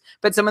produce,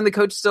 but someone the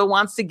coach still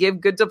wants to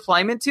give good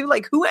deployment to?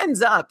 Like, who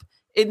ends up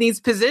in these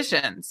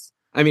positions?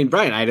 I mean,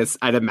 Brian,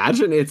 I'd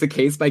imagine it's a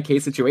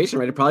case-by-case situation,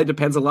 right? It probably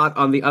depends a lot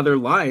on the other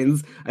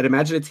lines. I'd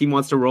imagine a team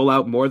wants to roll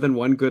out more than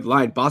one good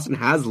line. Boston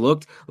has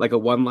looked like a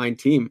one-line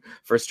team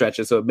for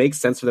stretches, so it makes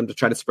sense for them to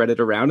try to spread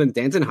it around. And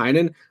Danton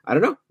Heinen, I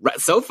don't know,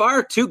 so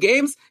far, 2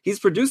 games, he's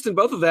produced in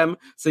both of them,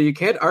 so you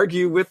can't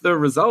argue with the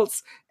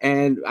results.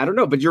 And I don't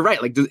know, but you're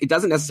right. Like, it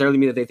doesn't necessarily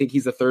mean that they think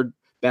he's the third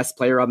best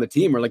player on the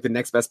team or like the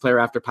next best player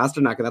after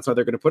Pastrnak, and that's why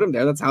they're going to put him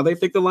there. That's how they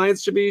think the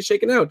Lions should be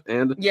shaken out.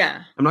 And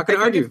yeah, I'm not going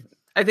to argue.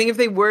 I think if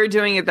they were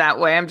doing it that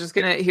way,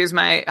 here's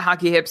my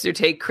hockey hipster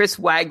take. Chris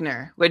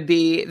Wagner would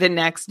be the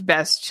next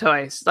best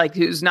choice. Like,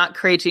 who's not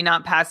Krejci,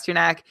 not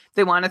Pasternak.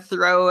 They want to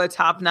throw a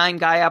top 9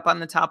 guy up on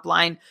the top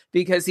line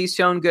because he's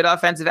shown good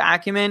offensive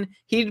acumen.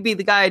 He'd be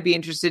the guy I'd be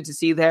interested to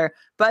see there.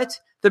 But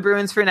the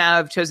Bruins for now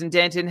have chosen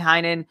Danton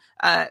Heinen,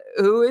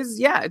 who is,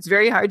 it's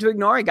very hard to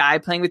ignore a guy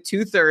playing with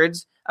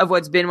 2/3 of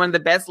what's been one of the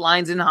best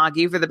lines in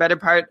hockey for the better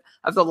part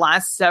of the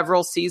last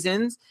several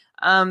seasons.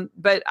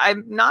 But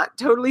I'm not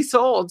totally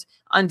sold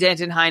on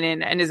Danton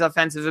Heinen and his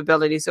offensive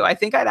ability. So I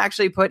think I'd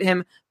actually put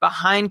him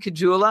behind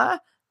Kajula,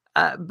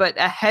 but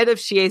ahead of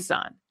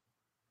Chiasson.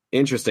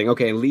 Interesting.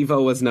 Okay, and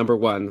Levo was number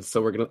 1,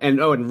 so we're gonna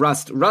and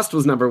Rust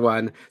was number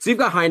 1. So you've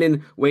got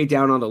Heinen way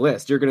down on the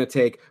list. You're gonna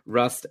take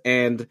Rust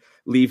and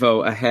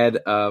Levo ahead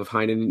of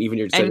Heinen, and even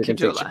and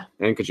Kajula.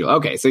 And Kajula.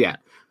 Okay, so yeah.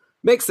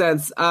 Makes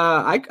sense.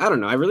 I don't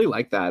know. I really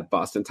like that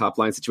Boston top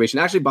line situation.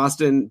 Actually,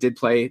 Boston did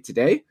play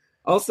today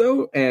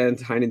also, and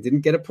Heinen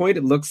didn't get a point.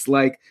 It looks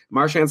like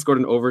Marchand scored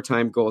an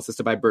overtime goal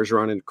assisted by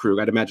Bergeron and Krug.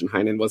 I'd imagine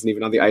Heinen wasn't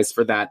even on the ice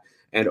for that.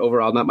 And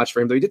overall, not much for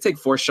him, though he did take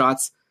 4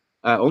 shots,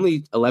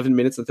 only 11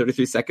 minutes and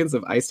 33 seconds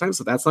of ice time,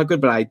 so that's not good.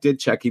 But I did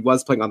check. He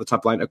was playing on the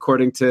top line,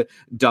 according to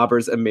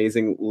Dauber's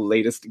amazing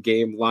latest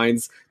game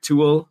lines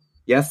tool.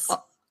 Yes?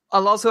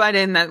 I'll also add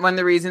in that one of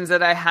the reasons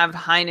that I have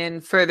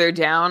Heinen further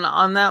down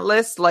on that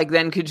list, like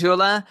than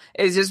Kajula,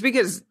 is just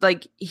because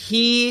like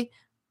he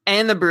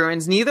and the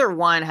Bruins, neither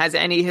one has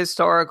any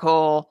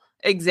historical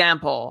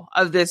example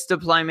of this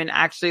deployment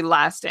actually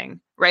lasting,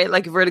 right?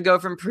 Like if we're to go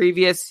from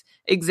previous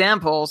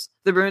examples,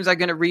 the Bruins are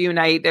going to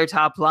reunite their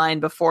top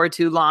line before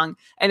too long.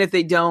 And if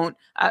they don't,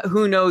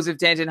 who knows if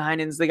Danton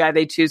Heinen's the guy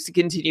they choose to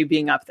continue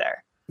being up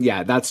there.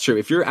 Yeah, that's true.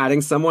 If you're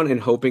adding someone and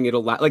hoping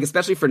it'll like,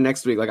 especially for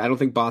next week, like I don't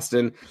think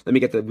Boston, let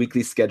me get the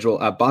weekly schedule.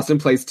 Boston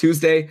plays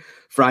Tuesday,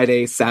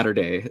 Friday,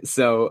 Saturday.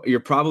 So you're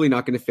probably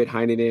not going to fit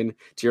Heinen in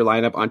to your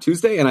lineup on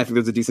Tuesday. And I think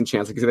there's a decent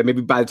chance because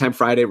maybe by the time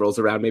Friday rolls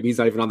around, maybe he's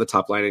not even on the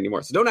top line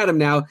anymore. So don't add him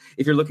now.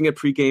 If you're looking at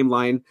pregame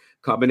line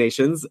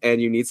combinations and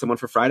you need someone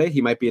for Friday,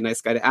 he might be a nice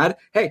guy to add.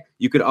 Hey,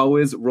 you could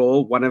always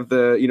roll one of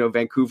the,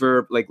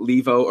 Vancouver, like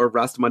Levo or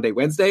Rust Monday,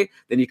 Wednesday.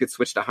 Then you could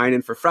switch to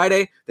Heinen for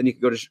Friday. Then you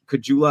could go to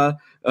Kajula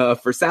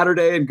for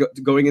Saturday and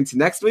going into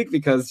next week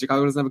because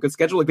Chicago doesn't have a good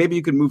schedule. Like maybe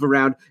you could move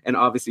around, and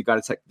obviously you got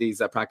to check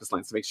these practice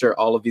lines to make sure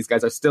all of these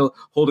guys are still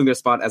holding their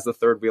spot as the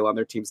third wheel on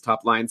their team's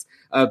top lines.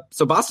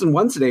 So Boston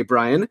won today,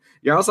 Brian.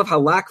 Yaroslav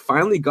Halak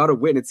finally got a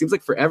win. It seems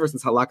like forever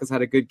since Halak has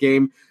had a good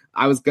game.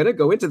 I was going to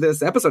go into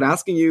this episode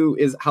asking you,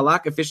 is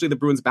Halak officially the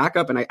Bruins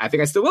backup? And I think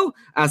I still will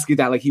ask you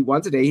that. Like he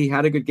won today. He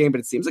had a good game, but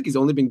it seems like he's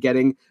only been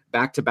getting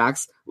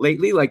back-to-backs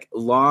lately. Like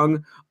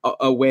long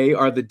away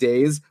are the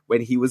days when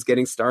he was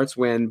getting starts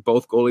when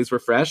both goalies were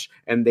fresh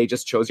and they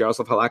just chose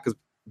Yaroslav Halak because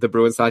the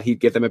Bruins thought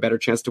he'd give them a better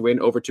chance to win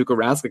over Tuukka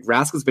Rask. Like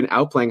Rask has been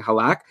outplaying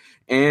Halak.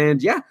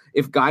 And yeah,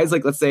 if guys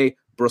like, let's say,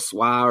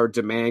 Brossois or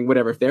Demang,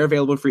 whatever, if they're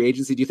available in free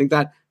agency, do you think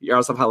that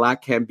Yaroslav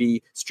Halak can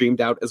be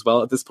streamed out as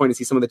well at this point? Is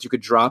he someone that you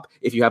could drop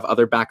if you have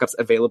other backups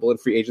available in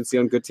free agency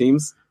on good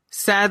teams?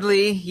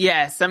 Sadly,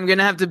 yes. I'm going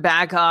to have to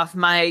back off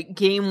my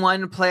game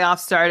 1 playoff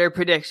starter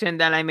prediction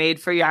that I made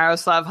for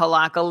Yaroslav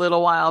Halak a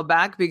little while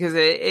back because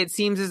it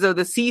seems as though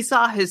the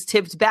seesaw has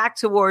tipped back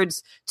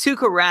towards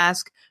Tuukka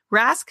Rask.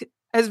 Rask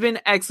has been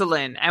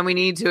excellent, and we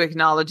need to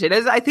acknowledge it,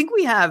 as I think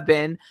we have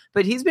been,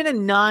 but he's been a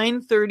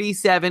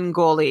 .937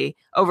 goalie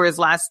over his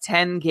last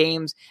 10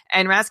 games,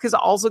 and Rask has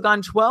also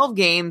gone 12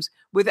 games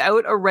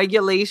without a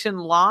regulation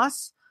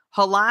loss.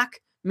 Halak,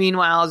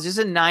 meanwhile, is just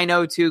a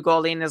 .902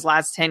 goalie in his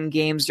last 10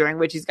 games, during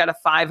which he's got a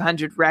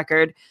 .500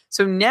 record.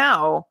 So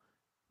now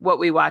what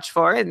we watch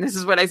for, and this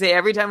is what I say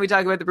every time we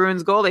talk about the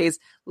Bruins goalies,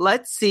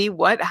 let's see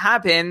what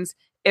happens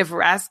if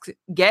Rask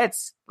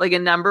gets like a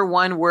number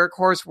 1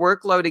 workhorse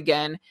workload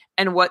again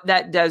and what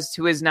that does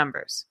to his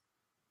numbers.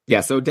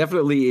 Yeah, so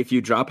definitely if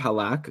you drop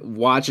Halak,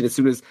 watch, and as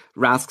soon as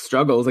Rask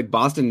struggles, like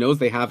Boston knows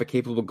they have a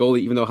capable goalie,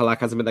 even though Halak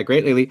hasn't been that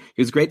great lately.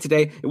 He was great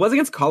today. It was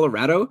against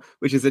Colorado,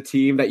 which is a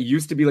team that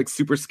used to be like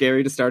super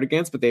scary to start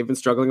against, but they've been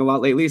struggling a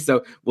lot lately.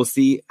 So we'll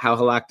see how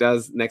Halak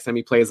does next time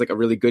he plays like a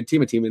really good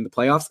team, a team in the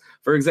playoffs,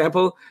 for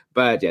example.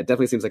 But yeah, it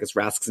definitely seems like it's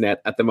Rask's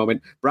net at the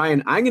moment.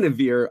 Brian, I'm going to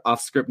veer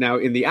off script now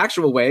in the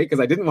actual way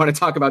because I didn't want to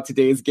talk about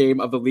today's game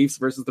of the Leafs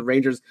versus the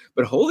Rangers,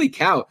 but holy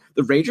cow,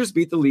 the Rangers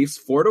beat the Leafs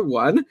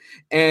 4-1,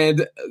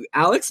 and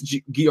Alex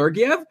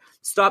Georgiev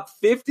stopped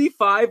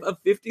 55 of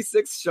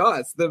 56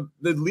 shots. The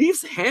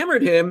Leafs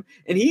hammered him,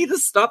 and he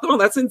just stopped them all.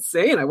 That's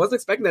insane. I wasn't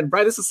expecting that. And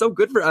Brian, this is so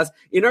good for us.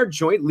 In our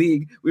joint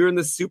league, we were in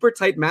this super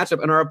tight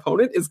matchup, and our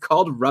opponent is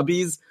called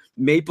Rubbies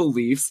Maple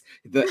Leafs.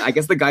 I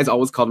guess the guy's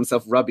always called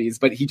himself Rubbies,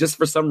 but he just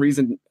for some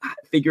reason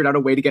figured out a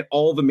way to get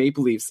all the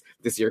Maple Leafs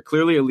this year.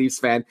 Clearly a Leafs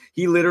fan.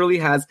 He literally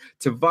has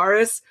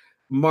Tavares,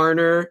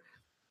 Marner,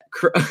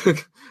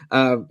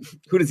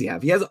 who does he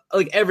have? He has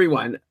like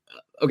everyone.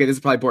 okay, this is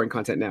probably boring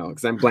content now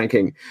because I'm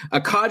blanking.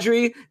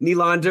 Kadri,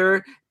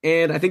 Nylander,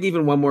 and I think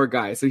even one more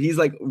guy. So he's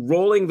like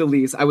rolling the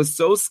Leafs. I was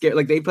so scared.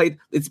 Like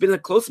it's been a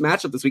close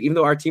matchup this week, even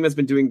though our team has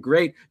been doing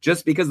great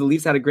just because the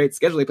Leafs had a great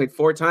schedule. They played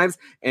 4 times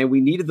and we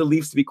needed the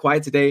Leafs to be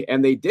quiet today.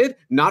 And they did,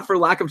 not for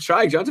lack of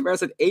trying. John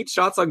Tavares had 8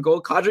 shots on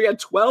goal. Kadri had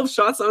 12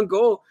 shots on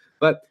goal,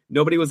 but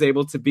nobody was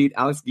able to beat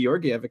Alex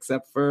Georgiev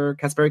except for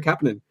Kasperi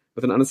Kapanen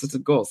with an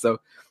unassisted goal. So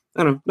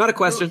I don't know, not a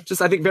question.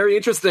 Just I think very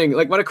interesting.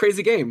 Like what a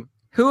crazy game.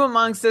 Who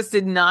amongst us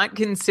did not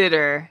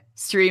consider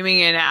streaming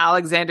in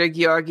Alexander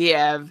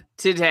Georgiev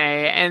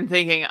today and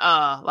thinking,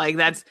 oh, like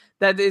that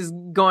is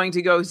going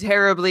to go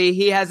terribly.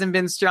 He hasn't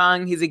been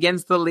strong. He's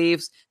against the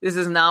Leafs. This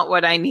is not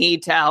what I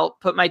need to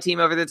help put my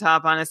team over the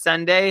top on a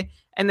Sunday.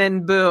 And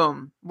then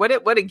boom, what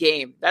a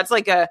game. That's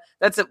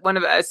one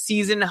of a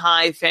season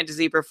high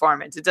fantasy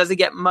performance. It doesn't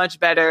get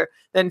much better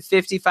than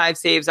 55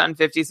 saves on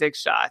 56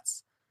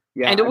 shots.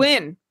 Yeah, and a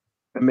win.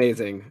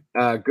 Amazing.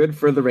 Good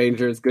for the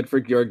Rangers. Good for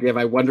Georgiev.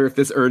 I wonder if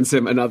this earns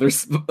him another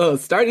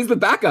start. He's the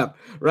backup,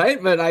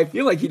 right? But I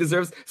feel like he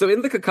deserves. So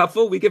in the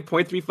Cacupful, we give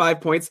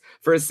 0.35 points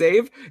for a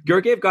save.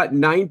 Georgiev got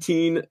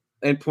 19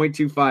 and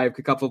 0.25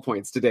 Cacupful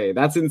points today.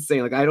 That's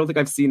insane. Like I don't think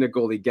I've seen a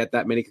goalie get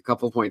that many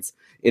Cacupful points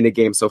in a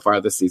game so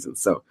far this season.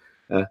 So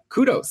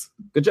kudos.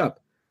 Good job.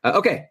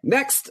 Okay,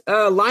 next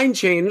line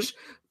change.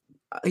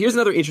 Here's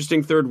another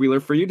interesting third wheeler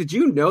for you. Did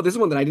you know, this is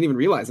one that I didn't even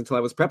realize until I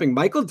was prepping,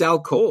 Michael Dal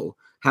Colle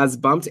has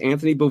bumped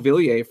Anthony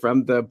Beauvillier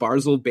from the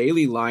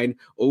Barzal-Bailey line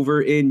over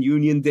in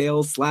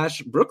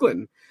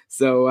Uniondale/Brooklyn.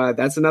 So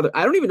that's another,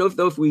 I don't even know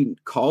if we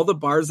call the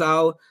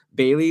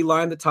Barzal-Bailey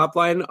line the top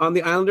line on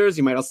the Islanders.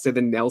 You might also say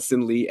the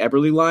Nelson Lee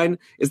Eberle line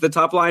is the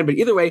top line. But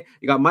either way,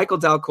 you got Michael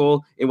Dal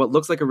Colle in what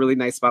looks like a really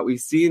nice spot. We've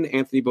seen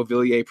Anthony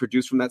Beauvillier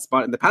produce from that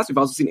spot in the past. We've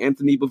also seen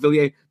Anthony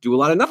Beauvillier do a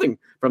lot of nothing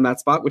from that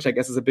spot, which I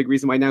guess is a big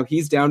reason why now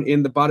he's down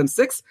in the bottom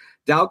 6.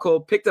 Dal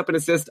Colle picked up an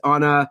assist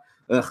on a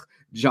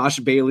Josh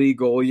Bailey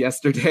goal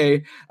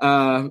yesterday,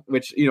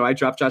 which, I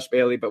dropped Josh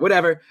Bailey, but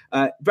whatever.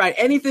 Brian,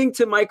 anything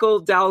to Michael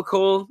Dal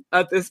Colle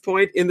at this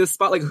point in this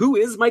spot? Like, who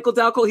is Michael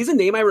Dal Colle? He's a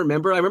name I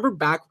remember. I remember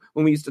back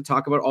when we used to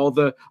talk about all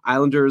the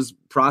Islanders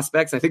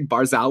prospects. I think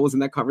Barzal was in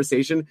that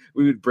conversation.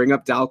 We would bring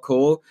up Dal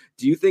Colle.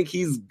 Do you think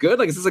he's good?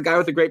 Like, is this a guy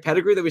with a great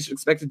pedigree that we should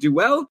expect to do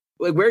well?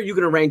 Like, where are you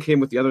going to rank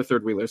him with the other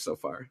third wheelers so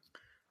far?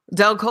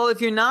 Dal Colle,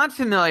 if you're not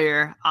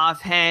familiar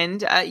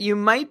offhand, you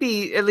might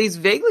be at least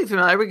vaguely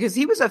familiar because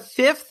he was a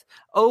 5th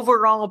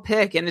overall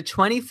pick in the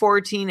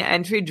 2014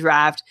 entry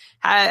draft.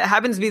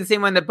 Happens to be the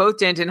same one that both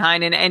Danton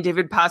Heinen and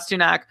David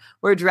Pastrnak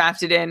were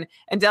drafted in.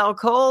 And Dal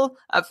Colle,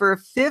 for a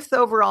 5th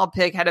overall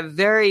pick, had a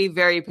very,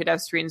 very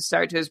pedestrian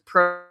start to his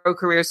pro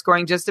career,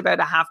 scoring just about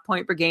a half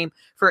point per game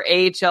for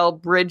AHL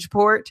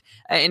Bridgeport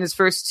in his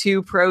first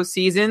 2 pro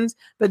seasons.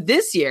 But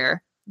this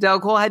year,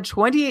 Dal Colle had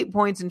 28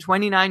 points in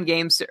 29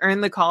 games to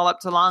earn the call up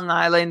to Long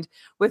Island,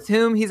 with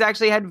whom he's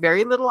actually had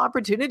very little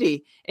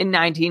opportunity in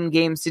 19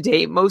 games to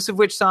date, most of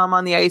which saw him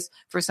on the ice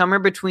for somewhere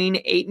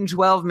between 8 and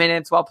 12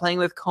 minutes while playing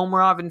with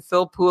Komarov and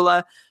Phil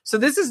Pula. So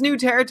this is new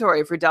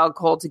territory for Dal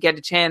Colle to get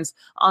a chance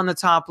on the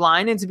top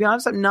line. And to be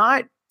honest, I'm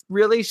not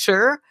really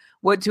sure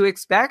what to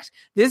expect.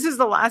 This is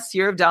the last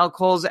year of Dal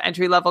Colle's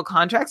entry-level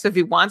contract, so if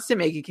he wants to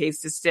make a case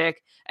to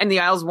stick and the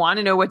Isles want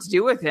to know what to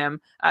do with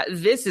him,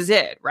 this is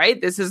it, right?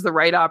 This is the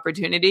right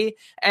opportunity.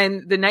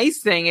 And the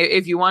nice thing,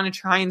 if you want to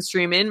try and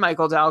stream in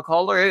Michael Dal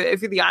Colle, or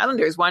if you're the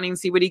Islanders wanting to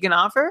see what he can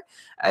offer,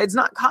 it's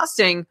not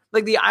costing,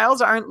 like the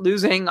Isles aren't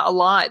losing a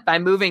lot by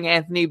moving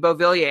Anthony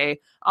Beauvillier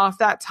off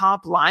that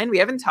top line. We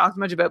haven't talked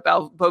much about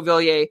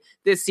Beauvillier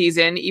this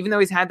season, even though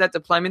he's had that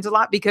deployment a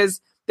lot,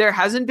 because there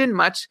hasn't been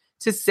much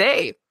to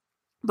say.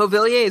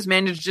 Beauvillier has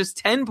managed just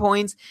 10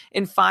 points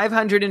in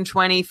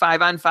 520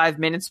 5-on-5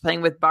 minutes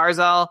playing with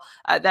Barzal.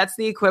 That's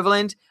the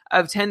equivalent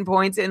of 10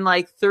 points in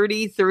like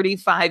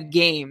 35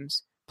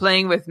 games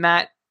playing with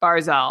Matt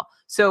Barzal.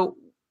 So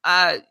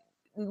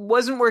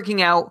wasn't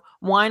working out.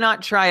 Why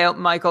not try out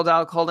Michael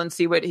Dal Colle and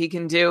see what he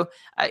can do?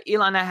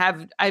 Elon, I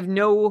have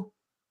no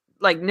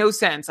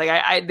sense.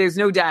 There's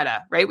no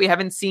data, right? We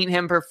haven't seen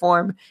him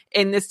perform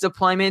in this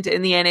deployment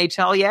in the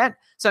NHL yet.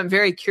 So I'm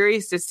very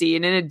curious to see.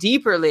 And in a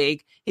deeper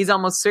league, he's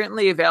almost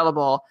certainly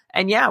available.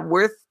 And yeah,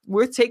 worth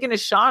taking a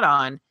shot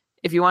on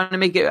if you want to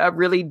make a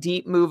really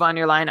deep move on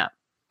your lineup.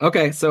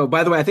 Okay, so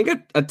by the way, I think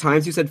at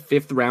times you said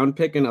 5th round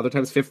pick and other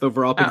times 5th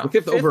overall pick. Oh,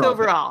 5th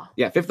overall.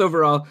 Yeah, 5th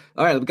overall.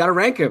 All right, we've got to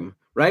rank him,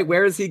 right?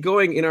 Where is he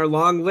going in our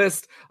long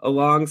list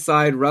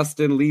alongside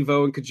Rustin,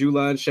 Levo, and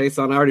Kajula and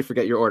Chiasson? I already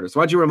forget your order. So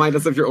why don't you remind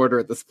us of your order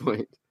at this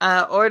point?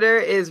 Order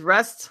is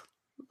Rust,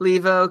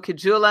 Levo,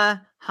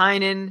 Kajula,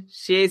 Heinen,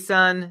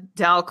 Chiasson,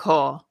 Dal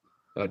Colle.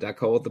 Oh, Dal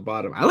Colle at the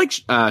bottom. I like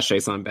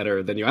Chiasson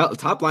better than you.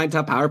 Top line,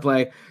 top power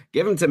play.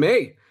 Give him to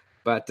me.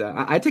 But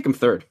I take him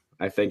third.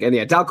 I think. And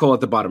yeah, Dal Cole at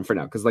the bottom for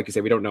now, because like you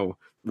say, we don't know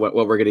what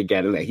we're going to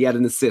get. And he had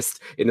an assist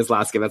in his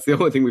last game. That's the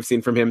only thing we've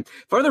seen from him.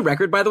 For the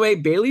record, by the way,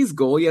 Bailey's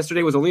goal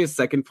yesterday was only his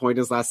second point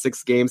in his last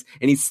 6 games,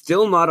 and he's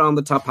still not on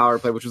the top power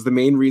play, which was the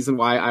main reason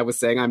why I was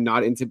saying I'm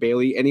not into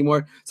Bailey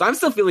anymore. So I'm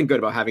still feeling good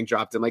about having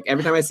dropped him. Like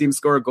every time I see him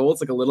score a goal,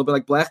 it's like a little bit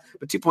like Blech,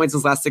 but 2 points in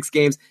his last 6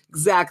 games,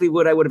 exactly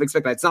what I would have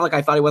expected. It's not like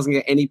I thought he wasn't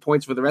going to get any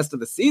points for the rest of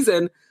the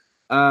season.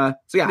 So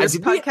yeah, this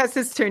podcast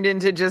has turned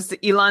into just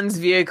Elon's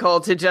vehicle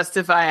to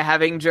justify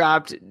having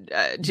dropped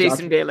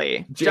Josh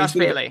Bailey.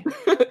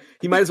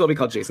 He might as well be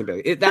called Jason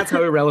Bailey. That's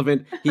how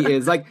irrelevant he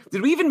is. Like,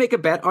 did we even make a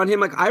bet on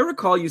him? Like, I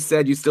recall you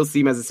said you still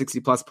see him as a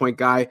 60-plus point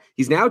guy.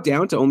 He's now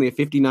down to only a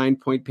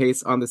 59-point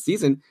pace on the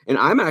season, and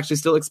I'm actually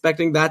still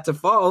expecting that to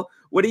fall.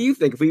 What do you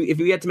think? If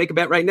we had to make a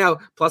bet right now,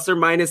 plus or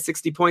minus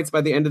 60 points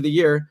by the end of the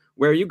year,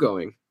 where are you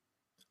going?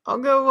 I'll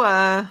go,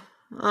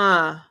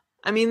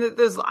 I mean,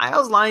 those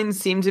Isles lines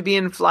seem to be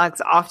in flux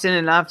often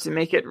enough to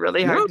make it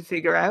really hard to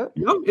figure out.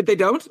 No, if they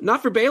don't.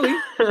 Not for Bailey.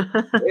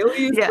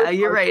 Yeah,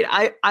 you're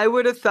right. I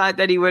would have thought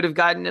that he would have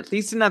gotten at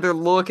least another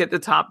look at the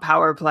top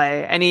power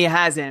play, and he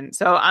hasn't.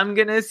 So I'm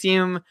going to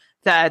assume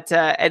that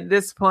at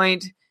this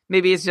point,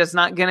 maybe it's just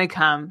not going to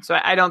come. So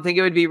I don't think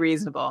it would be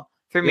reasonable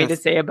for me to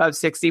say above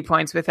 60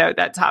 points without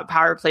that top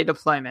power play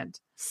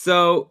deployment.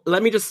 So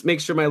let me just make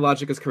sure my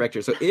logic is correct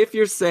here. So if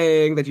you're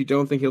saying that you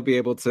don't think he'll be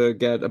able to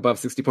get above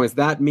 60 points,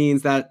 that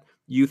means that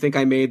you think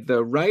I made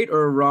the right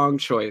or wrong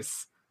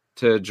choice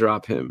to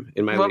drop him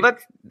in my league. Well,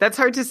 that's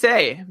hard to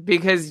say,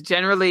 because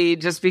generally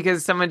just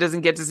because someone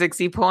doesn't get to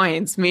 60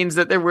 points means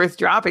that they're worth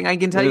dropping. I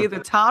can tell you the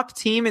top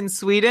team in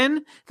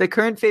Sweden, the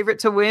current favorite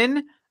to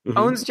win,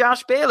 owns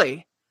Josh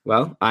Bailey.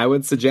 Well, I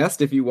would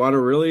suggest if you want to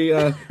really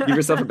give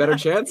yourself a better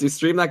chance, you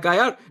stream that guy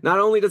out. Not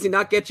only does he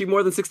not get you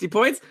more than 60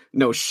 points,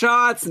 no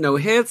shots, no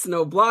hits,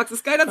 no blocks.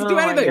 This guy doesn't do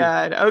anything. Oh,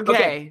 my God.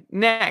 Okay.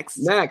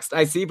 Next.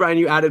 I see, Brian,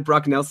 you added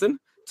Brock Nelson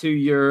to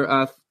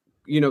your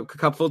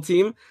cupful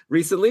team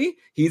recently.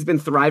 He's been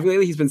thriving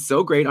lately. He's been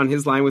so great on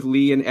his line with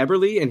Lee and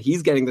Eberle, and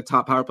he's getting the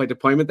top power play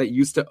deployment that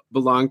used to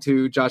belong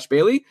to Josh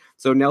Bailey.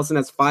 So Nelson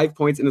has 5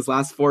 points in his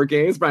last 4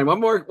 games. Brian, one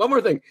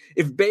more thing.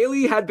 If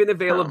Bailey had been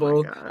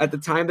available at the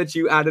time that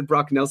you added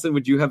Brock Nelson,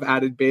 would you have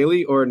added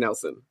Bailey or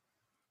Nelson?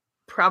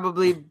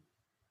 Probably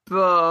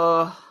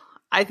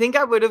I think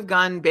I would have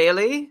gone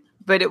Bailey,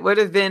 but it would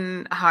have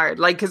been hard.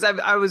 Like, because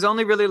I was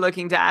only really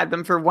looking to add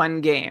them for 1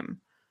 game.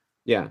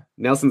 Yeah,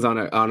 Nelson's on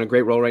a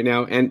great roll right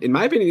now, and in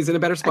my opinion, he's in a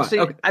better spot.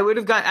 Actually, I would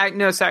have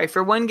gone.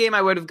 For 1 game,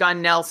 I would have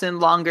gone Nelson.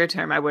 Longer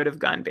term, I would have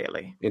gone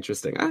Bailey.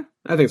 Interesting. I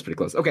think it's pretty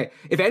close. Okay,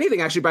 if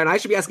anything, actually, Brian, I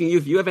should be asking you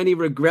if you have any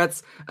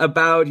regrets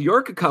about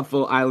your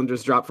Cupful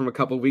Islanders drop from a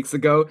couple weeks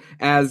ago,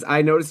 as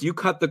I noticed you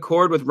cut the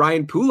cord with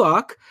Ryan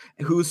Pulock,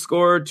 who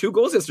scored 2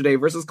 goals yesterday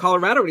versus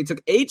Colorado, and he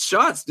took 8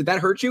 shots. Did that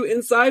hurt you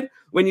inside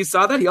when you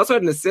saw that? He also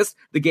had an assist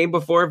the game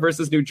before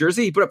versus New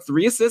Jersey. He put up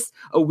 3 assists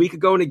a week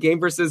ago in a game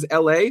versus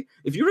LA.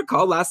 If you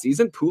recall last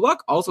season, Pulock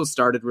also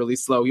started really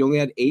slow. He only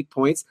had 8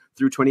 points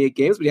through 28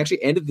 games, but he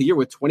actually ended the year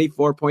with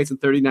 24 points in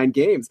 39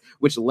 games,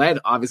 which led,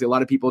 obviously, a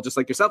lot of people, just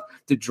like yourself,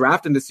 to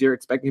draft him this year,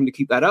 expecting him to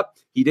keep that up.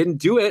 He didn't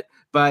do it,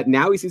 but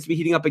now he seems to be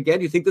heating up again.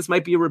 Do you think this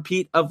might be a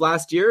repeat of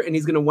last year, and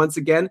he's going to once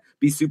again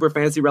be super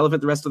fantasy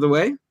relevant the rest of the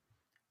way?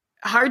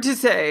 Hard to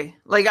say.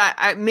 Like,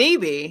 I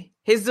maybe.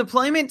 His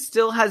deployment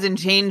still hasn't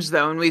changed,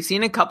 though, and we've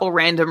seen a couple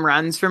random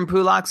runs from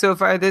Pulock so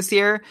far this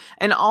year.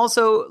 And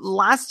also,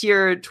 last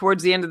year,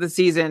 towards the end of the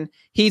season,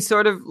 he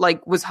sort of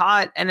like was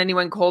hot, and then he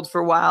went cold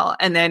for a while.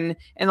 And then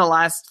in the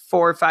last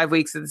 4 or 5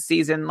 weeks of the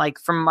season, like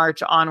from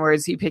March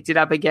onwards, he picked it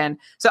up again.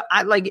 So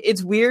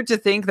it's weird to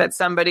think that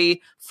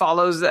somebody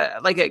follows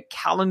a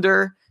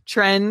calendar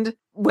trend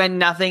when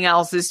nothing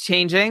else is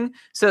changing.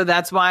 So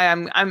that's why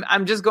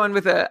I'm just going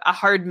with a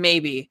hard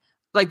maybe.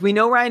 Like, we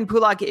know Ryan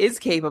Pulock is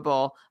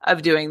capable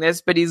of doing this,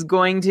 but he's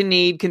going to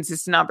need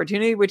consistent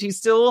opportunity, which he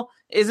still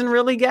isn't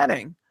really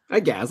getting. I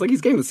guess. Like,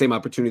 he's getting the same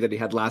opportunity that he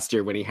had last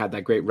year when he had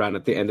that great run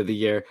at the end of the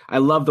year. I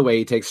love the way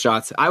he takes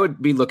shots.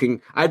 I'd be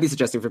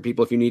suggesting for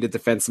people, if you need a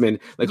defenseman,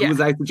 who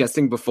was I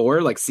suggesting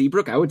before? Like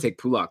Seabrook? I would take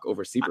Pulock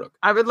over Seabrook.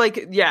 I would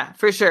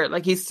for sure.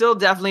 Like, he's still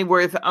definitely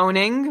worth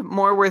owning,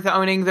 more worth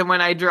owning than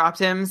when I dropped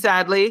him,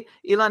 sadly.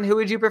 Elon, who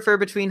would you prefer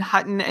between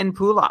Hutton and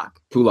Pulock?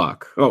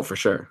 Pulock. Oh, for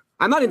sure.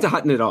 I'm not into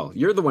Hutton at all.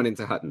 You're the one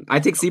into Hutton. I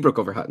take Seabrook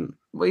over Hutton.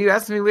 Well, you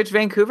asked me which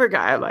Vancouver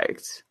guy I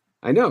liked.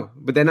 I know.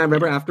 But then I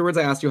remember afterwards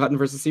I asked you Hutton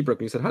versus Seabrook,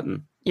 and you said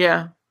Hutton.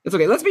 Yeah. It's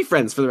okay. Let's be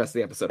friends for the rest of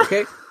the episode,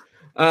 okay?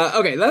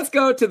 Okay, let's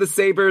go to the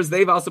Sabres.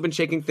 They've also been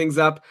shaking things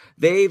up.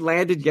 They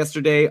landed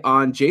yesterday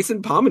on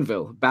Jason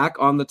Pominville, back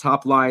on the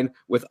top line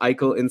with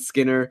Eichel and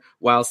Skinner,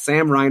 while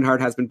Sam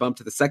Reinhart has been bumped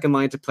to the second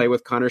line to play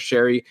with Connor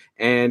Sherry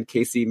and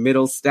Casey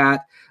Middlestat.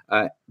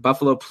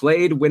 Buffalo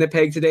played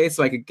Winnipeg today,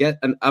 so I could get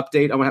an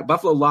update on what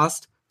Buffalo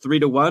lost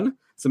 3-1.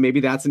 So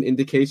maybe that's an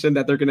indication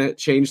that they're going to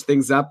change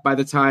things up by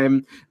the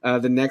time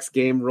the next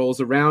game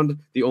rolls around.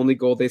 The only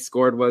goal they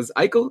scored was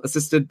Eichel,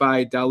 assisted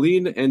by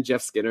Dahlin and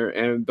Jeff Skinner.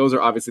 And those are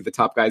obviously the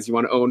top guys you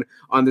want to own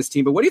on this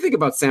team. But what do you think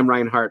about Sam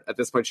Reinhart at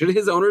this point? Should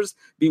his owners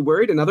be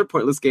worried? Another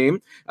pointless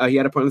game. He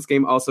had a pointless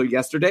game also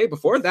yesterday.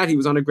 Before that, he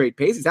was on a great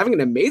pace. He's having an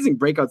amazing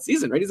breakout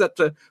season, right? He's up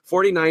to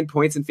 49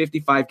 points in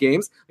 55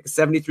 games, like a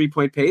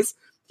 73-point pace.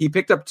 He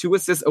picked up 2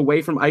 assists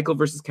away from Eichel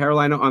versus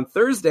Carolina on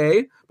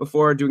Thursday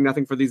before doing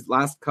nothing for these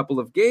last couple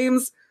of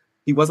games.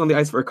 He was on the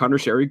ice for a Connor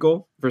Sherry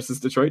goal versus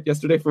Detroit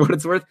yesterday, for what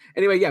it's worth.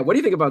 Anyway, yeah, what do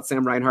you think about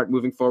Sam Reinhart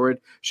moving forward?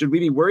 Should we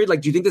be worried?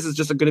 Like, do you think this is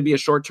just going to be a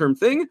short-term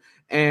thing?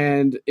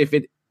 And if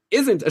it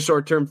isn't a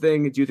short-term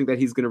thing, do you think that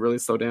he's going to really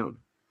slow down?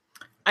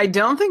 I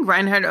don't think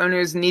Reinhart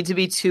owners need to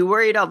be too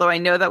worried, although I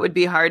know that would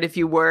be hard if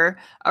you were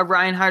a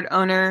Reinhart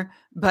owner.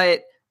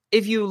 But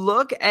if you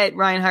look at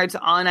Reinhart's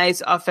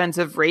on-ice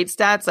offensive rate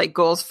stats, like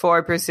goals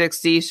 4 per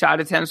 60,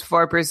 shot attempts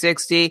 4 per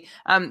 60,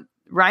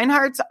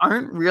 Reinhardt's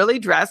aren't really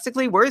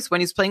drastically worse when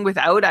he's playing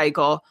without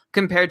Eichel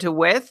compared to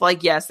with.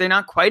 Like, yes, they're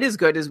not quite as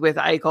good as with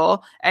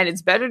Eichel, and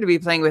it's better to be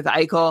playing with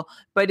Eichel,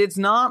 but it's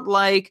not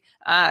like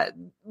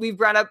we've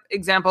brought up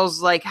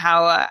examples like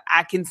how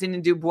Atkinson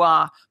and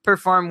Dubois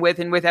perform with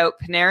and without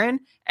Panarin,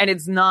 and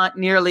it's not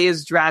nearly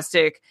as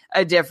drastic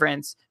a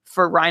difference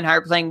for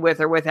Reinhart playing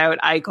with or without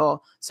Eichel.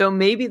 So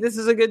maybe this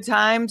is a good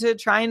time to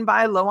try and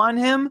buy low on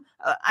him.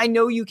 I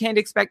know you can't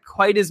expect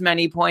quite as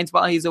many points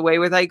while he's away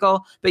with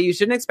Eichel, but you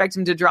shouldn't expect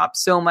him to drop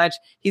so much.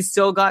 He's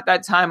still got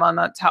that time on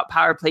that top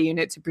power play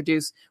unit to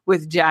produce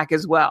with Jack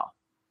as well.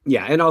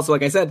 Yeah, and also,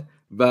 like I said,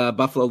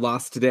 Buffalo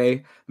lost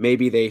today.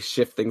 Maybe they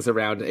shift things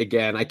around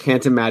again. I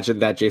can't imagine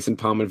that Jason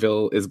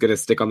Pominville is going to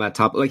stick on that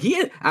top. Like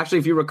actually,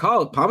 if you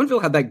recall,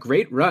 Pominville had that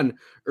great run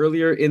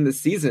earlier in the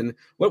season.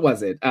 What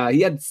was it?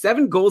 He had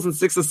 7 goals and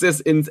 6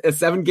 assists in a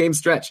 7-game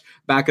stretch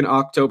back in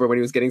October when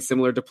he was getting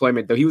similar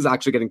deployment, though he was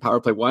actually getting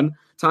power play 1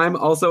 time.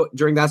 Also,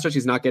 during that stretch,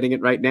 he's not getting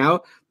it right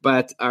now.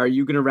 But are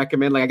you going to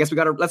recommend, like, I guess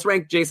let's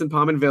rank Jason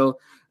Pominville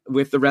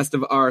with the rest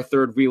of our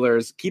third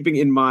wheelers, keeping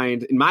in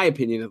mind, in my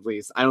opinion at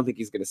least, I don't think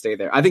he's going to stay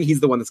there. I think he's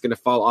the one that's going to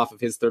fall off of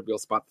his third wheel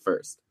spot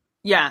first.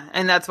 Yeah,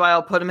 and that's why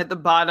I'll put him at the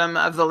bottom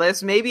of the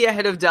list, maybe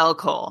ahead of Del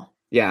Cole.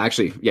 Yeah,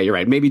 actually, yeah, you're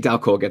right. Maybe Del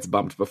Cole gets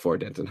bumped before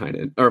Denton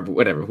Heinen, or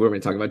whatever, who are we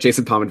talking about?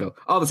 Jason Pominville.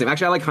 All the same.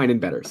 Actually, I like Heinen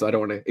better, so I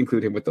don't want to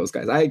include him with those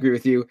guys. I agree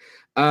with you.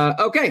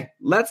 Okay,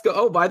 let's go.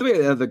 Oh, by the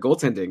way, the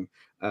goaltending.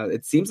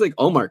 It seems like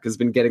Ullmark has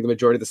been getting the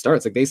majority of the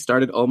starts. Like, they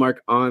started Ullmark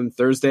on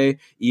Thursday,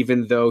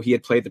 even though he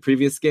had played the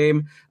previous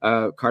game.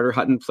 Carter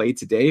Hutton played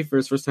today for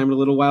his first time in a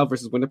little while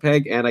versus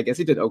Winnipeg, and I guess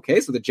he did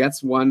okay. So the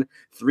Jets won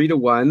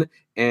 3-1,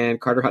 and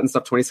Carter Hutton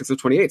stopped 26 of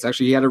 28. So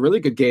actually, he had a really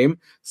good game.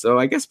 So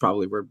I guess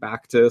probably we're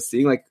back to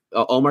seeing, like,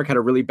 Ullmark had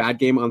a really bad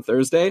game on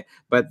Thursday,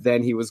 but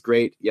then he was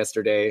great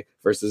yesterday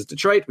versus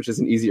Detroit, which is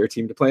an easier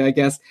team to play, I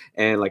guess.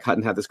 And like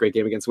Hutton had this great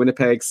game against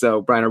Winnipeg.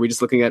 So Brian, are we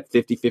just looking at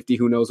 50-50?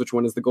 Who knows which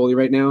one is the goalie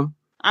right now?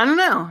 I don't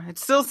know. It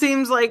still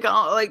seems like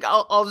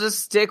I'll just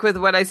stick with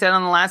what I said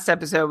on the last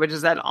episode, which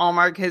is that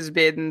Ullmark has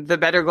been the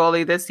better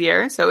goalie this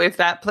year. So if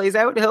that plays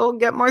out, he'll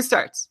get more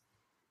starts.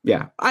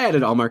 Yeah, I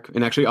added Ullmark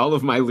in actually all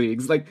of my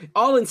leagues, like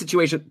all in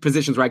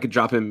positions where I could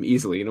drop him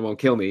easily and it won't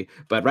kill me.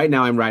 But right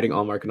now I'm riding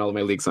Ullmark in all of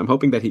my leagues, so I'm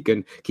hoping that he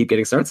can keep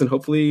getting starts and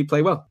hopefully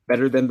play well.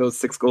 Better than those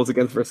 6 goals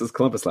against versus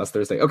Columbus last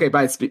Thursday. Okay,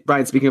 Brian,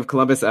 speaking of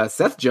Columbus,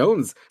 Seth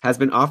Jones has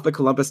been off the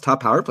Columbus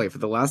top power play for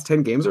the last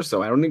 10 games or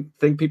so. I don't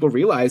think people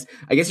realize.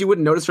 I guess you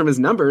wouldn't notice from his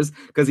numbers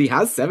because he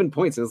has 7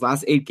 points in his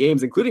last 8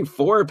 games, including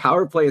 4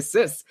 power play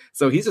assists.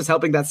 So he's just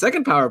helping that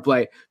second power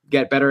play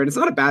get better, and it's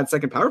not a bad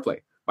second power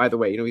play. By the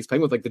way, he's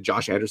playing with like the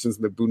Josh Andersons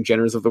and the Boone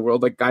Jenners of the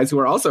world, like guys who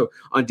are also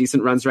on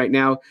decent runs right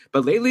now.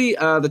 But lately,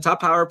 the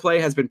top power play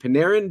has been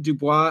Panarin,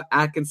 Dubois,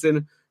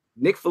 Atkinson,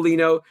 Nick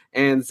Foligno,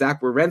 and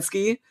Zach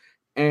Werenski.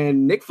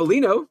 And Nick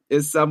Foligno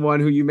is someone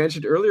who you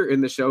mentioned earlier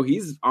in the show.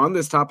 He's on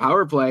this top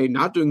power play,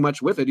 not doing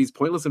much with it. He's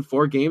pointless in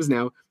 4 games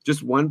now,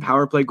 just 1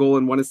 power play goal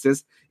and 1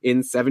 assist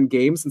in 7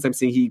 games since I'm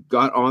seeing he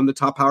got on the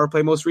top power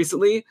play most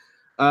recently.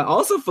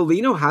 Also,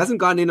 Foligno hasn't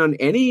gotten in on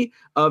any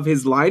of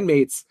his line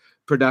mates'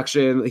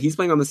 production. He's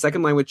playing on the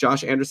second line with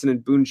Josh Anderson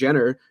and Boone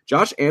Jenner.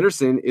 Josh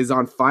Anderson is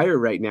on fire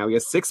right now. He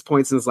has 6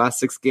 points in his last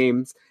 6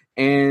 games,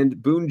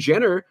 and Boone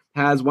Jenner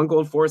has 1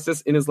 goal and 4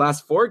 assists in his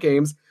last 4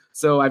 games.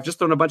 So I've just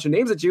thrown a bunch of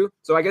names at you.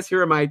 So I guess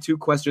here are my 2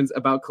 questions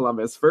about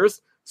Columbus.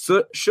 First,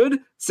 should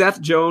Seth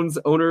Jones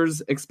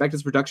owners expect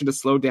his production to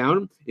slow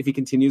down if he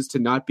continues to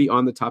not be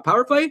on the top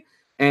power play?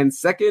 And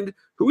second,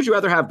 who would you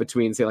rather have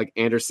between, say, like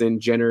Anderson,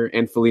 Jenner,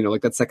 and Foligno,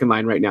 like that second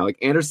line right now? Like,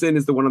 Anderson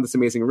is the one on this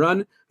amazing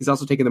run. He's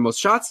also taking the most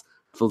shots.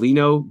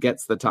 Foligno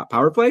gets the top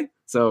power play,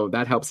 so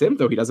that helps him,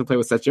 though he doesn't play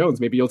with Seth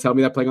Jones. Maybe you'll tell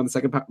me that playing on the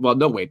second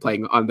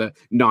playing on the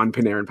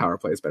non-Panarin power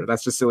play is better.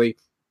 That's just silly.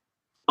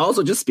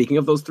 Also, just speaking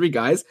of those 3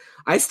 guys,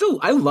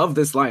 I love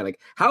this line. Like,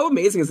 how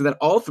amazing is it that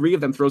all 3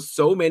 of them throw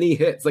so many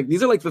hits? Like,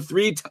 these are like the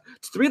three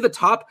of the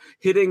top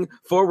hitting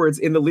forwards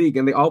in the league,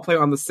 and they all play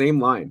on the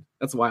same line.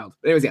 That's wild.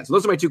 Anyways, yeah, so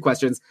those are my 2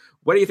 questions.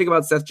 What do you think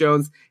about Seth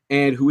Jones,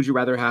 and who would you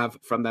rather have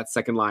from that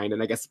second line?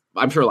 And I guess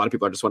I'm sure a lot of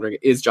people are just wondering,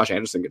 is Josh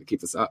Anderson going to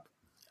keep this up?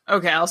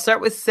 Okay, I'll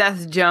start with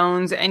Seth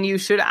Jones, and you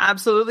should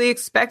absolutely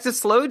expect a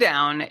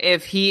slowdown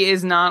if he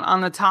is not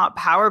on the top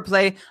power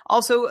play.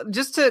 Also,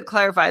 just to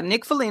clarify,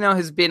 Nick Foligno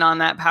has been on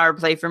that power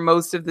play for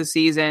most of the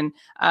season.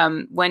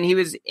 When he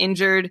was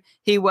injured,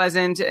 he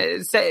wasn't.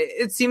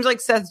 It seems like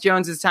Seth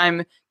Jones'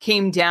 time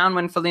came down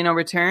when Foligno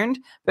returned,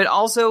 but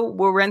also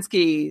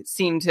Werenski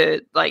seemed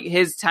to, like,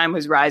 his time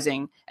was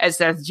rising as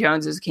Seth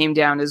Jones's came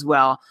down as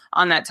well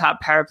on that top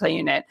power play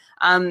unit.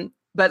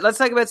 But let's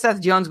talk about Seth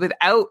Jones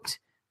without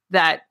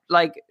that,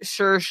 like,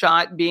 sure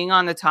shot being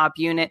on the top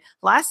unit.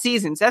 Last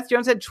season, Seth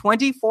Jones had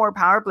 24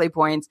 power play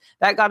points.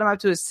 That got him up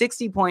to a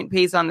 60-point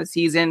pace on the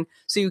season.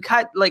 So you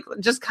cut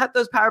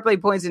those power play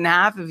points in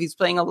half if he's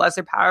playing a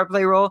lesser power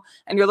play role,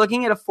 and you're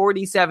looking at a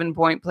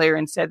 47-point player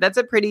instead. That's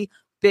a pretty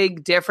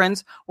big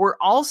difference. We're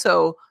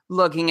also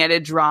looking at a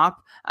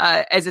drop,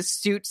 as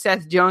astute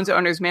Seth Jones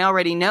owners may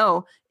already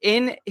know,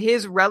 in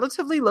his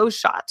relatively low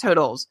shot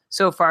totals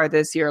so far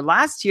this year.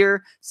 Last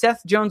year,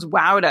 Seth Jones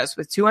wowed us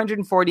with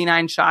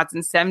 249 shots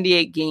in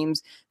 78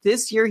 games.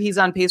 This year, he's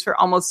on pace for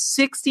almost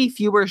 60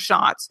 fewer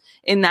shots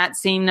in that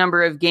same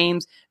number of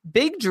games.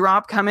 Big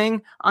drop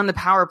coming on the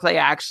power play,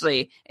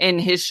 actually, in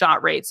his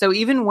shot rate. So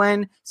even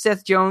when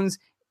Seth Jones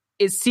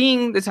is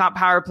seeing the top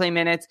power play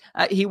minutes,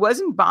 he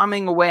wasn't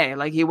bombing away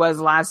like he was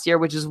last year,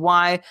 which is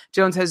why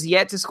Jones has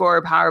yet to score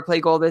a power play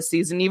goal this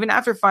season, even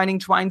after finding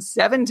Twine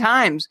 7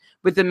 times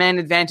with the man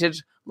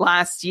advantage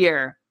last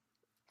year.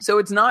 So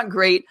it's not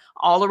great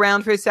all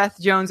around for Seth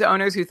Jones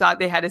owners who thought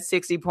they had a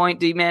 60-point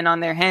D-man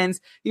on their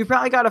hands. You've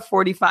probably got a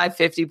 45,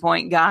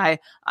 50-point guy,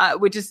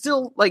 which is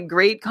still, like,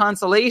 great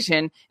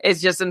consolation.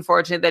 It's just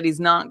unfortunate that he's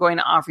not going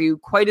to offer you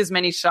quite as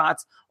many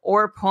shots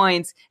or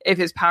points if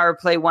his power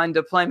play one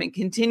deployment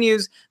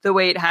continues the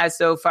way it has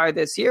so far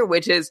this year,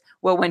 which is,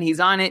 well, when he's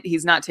on it,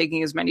 he's not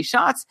taking as many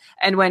shots.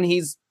 And when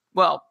he's,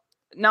 well,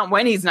 not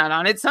when he's not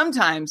on it,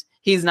 sometimes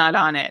he's not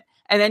on it.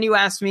 And then you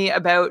asked me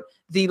about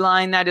the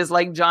line that is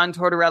like John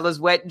Tortorella's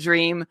wet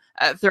dream,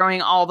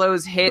 throwing all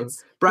those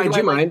hits. Brian, do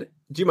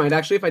you mind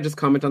actually if I just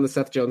comment on the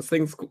Seth Jones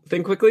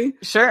thing quickly?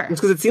 Sure.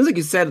 Because it seems like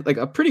you said, like,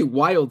 a pretty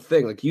wild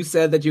thing. Like, you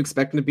said that you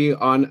expect him to be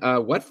on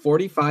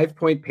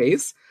 45-point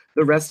pace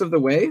the rest of the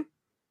way?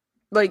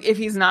 Like, if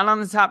he's not on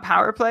the top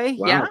power play?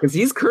 Wow, yeah. Because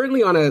he's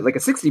currently on a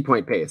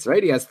 60-point pace,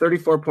 right? He has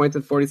 34 points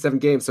in 47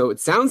 games. So it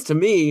sounds to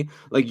me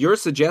like you're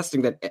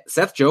suggesting that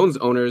Seth Jones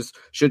owners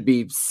should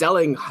be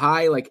selling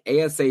high, like,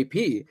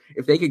 ASAP.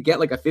 If they could get,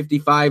 like, a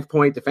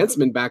 55-point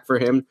defenseman back for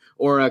him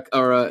or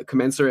a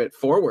commensurate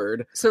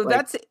forward. So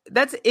like,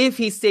 that's if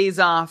he stays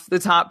off the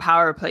top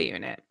power play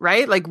unit,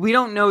 right? Like, we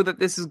don't know that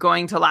this is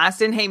going to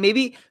last. And hey,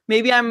 maybe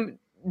I'm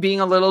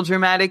being a little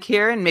dramatic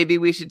here, and maybe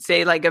we should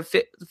say like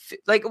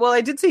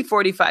I did say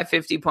 45,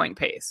 50-point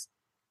pace.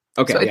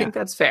 Okay. So I think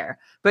that's fair.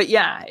 But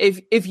yeah,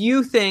 if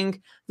you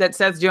think that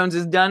Seth Jones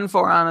is done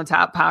for on the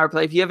top power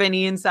play, if you have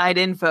any inside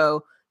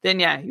info, then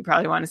yeah, you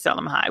probably want to sell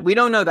him high. We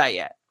don't know that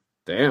yet.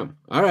 Damn.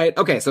 All right.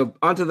 Okay. So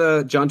on to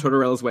the John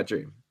Tortorella's wet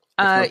dream.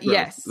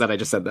 Yes. That I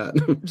just said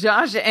that.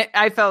 Josh,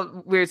 I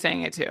felt weird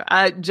saying it too.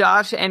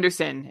 Josh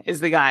Anderson is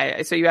the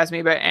guy. So you asked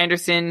me about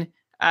Anderson,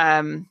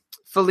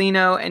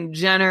 Foligno, and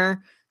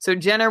Jenner. So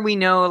Jenner, we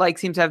know, like,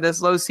 seems to have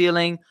this low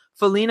ceiling.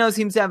 Foligno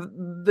seems to have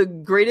the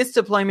greatest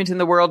deployment in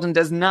the world and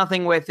does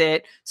nothing with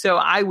it. So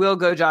I will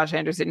go Josh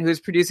Anderson,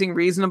 who's producing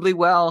reasonably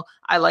well.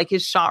 I like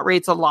his shot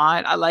rates a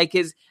lot. I like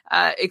his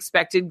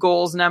expected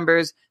goals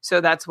numbers.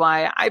 So that's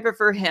why I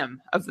prefer him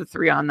of the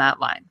three on that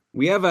line.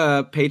 We have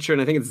a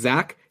patron, I think it's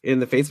Zach, in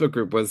the Facebook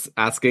group was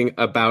asking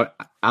about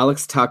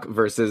Alex Tuch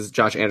versus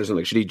Josh Anderson.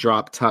 Like, should he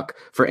drop Tuch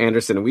for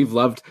Anderson? And we've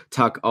loved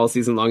Tuch all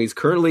season long. He's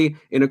currently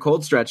in a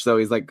cold stretch, though.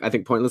 He's, like, I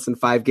think pointless in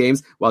 5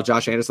 games, while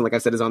Josh Anderson, like I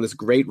said, is on this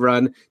great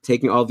run,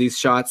 taking all these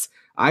shots.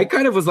 I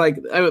kind of was like,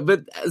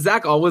 but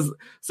Zach always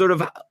sort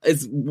of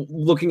is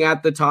looking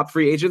at the top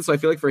free agents. So I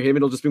feel like for him,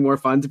 it'll just be more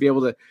fun to be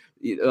able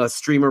to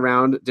stream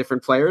around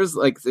different players.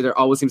 Like, there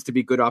always seems to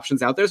be good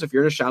options out there. So if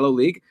you're in a shallow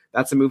league,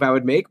 that's a move I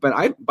would make. But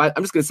I'm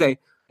just going to say,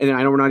 and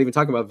I know we're not even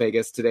talking about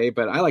Vegas today,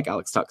 but I like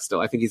Alex Tuch still.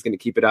 I think he's going to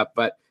keep it up.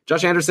 But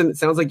Josh Anderson, it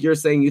sounds like you're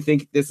saying you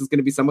think this is going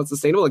to be somewhat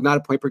sustainable, like not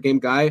a point per game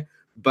guy,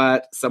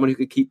 but someone who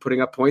could keep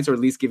putting up points or at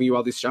least giving you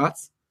all these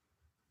shots.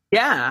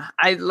 Yeah,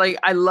 I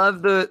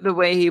love the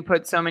way he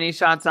put so many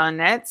shots on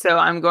net. So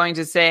I'm going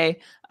to say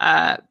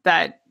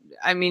that,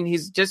 I mean,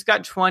 he's just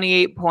got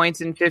 28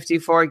 points in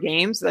 54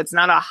 games. That's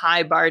not a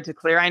high bar to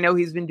clear. I know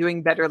he's been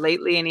doing better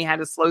lately and he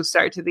had a slow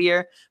start to the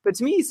year, but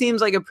to me, he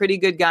seems like a pretty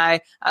good guy.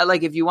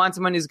 Like, if you want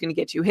someone who's going to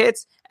get you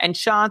hits and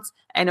shots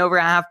and over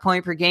a half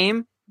point per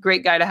game,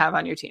 great guy to have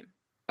on your team.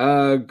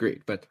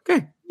 Agreed. But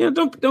okay,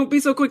 don't be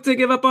so quick to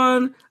give up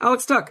on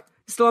Alex Tuch.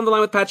 He's still on the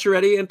line with Pat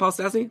Chiaretti and Paul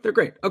Stastny. They're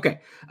great.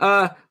 Okay.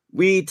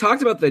 We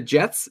talked about the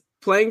Jets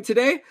playing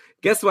today.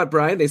 Guess what,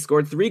 Brian? They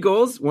scored 3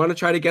 goals. Want to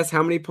try to guess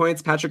how many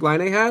points Patrick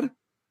Laine had?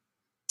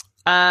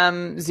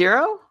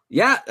 0?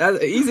 Yeah,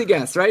 easy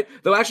guess, right?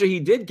 Though actually he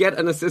did get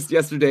an assist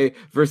yesterday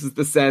versus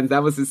the Sens.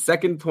 That was his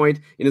second point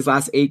in his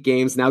last 8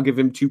 games. Now give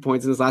him 2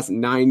 points in his last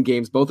 9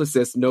 games, both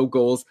assists, no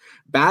goals.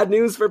 Bad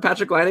news for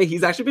Patrik Laine.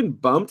 He's actually been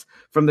bumped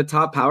from the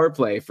top power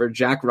play for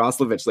Jack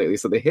Roslovic lately.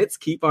 So the hits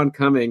keep on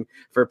coming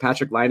for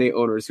Patrik Laine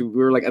owners who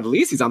were like, at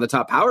least he's on the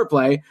top power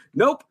play.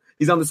 Nope.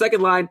 He's on the second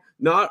line,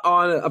 not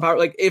on a power.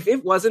 Like, if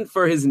it wasn't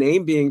for his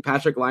name being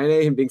Patrik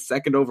Laine, him being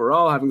second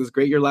overall, having this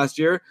great year last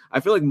year,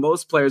 I feel like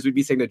most players would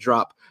be saying to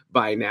drop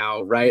by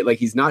now, right? Like,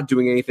 he's not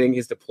doing anything.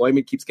 His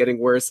deployment keeps getting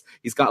worse.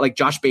 He's got like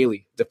Josh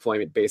Bailey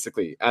deployment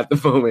basically at the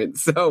moment.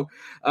 So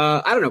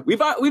I don't know.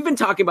 We've been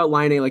talking about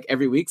Laine like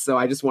every week, so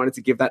I just wanted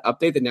to give that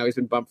update that now he's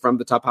been bumped from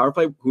the top power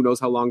play. Who knows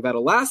how long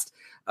that'll last?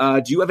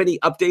 Do you have any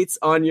updates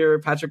on your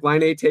Patrik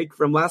Laine take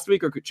from last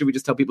week, or should we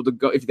just tell people to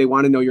go, if they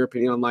want to know your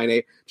opinion on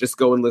Laine, just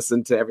go and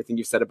listen to everything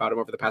you've said about him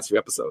over the past few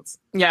episodes?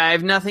 Yeah, I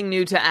have nothing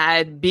new to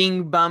add.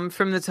 Being bummed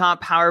from the top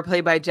power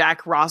play by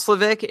Jack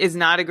Roslovic is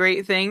not a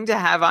great thing to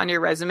have on your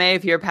resume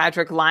if you're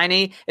Patrik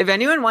Laine. If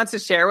anyone wants to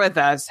share with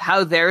us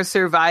how they're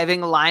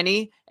surviving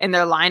Laine in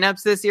their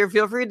lineups this year,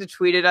 feel free to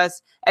tweet at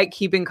us at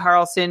Keeping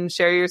Karlsson.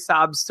 Share your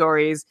sob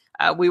stories.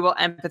 We will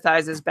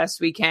empathize as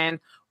best we can.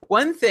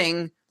 One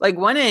thing, like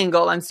one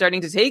angle I'm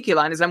starting to take you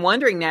on is I'm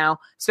wondering now,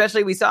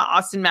 especially we saw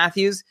Auston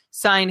Matthews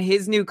sign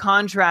his new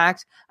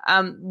contract.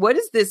 What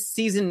does this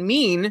season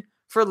mean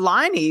for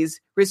Laine's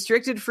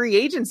restricted free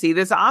agency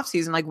this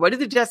offseason? Like, what did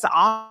the Jets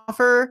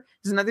offer?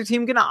 Is another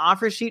team going to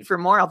offer sheet for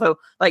more? Although,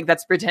 like,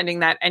 that's pretending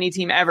that any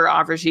team ever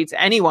offers sheets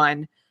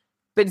anyone.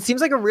 But it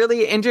seems like a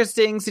really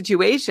interesting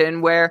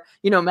situation where,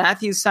 you know,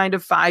 Matthews signed a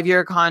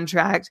 5-year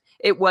contract.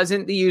 It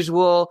wasn't the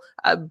usual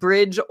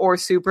bridge or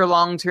super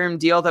long-term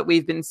deal that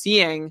we've been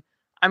seeing.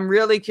 I'm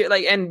really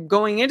curious, and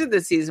going into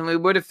the season, we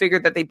would have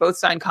figured that they both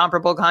signed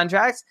comparable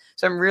contracts.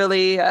 So I'm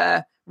really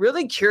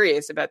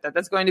curious about that.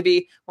 That's going to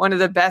be one of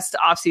the best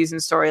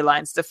offseason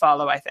storylines to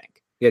follow, I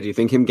think. Yeah, do you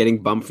think him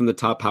getting bumped from the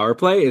top power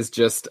play is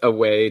just a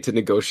way to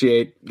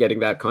negotiate getting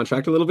that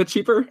contract a little bit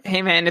cheaper?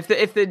 Hey man, if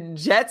the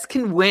Jets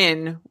can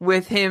win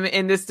with him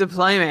in this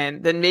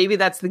deployment, then maybe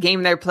that's the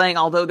game they're playing,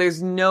 although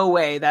there's no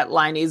way that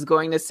Laine is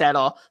going to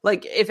settle.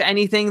 Like, if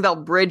anything, they'll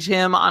bridge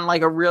him on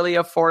like a really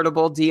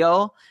affordable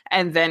deal,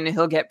 and then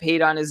he'll get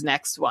paid on his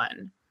next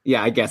one.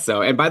 Yeah, I guess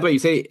so. And by the way, you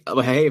say,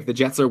 hey, if the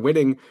Jets are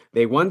winning,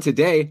 they won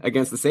today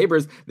against the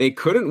Sabres. They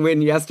couldn't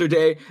win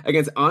yesterday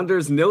against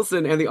Anders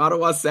Nilsson and the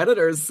Ottawa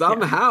Senators.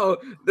 Somehow,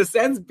 the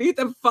Sens beat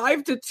them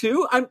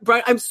 5-2.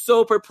 I'm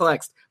so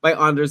perplexed by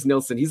Anders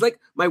Nilsson. He's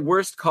like my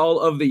worst call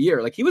of the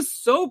year. Like, he was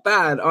so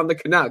bad on the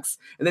Canucks,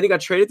 and then he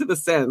got traded to the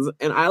Sens,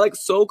 and I like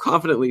so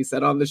confidently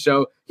said on the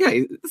show, yeah,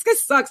 this guy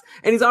sucks.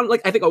 And he's on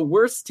like, I think, a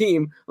worse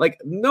team.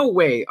 Like, no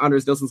way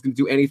Anders Nilsson's going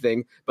to do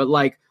anything, but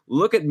like,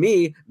 look at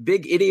me,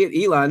 big idiot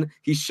Elon.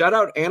 He shut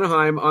out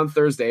Anaheim on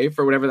Thursday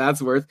for whatever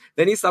that's worth.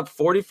 Then he stopped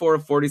 44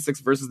 of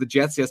 46 versus the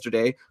Jets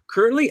yesterday.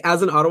 Currently,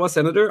 as an Ottawa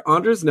Senator,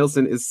 Anders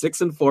Nilsson is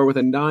 6-4 with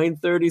a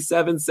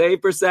 .937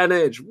 save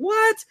percentage.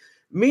 What?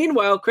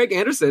 Meanwhile, Craig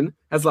Anderson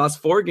has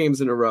lost 4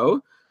 games in a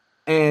row,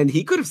 and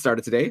he could have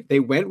started today.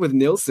 They went with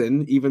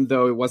Nilsson, even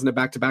though it wasn't a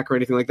back-to-back or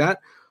anything like that.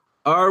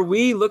 Are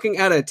we looking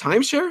at a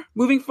timeshare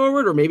moving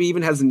forward, or maybe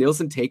even has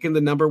Nilsson taken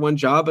the number 1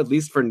 job, at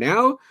least for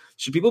now?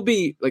 Should people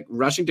be like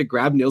rushing to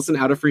grab Nilsson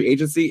out of free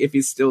agency if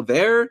he's still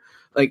there?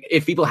 Like,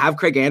 if people have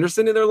Craig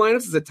Anderson in their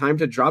lineups, is it time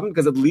to drop him?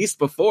 Because at least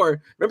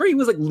before, remember, he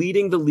was like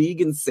leading the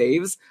league in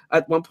saves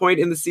at one point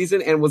in the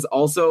season, and was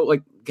also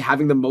like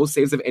having the most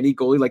saves of any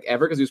goalie like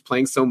ever because he was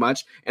playing so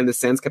much and the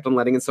Sens kept on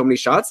letting in so many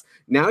shots.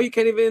 Now you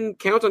can't even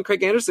count on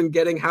Craig Anderson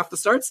getting half the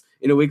starts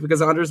in a week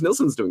because Anders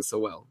Nilsson's doing so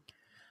well.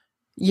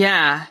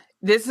 Yeah,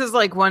 this is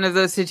like one of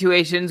those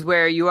situations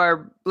where you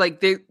are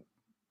like,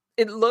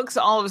 it looks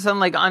all of a sudden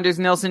like Anders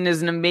Nilsson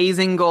is an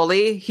amazing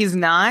goalie. He's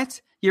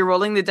not. You're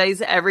rolling the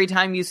dice every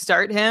time you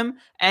start him,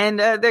 and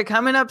they're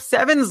coming up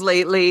 7s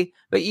lately,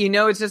 but you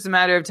know it's just a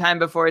matter of time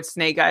before it's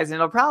snake eyes, and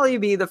it'll probably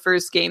be the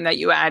first game that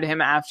you add him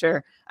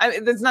after.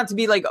 That's not to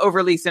be like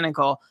overly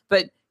cynical,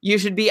 but you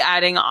should be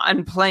adding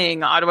on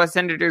playing Ottawa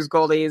Senators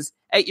goalies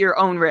at your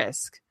own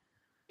risk.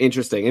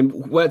 Interesting.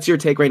 And what's your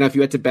take right now if you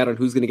had to bet on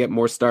who's going to get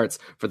more starts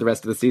for the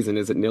rest of the season?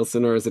 Is it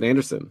Nilsson or is it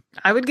Anderson?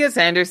 I would guess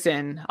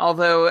Anderson,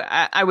 although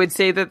I would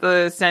say that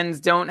the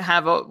Sens won't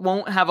have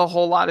a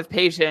whole lot of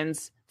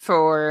patience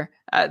for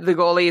the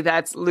goalie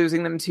that's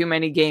losing them too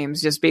many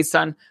games, just based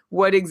on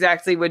what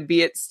exactly would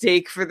be at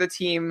stake for the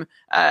team,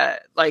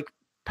 like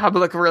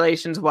public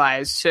relations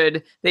wise,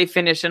 should they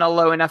finish in a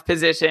low enough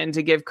position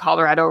to give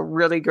Colorado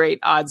really great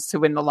odds to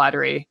win the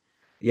lottery.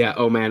 Yeah.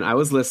 Oh man, I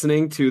was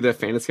listening to the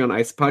Fantasy on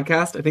Ice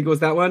podcast. I think it was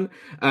that one.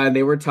 And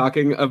they were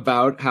talking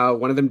about how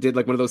one of them did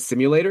like one of those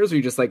simulators where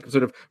you just like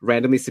sort of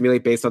randomly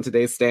simulate based on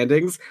today's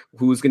standings,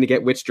 who's going to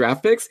get which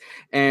draft picks.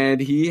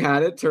 And he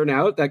had it turn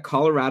out that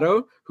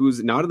Colorado,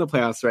 who's not in the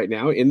playoffs right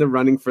now, in the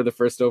running for the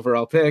first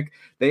overall pick,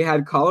 they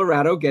had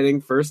Colorado getting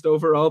first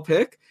overall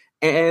pick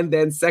and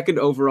then second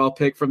overall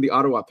pick from the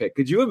Ottawa pick.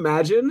 Could you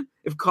imagine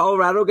if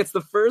Colorado gets the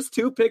first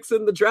 2 picks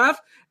in the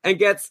draft and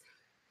gets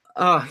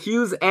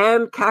Hughes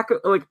and Kako,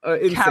 like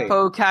insane.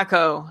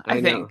 Kako,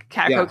 I think.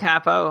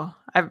 Capo.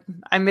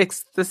 I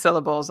mix the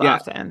syllables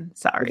often.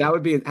 Sorry. That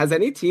would be. Has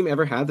any team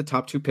ever had the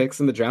top 2 picks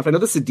in the draft? I know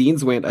the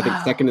Sedins went, I think,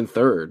 second and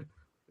third.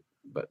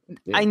 But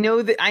yeah. I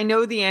know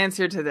the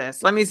answer to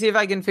this. Let me see if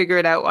I can figure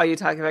it out while you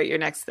talk about your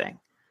next thing.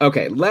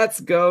 Okay,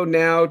 let's go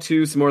now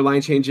to some more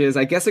line changes.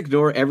 I guess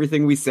ignore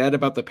everything we said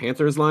about the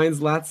Panthers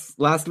lines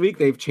last week.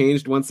 They've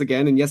changed once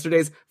again. In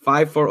yesterday's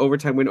 5-4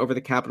 overtime win over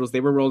the Capitals, they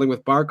were rolling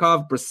with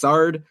Barkov,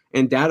 Brassard,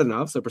 and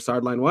Dadonov. So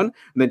Brassard line 1. And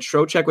then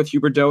Trocheck with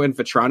Huberdeau and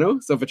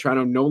Vetrano. So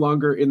Vetrano no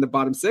longer in the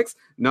bottom 6,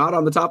 not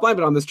on the top line,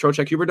 but on this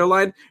Trocheck-Huberdeau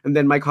line. And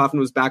then Mike Hoffman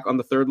was back on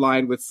the third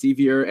line with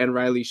Sevier and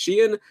Riley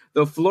Sheehan.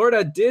 Though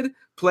Florida did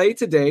play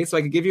today, so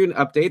I could give you an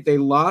update. They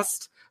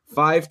lost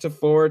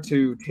 5-4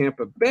 to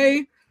Tampa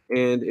Bay.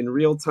 And in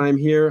real time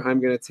here,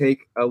 I'm going to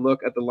take a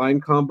look at the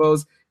line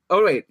combos.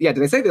 Oh, wait. Yeah,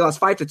 did I say they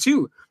lost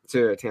 5-2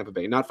 to Tampa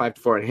Bay, not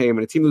 5-4? And hey,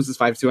 when a team loses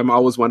 5-2, I'm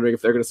always wondering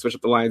if they're going to switch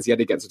up the lines yet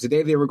again. So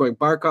today they were going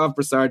Barkov,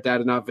 Brassard,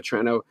 Dadonov,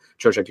 Vetrano,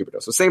 Trocheck,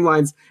 Huberdeau. So same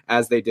lines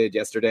as they did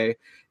yesterday.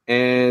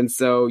 And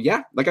so,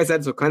 yeah, like I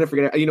said, so kind of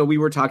forget it. We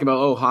were talking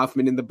about,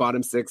 Hoffman in the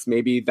bottom 6.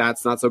 Maybe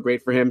that's not so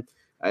great for him.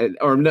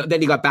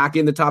 Then he got back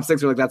in the top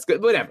 6. We're like, that's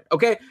good. Whatever.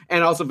 Okay.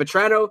 And also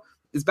Vetrano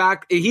is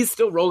back. He's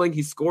still rolling.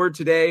 He scored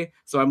today.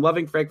 So I'm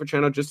loving Frank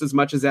Vetrano just as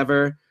much as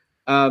ever.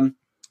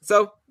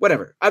 So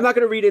whatever. I'm not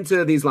going to read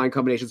into these line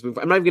combinations. I'm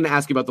not even going to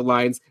ask you about the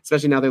lines,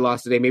 especially now they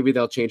lost today. Maybe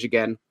they'll change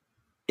again.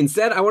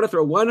 Instead, I want to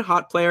throw one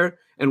hot player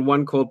and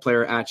one cold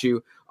player at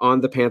you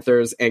on the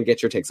Panthers and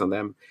get your takes on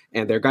them.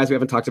 And they're guys we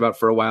haven't talked about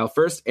for a while.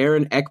 First,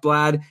 Aaron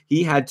Ekblad.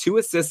 He had 2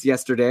 assists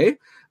yesterday,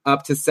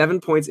 up to 7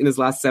 points in his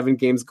last 7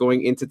 games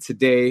going into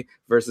today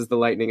versus the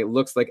Lightning. It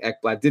looks like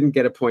Ekblad didn't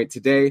get a point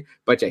today,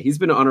 but yeah, he's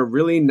been on a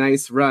really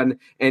nice run.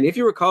 And if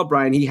you recall,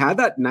 Brian, he had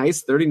that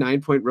nice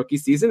 39-point rookie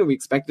season, and we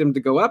expected him to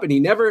go up, and he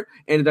never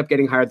ended up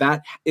getting higher.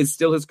 That is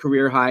still his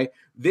career high.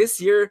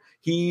 This year,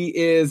 he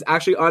is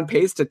actually on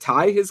pace to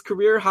tie his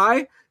career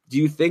high. Do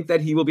you think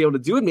that he will be able to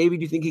do it? Maybe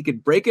do you think he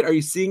could break it? Are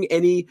you seeing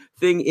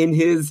anything in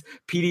his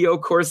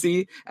PDO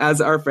Corsi, as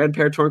our friend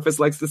Per Tornqvist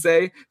likes to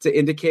say, to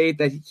indicate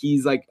that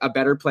he's like a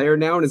better player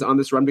now and is on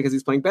this run because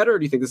he's playing better? Or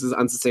do you think this is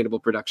unsustainable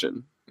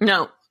production?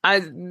 No,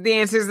 the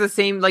answer is the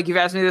same. Like, you've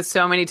asked me this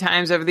so many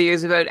times over the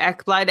years about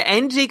Ekblad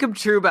and Jacob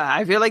Trouba.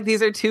 I feel like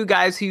these are 2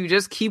 guys who you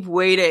just keep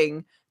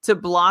waiting to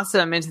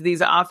blossom into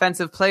these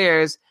offensive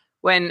players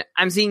when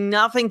I'm seeing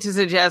nothing to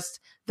suggest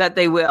that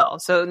they will.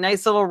 So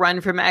nice little run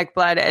from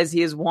Ekblad, as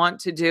he is wont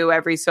to do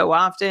every so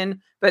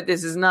often, but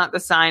this is not the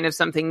sign of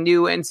something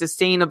new and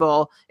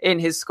sustainable in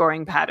his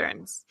scoring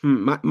patterns.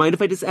 Mind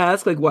if I just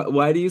ask, like,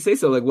 why do you say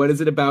so? Like, what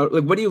is it about?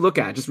 Like, what do you look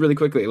at just really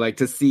quickly, like,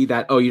 to see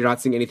that, you're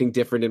not seeing anything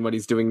different in what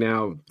he's doing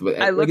now?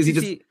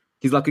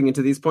 He's looking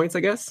into these points, I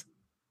guess?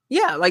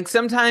 Yeah, like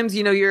sometimes,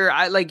 your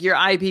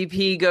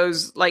IPP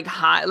goes like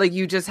high, like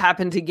you just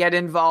happen to get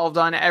involved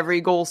on every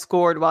goal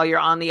scored while you're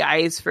on the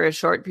ice for a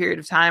short period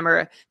of time, or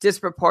a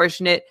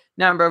disproportionate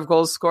number of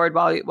goals scored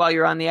while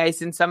you're on the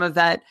ice. And some of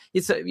that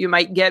you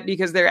might get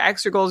because there are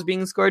extra goals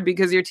being scored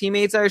because your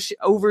teammates are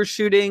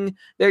overshooting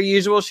their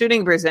usual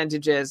shooting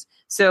percentages.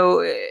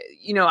 So,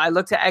 I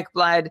looked at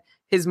Ekblad,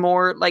 his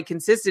more like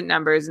consistent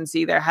numbers, and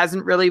see there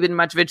hasn't really been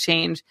much of a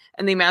change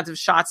in the amount of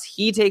shots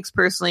he takes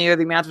personally, or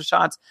the amount of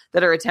shots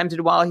that are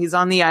attempted while he's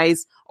on the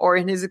ice, or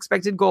in his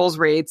expected goals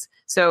rates.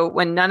 So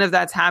when none of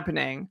that's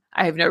happening,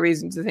 I have no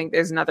reason to think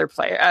there's another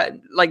player,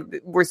 like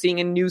we're seeing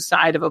a new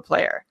side of a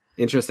player.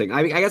 Interesting.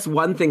 I guess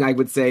one thing I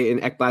would say in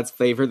Ekblad's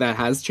favor that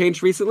has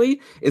changed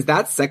recently is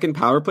that second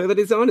power play that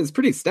he's on is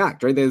pretty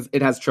stacked, right?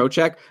 It has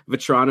Trocheck,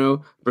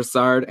 Vetrano,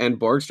 Brassard, and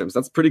Borgstrom. So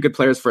that's pretty good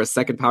players for a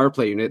second power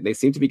play unit. They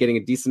seem to be getting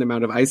a decent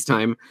amount of ice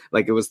time,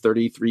 like it was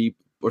 33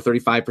 or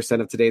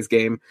 35% of today's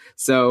game.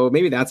 So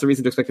maybe that's a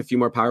reason to expect a few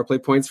more power play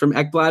points from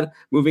Ekblad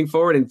moving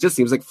forward. And it just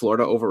seems like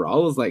Florida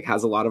overall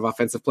has a lot of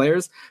offensive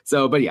players.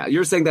 So, but yeah,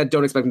 you're saying that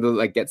don't expect him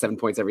to get 7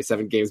 points every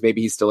 7 games.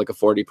 Maybe he's still like a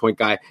 40-point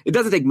guy. It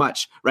doesn't take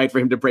much, right, for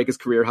him to break his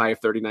career high of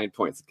 39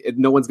 points.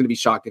 No one's going to be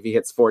shocked if he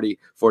hits 40,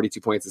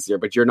 42 points this year,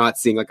 but you're not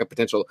seeing like a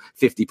potential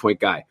 50-point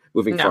guy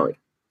moving forward.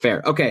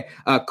 Fair. Okay.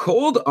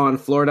 Cold on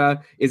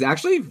Florida is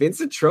actually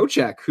Vincent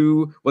Trocheck,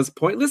 who was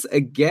pointless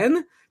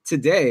again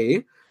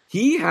today.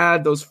 He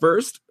had those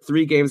first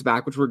 3 games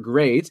back, which were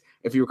great.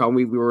 If you recall,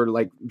 we were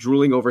like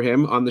drooling over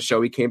him on the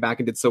show. He came back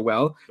and did so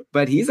well,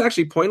 but he's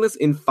actually pointless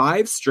in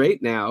 5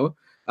 straight now.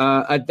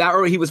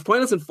 Or he was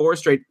pointless in 4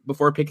 straight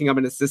before picking up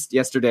an assist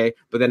yesterday,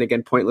 but then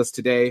again, pointless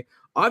today.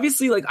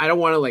 Obviously, I don't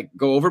want to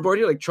go overboard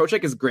here.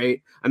 Trocheck is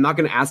great. I'm not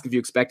going to ask if you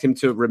expect him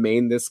to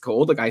remain this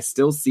cold. I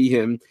still see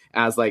him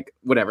as a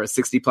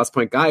 60+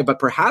 point guy, but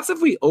perhaps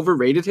if we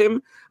overrated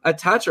him a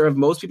touch, or if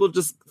most people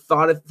just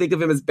think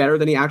of him as better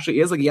than he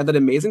actually is. He had that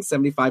amazing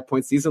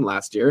 75-point season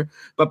last year,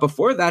 but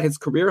before that, his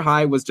career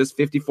high was just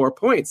 54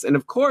 points. And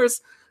of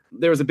course,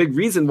 there was a big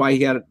reason why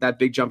he had that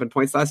big jump in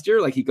points last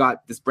year. Like he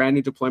got this brand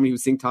new deployment. He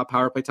was seeing top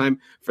power play time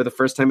for the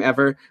first time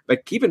ever.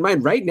 But keep in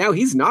mind, right now,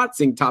 he's not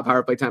seeing top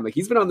power play time. Like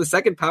he's been on the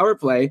second power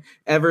play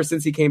ever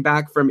since he came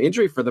back from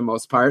injury for the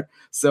most part.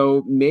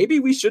 So maybe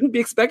we shouldn't be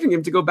expecting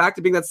him to go back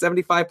to being that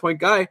 75-point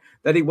guy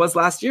that he was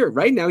last year.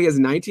 Right now, he has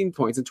 19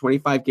 points in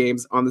 25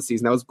 games on the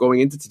season. That was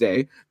going into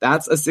today.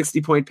 That's a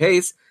 60-point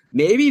pace.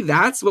 Maybe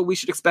that's what we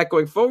should expect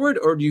going forward,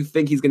 or do you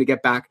think he's going to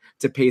get back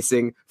to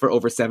pacing for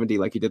over 70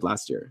 like he did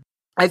last year?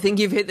 I think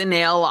you've hit the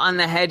nail on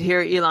the head here,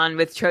 Elon,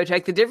 with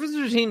Trocheck. The difference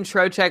between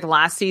Trocheck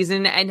last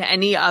season and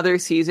any other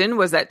season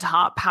was that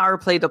top power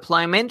play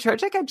deployment.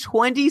 Trocheck had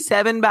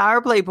 27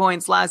 power play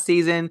points last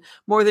season,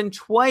 more than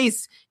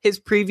twice his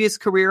previous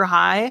career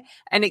high,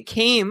 and it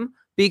came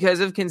because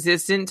of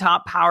consistent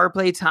top power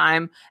play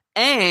time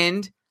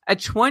and a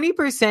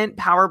 20%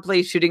 power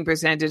play shooting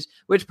percentage,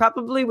 which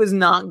probably was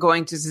not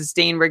going to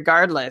sustain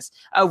regardless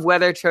of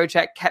whether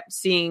Trocheck kept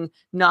seeing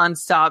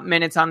nonstop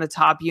minutes on the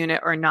top unit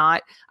or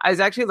not. I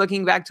was actually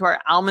looking back to our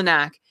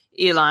almanac,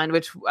 Elon,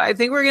 which I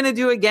think we're going to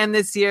do again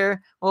this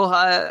year. Well,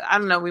 I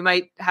don't know. We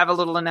might have a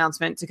little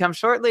announcement to come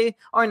shortly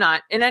or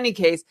not. In any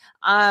case,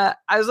 I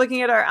was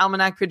looking at our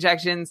almanac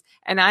projections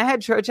and I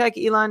had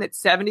Trocheck, Elon, at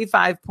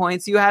 75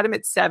 points. You had him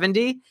at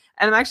 70.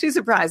 And I'm actually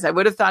surprised. I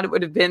would have thought it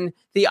would have been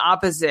the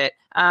opposite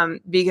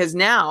because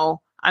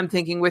now I'm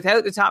thinking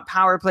without the top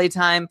power play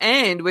time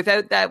and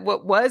without that,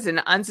 what was an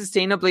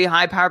unsustainably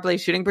high power play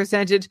shooting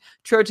percentage,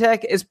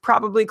 Trocheck is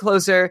probably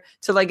closer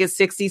to like a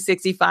 60,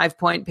 65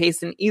 point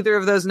pace than either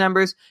of those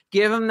numbers.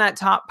 Give him that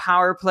top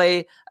power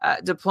play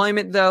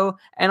deployment though,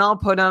 and I'll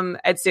put him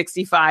at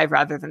 65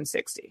 rather than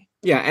 60.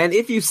 Yeah, and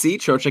if you see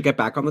Trocheck get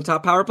back on the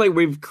top power play,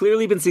 we've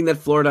clearly been seeing that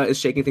Florida is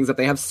shaking things up.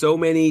 They have so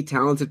many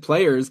talented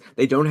players,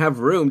 they don't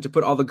have room to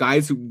put all the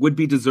guys who would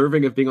be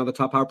deserving of being on the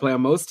top power play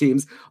on most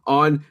teams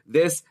on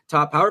this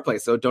top power play.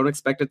 So don't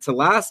expect it to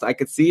last. I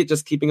could see it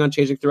just keeping on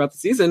changing throughout the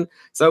season.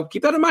 So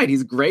keep that in mind.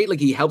 He's great.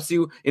 Like he helps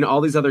you in all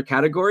these other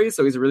categories.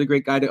 So he's a really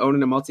great guy to own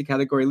in a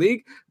multi-category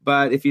league.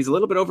 But if he's a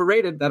little bit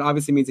overrated, that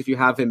obviously means if you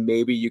have him,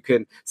 maybe you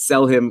can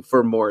sell him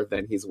for more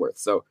than he's worth.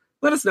 So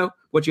let us know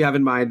what you have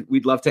in mind.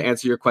 We'd love to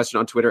answer your question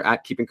on Twitter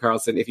at Keeping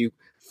Karlsson. If you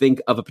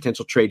think of a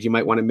potential trade you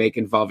might want to make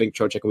involving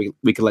Trocheck,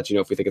 we can let you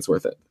know if we think it's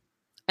worth it.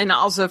 And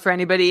also for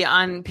anybody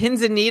on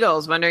Pins and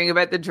Needles wondering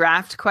about the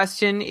draft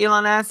question,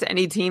 Elon asked,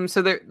 any team.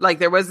 So there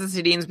was the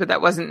Sedins, but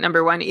that wasn't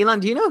number one. Elon,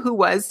 do you know who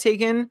was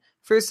taken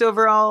first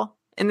overall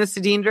in the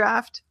Sedin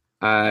draft?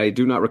 I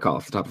do not recall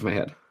off the top of my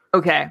head.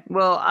 Okay,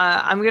 well,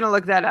 I'm going to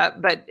look that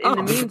up. But in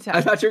the meantime,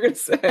 I thought you were going to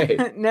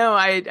say. No,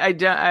 I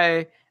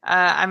don't.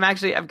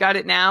 I've got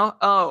it now.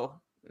 Oh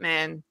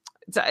man,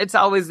 it's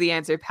always the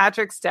answer.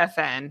 Patrick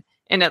Stefan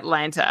in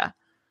Atlanta.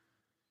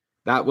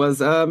 That was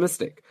a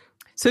mistake.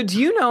 So do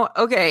you know,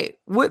 okay,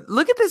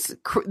 look at this.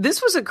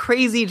 This was a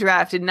crazy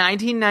draft in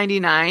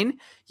 1999.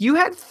 You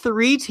had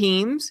 3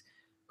 teams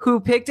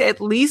who picked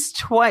at least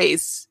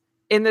twice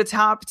in the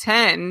top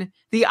 10.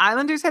 The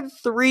Islanders had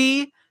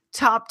 3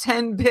 top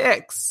 10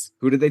 picks.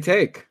 Who did they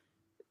take?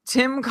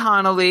 Tim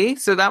Connolly.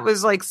 So that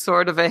was like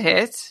sort of a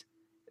hit.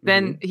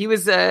 Then he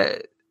was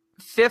a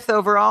 5th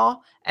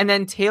overall. And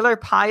then Taylor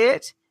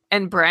Pyatt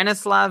and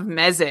Branislav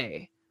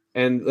Meze.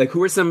 And like,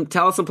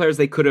 tell us some players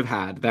they could have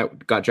had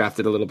that got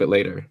drafted a little bit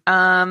later.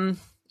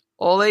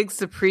 Oleg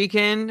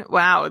Saprikin.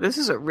 Wow, this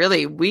is a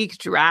really weak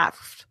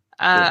draft.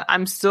 Yeah.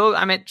 I'm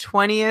at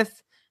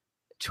 20th.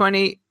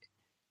 20.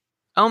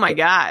 Oh my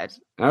God.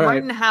 All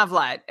Martin right.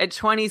 Havlat at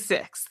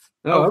 26th.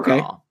 Oh, overall.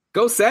 okay.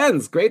 Go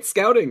Sens. Great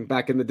scouting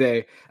back in the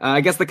day.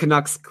 I guess the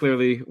Canucks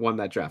clearly won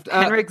that draft.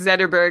 Henrik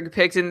Zetterberg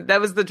picked, and that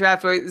was the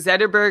draft where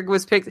Zetterberg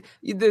was picked.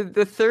 The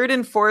 3rd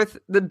and 4th,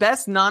 the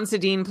best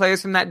non-Sedin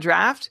players from that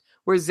draft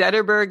were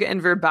Zetterberg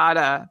and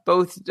Verbata,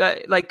 both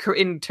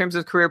in terms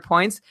of career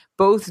points,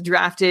 both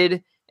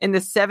drafted in the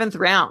 7th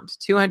round,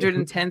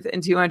 210th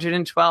and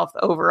 212th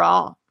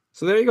overall.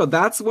 So there you go.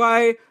 That's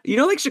why,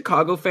 like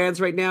Chicago fans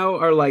right now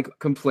are like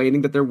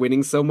complaining that they're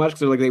winning so much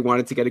because they're like, they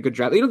wanted to get a good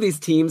draft. These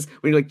teams,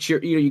 when you like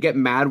cheer, you get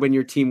mad when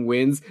your team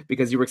wins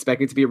because you were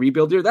expecting it to be a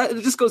rebuilder. That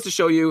it just goes to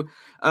show you,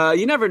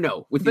 you never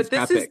know with these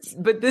draft picks.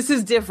 But this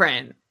is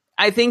different.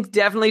 I think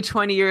definitely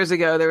 20 years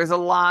ago, there was a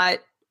lot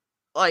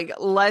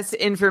less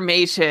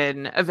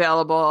information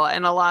available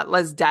and a lot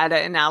less data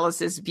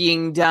analysis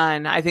being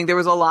done. I think there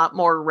was a lot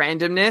more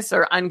randomness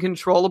or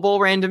uncontrollable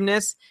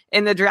randomness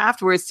in the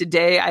draft. Whereas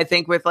today, I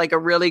think with a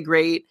really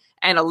great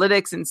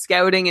analytics and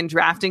scouting and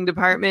drafting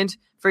department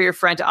for your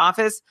front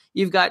office,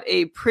 you've got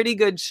a pretty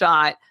good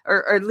shot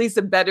or at least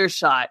a better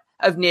shot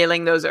of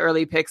nailing those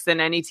early picks than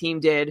any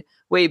team did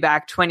way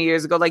back 20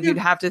 years ago. You'd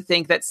have to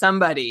think that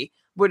somebody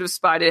would have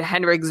spotted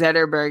Henrik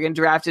Zetterberg and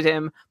drafted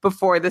him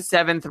before the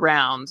 7th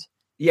round.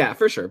 Yeah,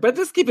 for sure. But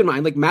just keep in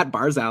mind, Matt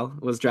Barzal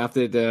was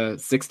drafted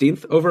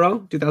 16th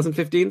overall,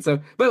 2015. So,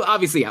 but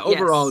obviously,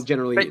 overall,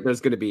 generally, there's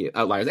going to be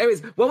outliers.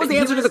 Anyways, what was the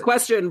answer to the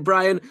question,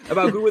 Brian,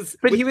 about who was...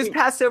 But he was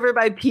passed over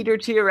by Peter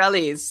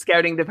Chiarelli's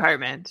scouting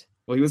department.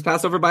 Well, he was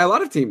passed over by a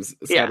lot of teams'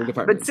 scouting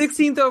department. But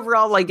 16th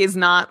overall, is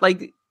not,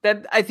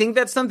 That I think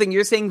that's something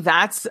you're saying.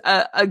 That's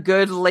a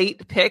good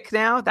late pick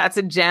now. That's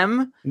a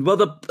gem.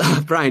 Well,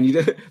 Brian,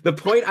 the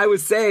point I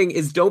was saying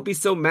is don't be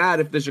so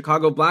mad if the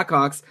Chicago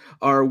Blackhawks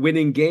are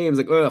winning games.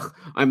 Like, ugh,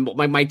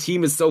 my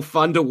team is so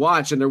fun to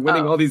watch and they're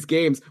winning all these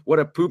games. What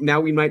a poop. Now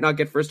we might not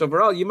get first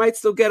overall. You might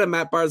still get a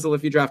Matt Barzal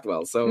if you draft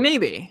well. So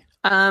maybe.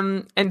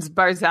 And it's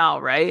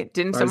Barzal, right?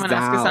 Didn't someone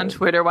ask us on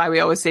Twitter why we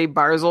always say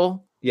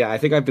Barzal? Yeah, I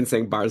think I've been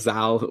saying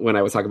Barzal when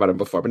I was talking about him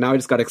before, but now I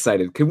just got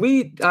excited. Can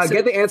we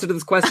get the answer to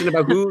this question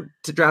about who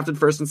drafted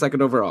first and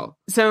second overall?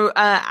 So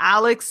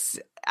Alex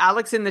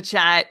in the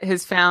chat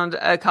has found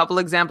a couple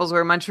examples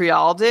where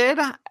Montreal did.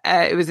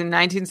 It was in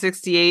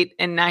 1968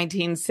 and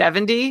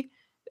 1970.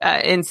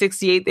 In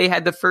 68, they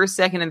had the first,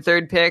 second, and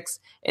third picks.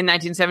 In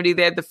 1970,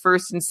 they had the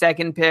first and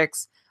second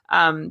picks.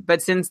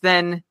 But since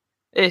then,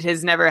 it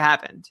has never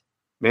happened.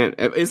 Man,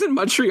 isn't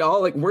Montreal,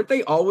 like, weren't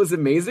they always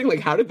amazing? Like,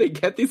 how did they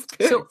get these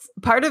picks? So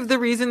part of the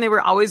reason they were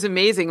always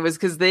amazing was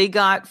because they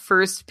got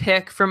first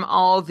pick from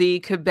all the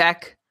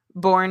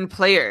Quebec-born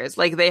players.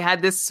 Like, they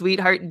had this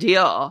sweetheart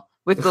deal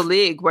with the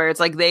league where it's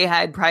like they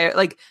had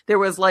there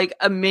was like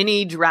a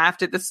mini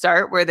draft at the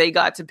start where they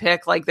got to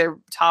pick like their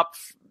top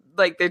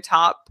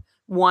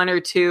one or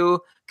two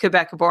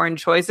Quebec-born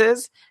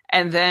choices,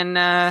 and then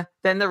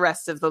the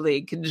rest of the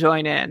league could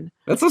join in.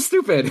 That's so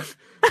stupid.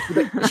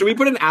 Should we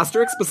put an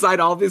asterisk beside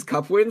all of these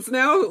cup wins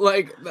now?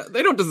 Like,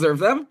 they don't deserve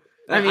them.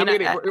 I mean,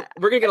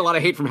 we're going to get a lot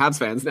of hate from Habs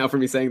fans now for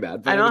me saying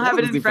that. I don't have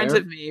it in front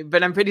of me,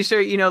 but I'm pretty sure,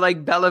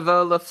 like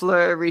Beliveau,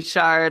 Lafleur,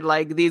 Richard,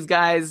 like these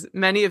guys,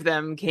 many of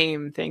them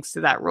came thanks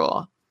to that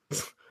rule.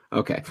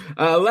 Okay,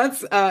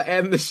 let's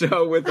end the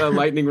show with a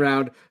lightning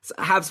round.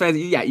 Habs fans,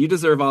 yeah, you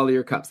deserve all of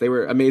your cups. They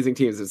were amazing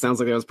teams. It sounds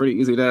like it was pretty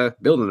easy to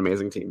build an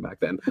amazing team back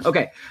then.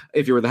 Okay,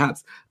 if you were the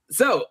Habs.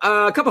 So,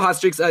 a couple hot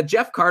streaks.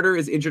 Jeff Carter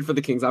is injured for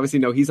the Kings. Obviously,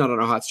 no, he's not on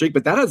a hot streak,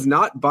 but that has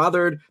not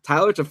bothered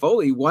Tyler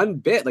Toffoli one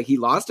bit. Like, he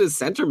lost his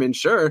centerman,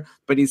 sure,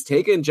 but he's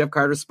taken Jeff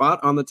Carter's spot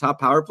on the top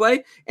power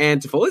play,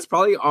 and Toffoli's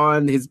probably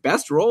on his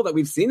best role that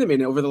we've seen him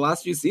in over the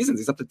last few seasons.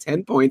 He's up to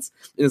 10 points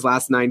in his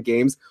last 9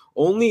 games.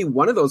 Only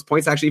one of those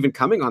points actually even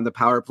coming on the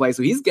power play.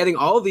 So he's getting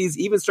all these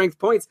even strength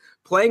points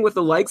playing with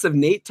the likes of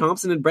Nate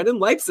Thompson and Brendan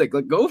Leipzig.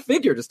 Like, go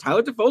figure, just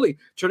Tyler Toffoli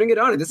turning it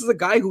on. And this is a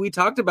guy who we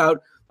talked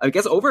about, I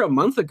guess, over a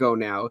month ago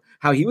now,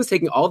 how he was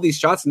taking all these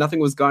shots, nothing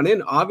was gone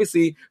in.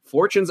 Obviously,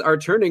 fortunes are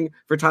turning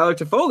for Tyler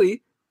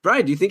Toffoli.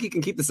 Brian, do you think he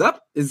can keep this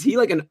up? Is he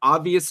like an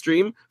obvious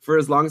stream for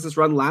as long as this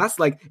run lasts?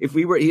 Like, if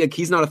we were,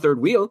 he's not a third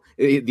wheel.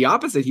 The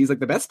opposite, he's like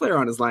the best player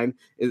on his line,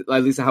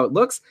 at least how it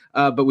looks.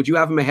 But would you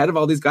have him ahead of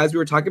all these guys we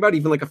were talking about,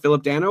 even like a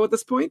Philip Dano at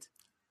this point?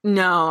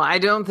 No, I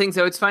don't think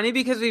so. It's funny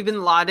because we've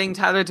been lauding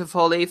Tyler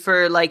Toffoli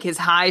for like his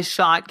high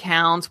shot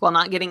counts while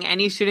not getting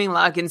any shooting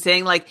luck and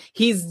saying like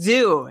he's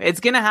due.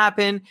 It's going to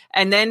happen.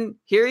 And then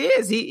here he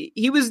is.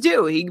 He was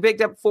due. He picked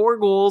up 4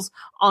 goals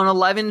on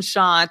 11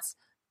 shots,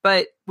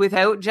 but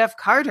without Jeff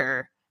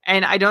Carter.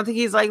 And I don't think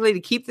he's likely to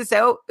keep this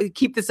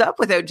up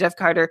without Jeff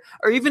Carter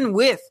or even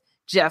with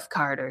Jeff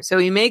Carter. So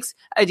he makes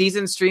a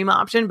decent stream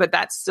option, but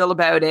that's still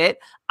about it.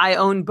 I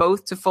own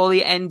both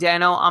Toffoli and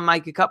Dano on my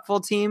Cupful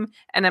team,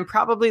 and I'm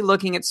probably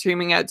looking at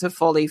streaming out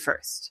Toffoli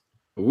first.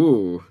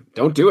 Ooh,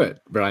 don't do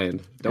it,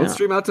 Brian. Don't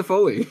stream out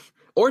Toffoli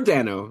or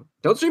Dano.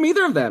 Don't stream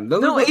either of them.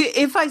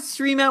 If I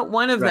stream out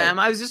one of them,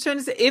 I was just trying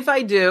to say, if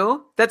I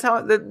do, that's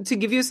how to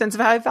give you a sense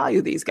of how I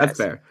value these guys. That's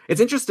fair.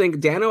 It's interesting.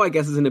 Dano, I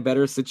guess, is in a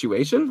better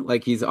situation.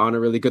 Like, he's on a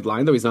really good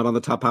line, though he's not on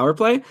the top power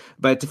play.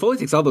 But Toffoli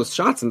takes all those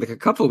shots, and the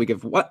Cupful, we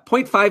give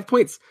 0.5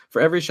 points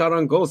for every shot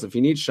on goal. So if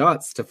you need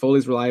shots,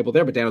 Toffoli's reliable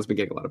there, but Dano's been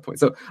getting a lot of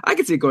points. So I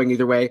could see it going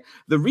either way.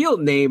 The real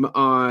name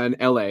on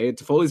LA,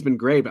 Toffoli's been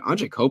great, but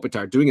Anze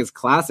Kopitar doing his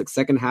classic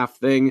second half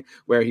thing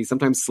where he's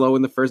sometimes slow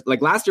in the first.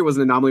 Like, last year was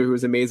an anomaly who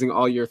was amazing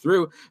all year through,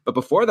 but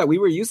before that, we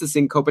were used to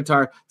seeing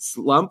Kopitar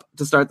slump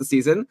to start the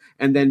season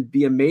and then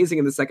be amazing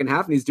in the second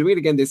half. And he's doing it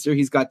again this year.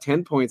 He's got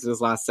 10 points in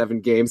his last 7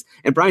 games.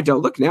 And Brian,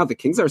 don't look now. The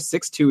Kings are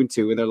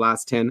 6-2-2 in their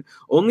last 10,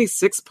 only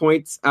 6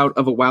 points out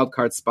of a wild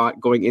card spot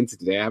going into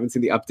today. I haven't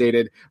seen the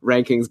updated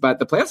rankings, but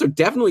the playoffs are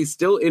definitely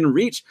still in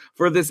reach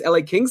for this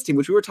LA Kings team,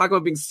 which we were talking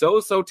about being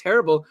so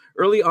terrible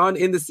early on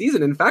in the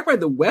season. In fact,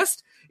 Brian, the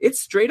West, it's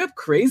straight up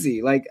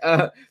crazy. Like,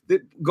 like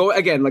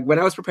when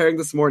I was preparing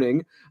this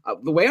morning,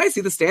 the way I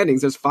see the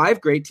standings, there's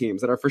 5 great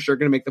teams that are for sure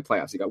going to make the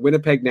playoffs. You got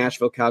Winnipeg,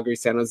 Nashville, Calgary,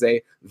 San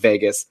Jose,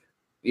 Vegas.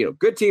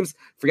 Good teams.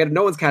 Forget it.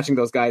 No one's catching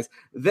those guys.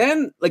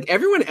 Then, like,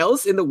 everyone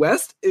else in the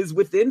West is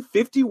within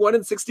 51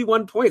 and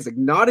 61 points. Like,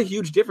 not a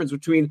huge difference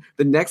between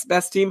the next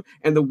best team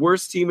and the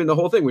worst team in the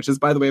whole thing, which is,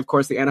 by the way, of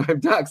course, the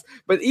Anaheim Ducks.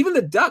 But even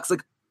the Ducks,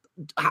 like,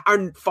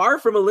 are far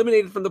from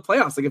eliminated from the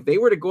playoffs. Like, if they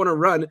were to go on a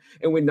run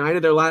and win 9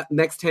 of their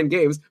next 10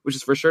 games, which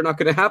is for sure not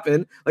going to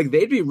happen, like,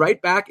 they'd be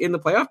right back in the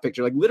playoff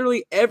picture. Like,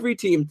 literally every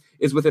team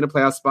is within a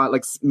playoff spot.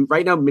 Like,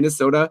 right now,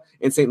 Minnesota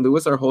and St.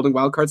 Louis are holding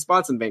wildcard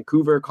spots, and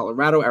Vancouver,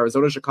 Colorado,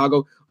 Arizona,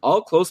 Chicago,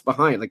 all close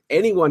behind. Like,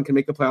 anyone can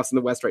make the playoffs in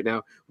the West right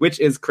now, which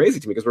is crazy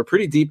to me because we're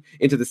pretty deep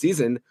into the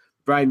season.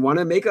 Brian, want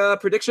to make a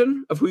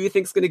prediction of who you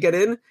think is going to get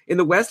in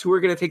the West? Who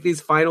are going to take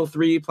these final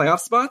 3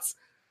 playoff spots?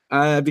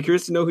 I'd be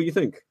curious to know who you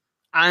think.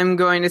 I'm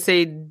going to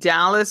say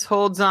Dallas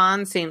holds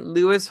on, St.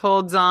 Louis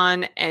holds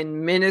on,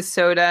 and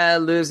Minnesota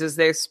loses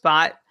their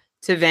spot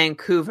to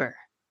Vancouver.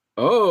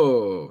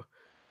 Oh,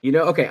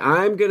 okay,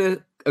 I'm going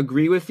to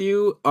agree with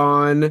you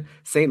on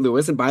St.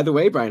 Louis. And by the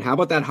way, Brian, how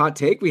about that hot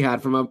take we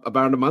had from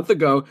about a month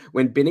ago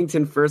when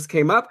Binnington first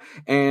came up?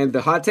 And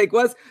the hot take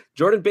was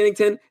Jordan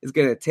Binnington is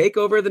going to take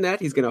over the net.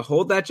 He's going to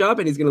hold that job,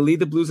 and he's going to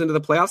lead the Blues into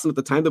the playoffs. And at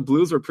the time, the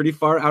Blues were pretty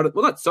far out of,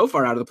 well, not so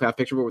far out of the playoff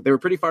picture, but they were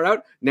pretty far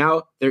out.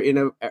 Now they're in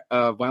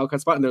a wildcard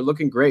spot, and they're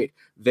looking great.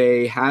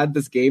 They had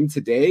this game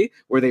today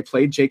where they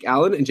played Jake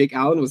Allen, and Jake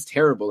Allen was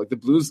terrible. Like, the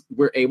Blues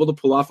were able to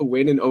pull off a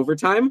win in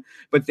overtime,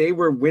 but they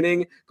were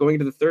winning going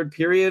into the third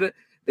period.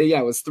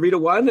 It was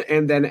 3-1,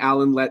 and then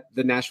Allen let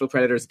the Nashville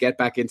Predators get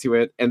back into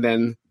it, and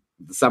then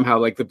somehow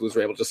the Blues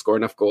were able to score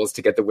enough goals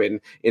to get the win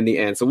in the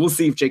end. So we'll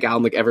see if Jake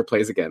Allen ever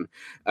plays again.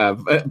 By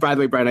the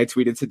way, Brian, I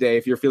tweeted today,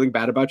 if you're feeling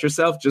bad about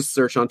yourself, just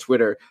search on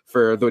Twitter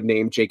for the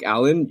name Jake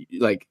Allen.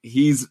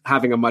 He's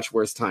having a much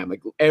worse time.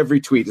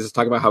 Every tweet is just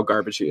talking about how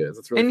garbage he is.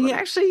 It's really funny. He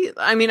actually,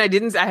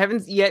 I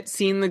haven't yet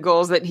seen the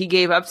goals that he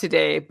gave up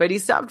today, but he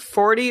stopped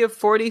 40 of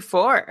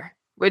 44.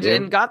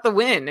 And got the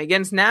win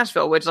against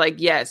Nashville, which,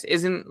 yes,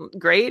 isn't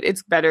great.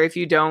 It's better if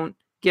you don't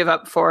give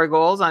up 4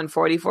 goals on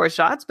 44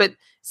 shots, but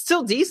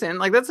still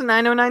decent. That's a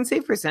 .909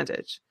 save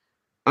percentage.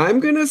 I'm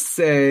going to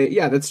say,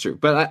 yeah, that's true.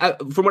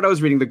 But from what I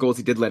was reading, the goals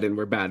he did let in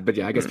were bad. But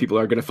yeah, I guess people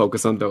are going to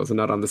focus on those and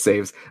not on the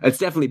saves. It's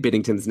definitely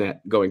Binnington's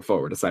net going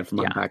forward, aside from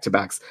on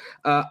back-to-backs.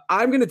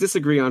 I'm going to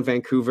disagree on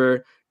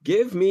Vancouver.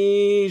 Give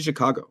me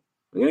Chicago.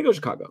 I'm going to go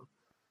Chicago.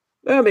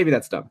 Maybe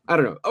that's dumb. I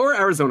don't know. Or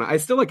Arizona. I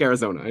still like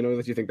Arizona. I know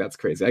that you think that's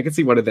crazy. I could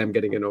see one of them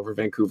getting in over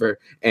Vancouver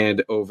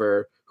and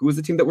over, who was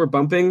the team that we're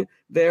bumping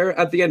there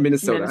at the end?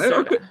 Minnesota.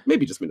 Or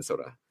maybe just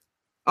Minnesota.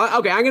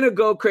 Okay, I'm going to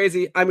go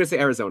crazy. I'm going to say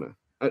Arizona.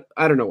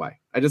 I don't know why.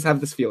 I just have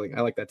this feeling.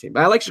 I like that team.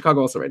 But I like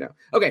Chicago also right now.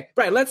 Okay,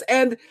 Brian, let's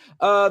end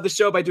the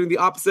show by doing the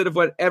opposite of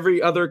what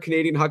every other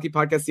Canadian hockey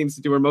podcast seems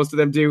to do, or most of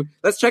them do.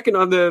 Let's check in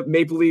on the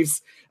Maple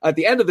Leafs at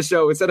the end of the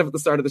show instead of at the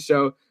start of the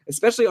show,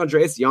 especially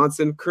Andreas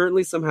Johnsson,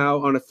 currently somehow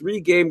on a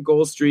 3-game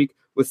goal streak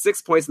with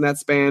 6 points in that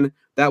span.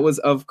 That was,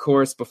 of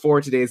course,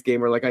 before today's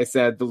game where, like I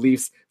said, the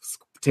Leafs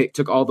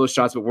took all those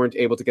shots but weren't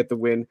able to get the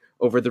win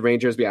over the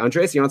Rangers. But yeah,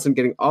 Andreas Johnsson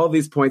getting all of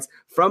these points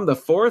from the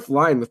fourth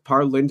line with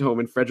Par Lindholm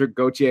and Frederic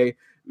Gauthier.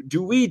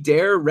 Do we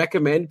dare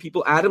recommend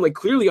people add him?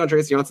 Clearly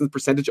Andreas Johnsson's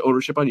percentage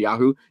ownership on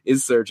Yahoo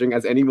is surging,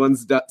 as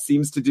anyone's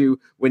seems to do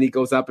when he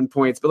goes up in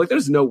points. But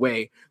there's no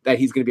way that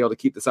he's going to be able to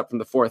keep this up from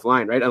the fourth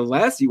line, right?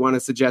 Unless you want to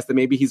suggest that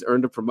maybe he's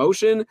earned a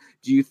promotion.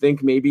 Do you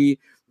think maybe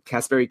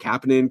Kasperi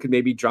Kapanen could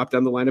maybe drop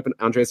down the lineup and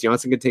Andreas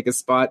Johnsson could take a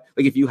spot?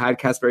 If you had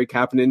Kasperi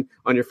Kapanen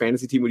on your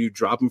fantasy team, would you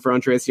drop him for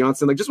Andreas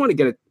Johnsson? Just want to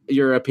get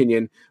your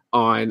opinion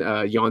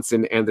on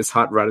Johnsson and this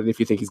hot run, and if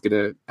you think he's going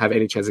to have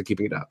any chance of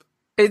keeping it up.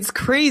 It's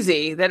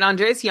crazy that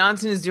Andreas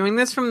Johnsson is doing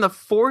this from the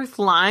fourth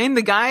line.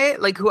 The guy,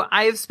 who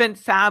I have spent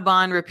fab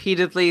on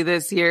repeatedly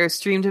this year,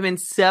 streamed him in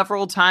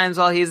several times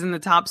while he's in the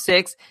top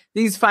 6.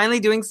 He's finally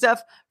doing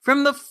stuff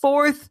from the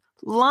fourth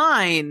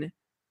line.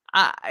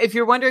 If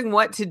you're wondering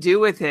what to do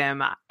with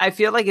him, I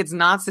feel like it's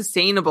not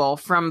sustainable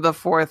from the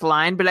fourth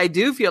line, but I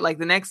do feel like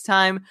the next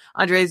time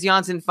Andreas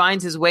Johnsson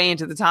finds his way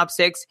into the top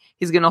 6,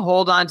 he's going to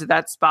hold on to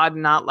that spot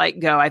and not let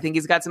go. I think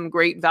he's got some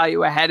great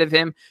value ahead of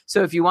him.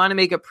 So if you want to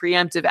make a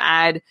preemptive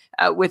ad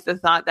with the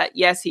thought that,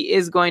 yes, he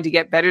is going to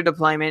get better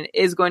deployment,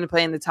 is going to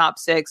play in the top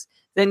 6,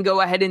 then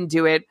go ahead and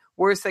do it.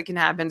 Worst that can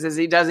happen is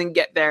he doesn't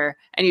get there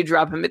and you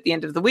drop him at the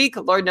end of the week.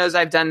 Lord knows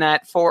I've done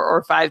that 4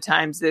 or 5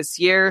 times this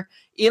year.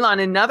 Elon,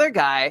 another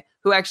guy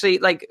who actually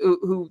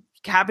who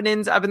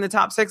Kapanen's up in the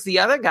top 6. The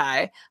other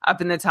guy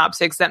up in the top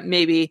 6 that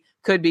maybe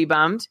could be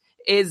bumped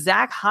is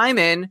Zach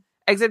Hyman,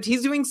 except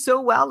he's doing so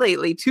well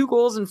lately. 2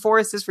 goals and 4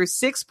 assists for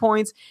 6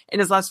 points in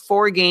his last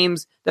 4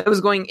 games. That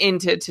was going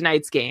into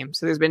tonight's game.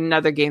 So there's been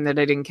another game that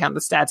I didn't count the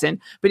stats in,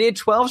 but he had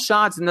 12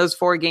 shots in those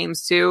 4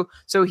 games too.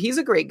 So he's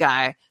a great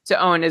guy to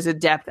own as a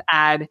depth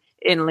ad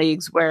in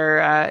leagues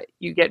where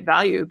you get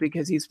value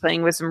because he's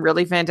playing with some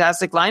really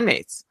fantastic line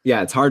mates.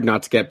 Yeah, it's hard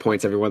not to get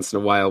points every once in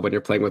a while when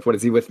you're playing with, what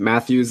is he with,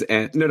 Matthews?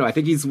 And no, I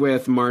think he's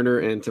with Marner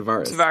and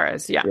Tavares.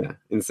 Tavares, yeah. Yeah,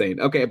 insane.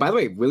 Okay, by the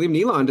way, William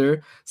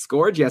Nylander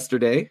scored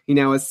yesterday. He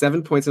now has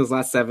 7 points in his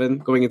last 7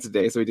 going into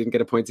today, so he didn't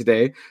get a point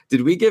today.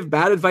 Did we give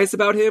bad advice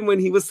about him when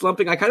he was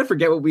slumping? I kind of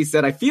forget what we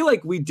said. I feel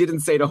like we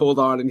didn't say to hold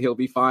on and he'll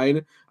be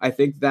fine. I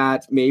think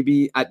that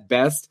maybe at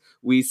best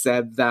we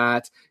said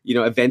that,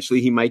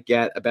 eventually he might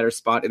get a better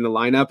spot in the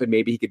lineup and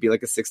maybe he could be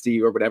like a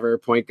 60 or whatever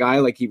point guy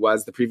like he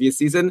was the previous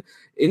season.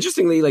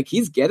 Interestingly,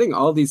 he's getting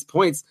all these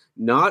points,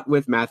 not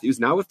with Matthews,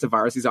 not with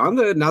Tavares. He's on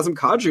the Nazem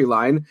Kadri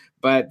line,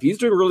 but he's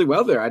doing really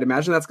well there. I'd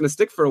imagine that's going to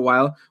stick for a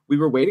while. We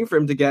were waiting for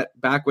him to get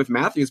back with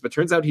Matthews, but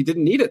turns out he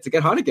didn't need it to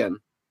get hot again.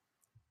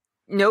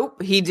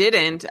 Nope, he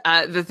didn't.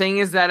 The thing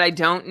is that I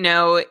don't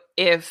know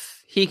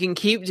if he can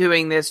keep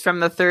doing this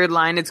from the third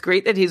line. It's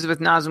great that he's with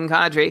Nazem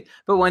Kadri,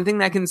 but one thing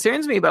that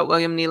concerns me about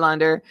William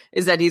Nylander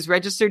is that he's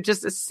registered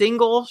just a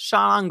single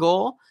shot on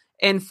goal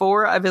in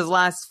 4 of his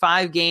last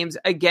 5 games,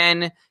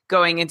 again,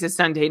 going into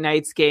Sunday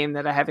night's game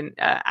that I haven't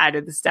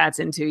added the stats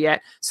into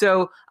yet.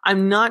 So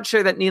I'm not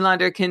sure that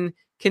Nylander can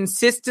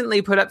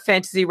consistently put up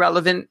fantasy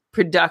relevant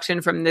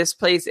production from this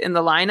place in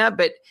the lineup.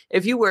 But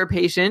if you were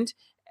patient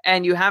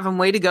and you have him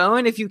way to go,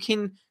 and if you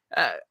can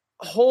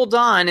hold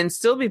on and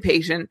still be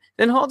patient,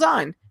 then hold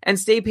on and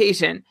stay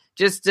patient.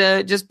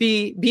 Just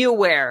be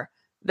aware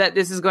that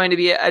this is going to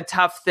be a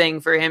tough thing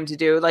for him to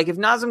do. Like if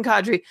Nazem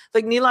Kadri,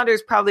 like Nylander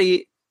is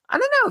probably, I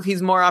don't know if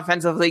he's more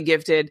offensively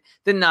gifted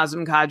than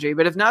Nazem Kadri,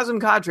 but if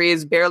Nazem Kadri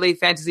is barely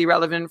fantasy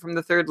relevant from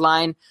the third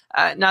line,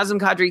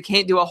 Nazem Kadri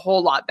can't do a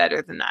whole lot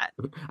better than that.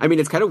 I mean,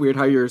 it's kind of weird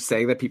how you're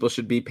saying that people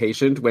should be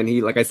patient when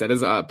he, like I said,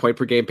 is a point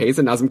per game pace,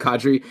 and Nazem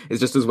Kadri is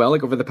just as well,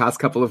 like over the past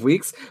couple of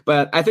weeks.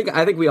 But I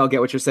think we all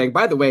get what you're saying.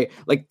 By the way,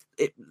 like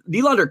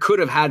Nylander could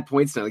have had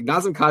points now. Like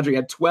Nazem Kadri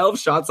had 12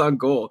 shots on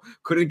goal,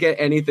 couldn't get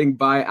anything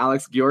by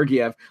Alex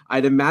Georgiev.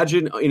 I'd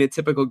imagine in a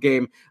typical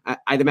game,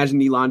 I'd imagine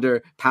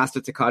Nylander passed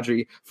it to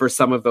Kadri for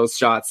some of those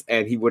shots,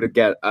 and he would have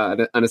get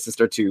an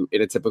assist or two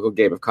in a typical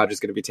game if Kadri's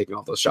going to be taking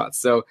all those shots.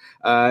 So,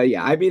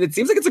 yeah, I mean, it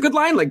seems like it's a good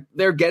line. Like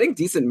they're getting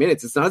decent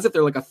minutes. It's not as if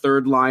they're like a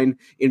third line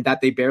in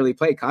that they barely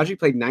play. Kadri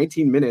played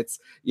 19 minutes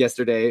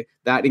yesterday.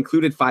 That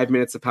included 5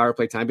 minutes of power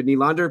play time, but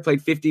Nylander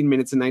played 15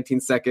 minutes and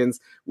 19 seconds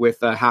with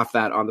half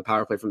that on the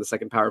power play from the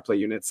second power play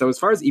unit. So as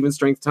far as even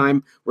strength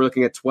time, we're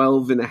looking at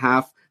 12 and a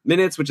half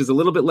minutes, which is a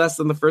little bit less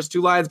than the first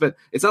 2 lines, but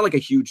it's not like a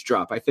huge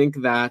drop. I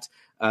think that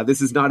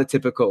this is not a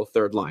typical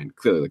third line.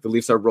 Clearly, like the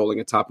Leafs are rolling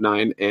a top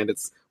 9, and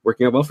it's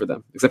working out well for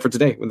them, except for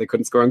today when they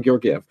couldn't score on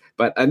Georgiev.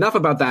 But enough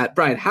about that.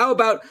 Brian, how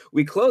about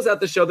we close out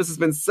the show? This has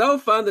been so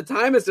fun. The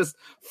time has just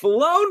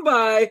flown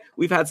by.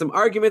 We've had some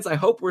arguments. I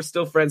hope we're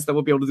still friends, that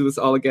we'll be able to do this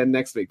all again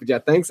next week. But yeah,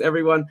 thanks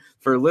everyone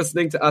for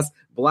listening to us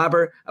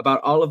blabber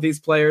about all of these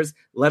players.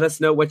 Let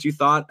us know what you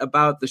thought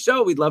about the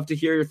show. We'd love to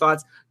hear your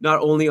thoughts, not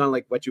only on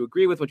like what you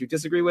agree with, what you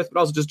disagree with, but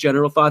also just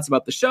general thoughts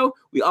about the show.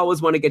 We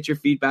always want to get your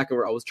feedback, and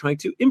we're always trying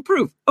to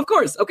improve, of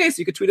course. Okay, so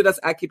you could tweet at us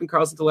at Keeping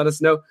Karlsson to let us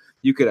know.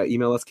 You could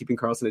email us,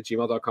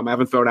 keepingkarlsson@gmail.com. I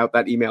haven't thrown out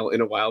that email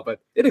in a while,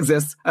 but it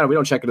exists. I don't know, we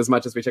don't check it as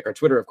much as we check our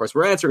Twitter. Of course,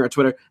 we're answering our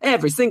Twitter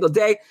every single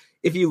day.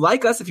 If you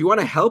like us, if you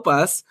want to help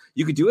us,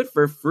 you could do it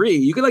for free.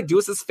 You could like do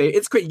us this favor.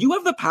 It's great. You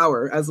have the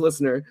power as a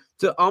listener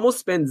to almost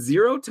spend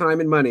 0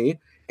 time and money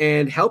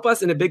and help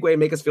us in a big way and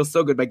make us feel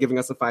so good by giving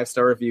us a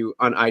 5-star review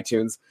on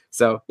iTunes.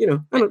 So, you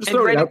know, I don't know, just and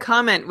throw it write out. a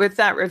comment with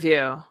that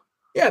review.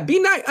 Yeah, be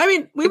nice. I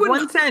mean, we With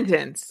wouldn't. one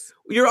sentence.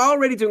 You're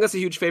already doing us a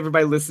huge favor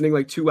by listening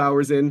like 2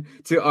 hours in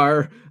to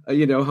our,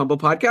 humble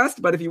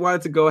podcast. But if you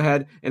wanted to go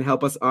ahead and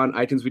help us on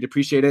iTunes, we'd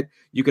appreciate it.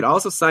 You could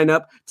also sign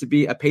up to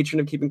be a patron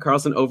of Keeping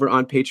Karlsson over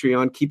on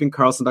Patreon,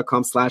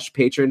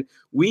 keepingkarlsson.com/patron.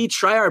 We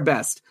try our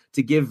best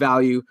to give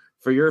value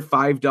for your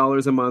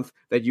 $5 a month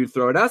that you'd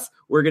throw at us.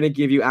 We're going to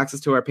give you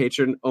access to our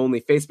patron-only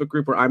Facebook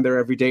group where I'm there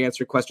every day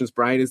answering questions.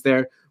 Brian is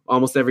there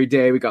almost every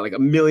day. We got like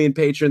 1 million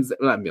patrons.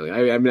 Not 1 million.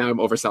 I mean, I'm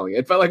overselling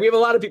it. But like we have a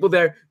lot of people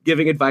there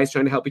giving advice,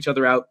 trying to help each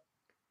other out.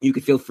 You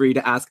can feel free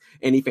to ask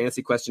any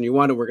fantasy question you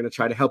want, and we're going to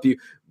try to help you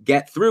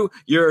get through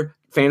your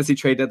fantasy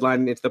trade deadline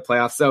and into the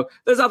playoffs. So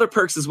there's other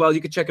perks as well. You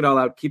can check it all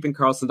out,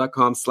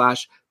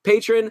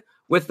 keepingkarlsson.com/patron.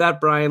 With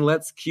that, Brian,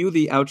 let's cue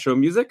the outro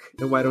music.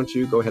 And why don't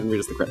you go ahead and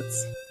read us the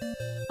credits?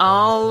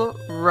 All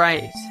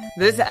right.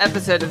 This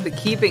episode of the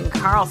Keeping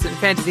Karlsson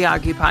Fantasy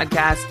Hockey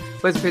Podcast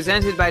was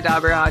presented by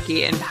Dobber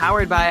Hockey and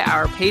powered by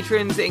our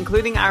patrons,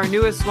 including our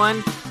newest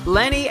one,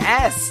 Lenny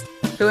S.,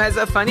 who has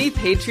a funny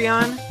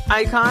Patreon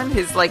icon.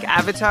 His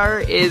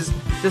avatar is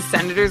the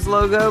Senators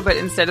logo, but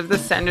instead of the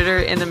Senator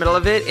in the middle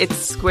of it,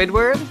 it's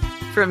Squidward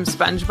from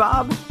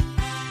SpongeBob.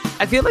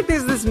 I feel like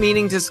there's this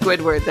meaning to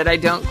Squidward that I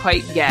don't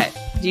quite get.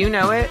 Do you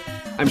know it?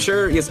 I'm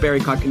sure Jesperi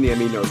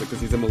Kotkaniemi knows it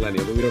because he's a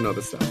millennial, but we don't know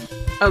this stuff.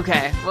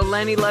 Okay, well,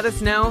 Lenny, let us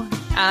know.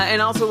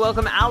 And also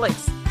welcome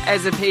Alex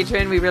as a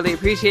patron. We really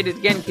appreciate it.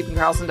 Again,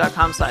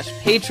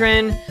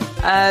 keepingkarlsson.com/patron.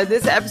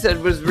 This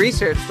episode was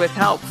researched with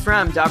help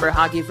from Dobber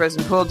Hockey,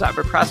 Frozen Pool,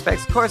 Dobber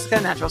Prospects,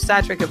 Corsica, Natural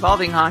Stat Trick,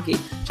 Evolving Hockey,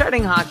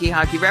 Charting Hockey,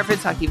 Hockey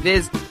Reference, Hockey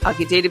Viz,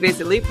 Hockey Database,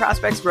 Elite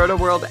Prospects, Roto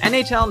World,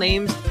 NHL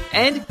Names,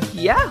 and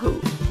Yahoo!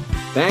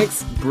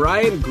 Thanks,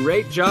 Brian.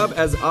 Great job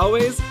as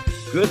always.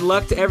 Good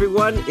luck to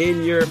everyone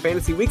in your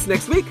fantasy weeks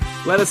next week.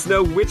 Let us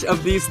know which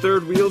of these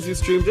third wheels you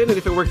streamed in and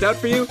if it worked out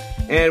for you.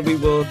 And we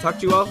will talk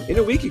to you all in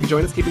a week. You can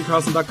join us,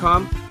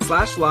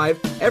 keepingkarlsson.com/live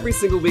every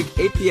single week,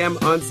 8 p.m.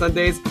 on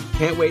Sundays.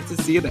 Can't wait to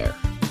see you there.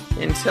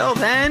 Until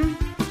then,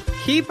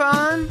 keep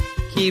on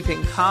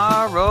keeping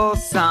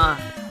Karlsson.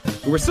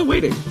 We're still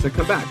waiting to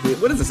come back.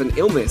 What is this, an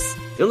illness?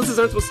 Illnesses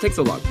aren't supposed to take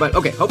so long. But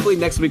okay, hopefully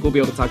next week we'll be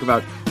able to talk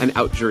about an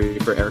out jury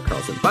for Erik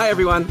Karlsson. Bye,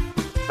 everyone.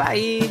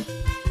 Bye.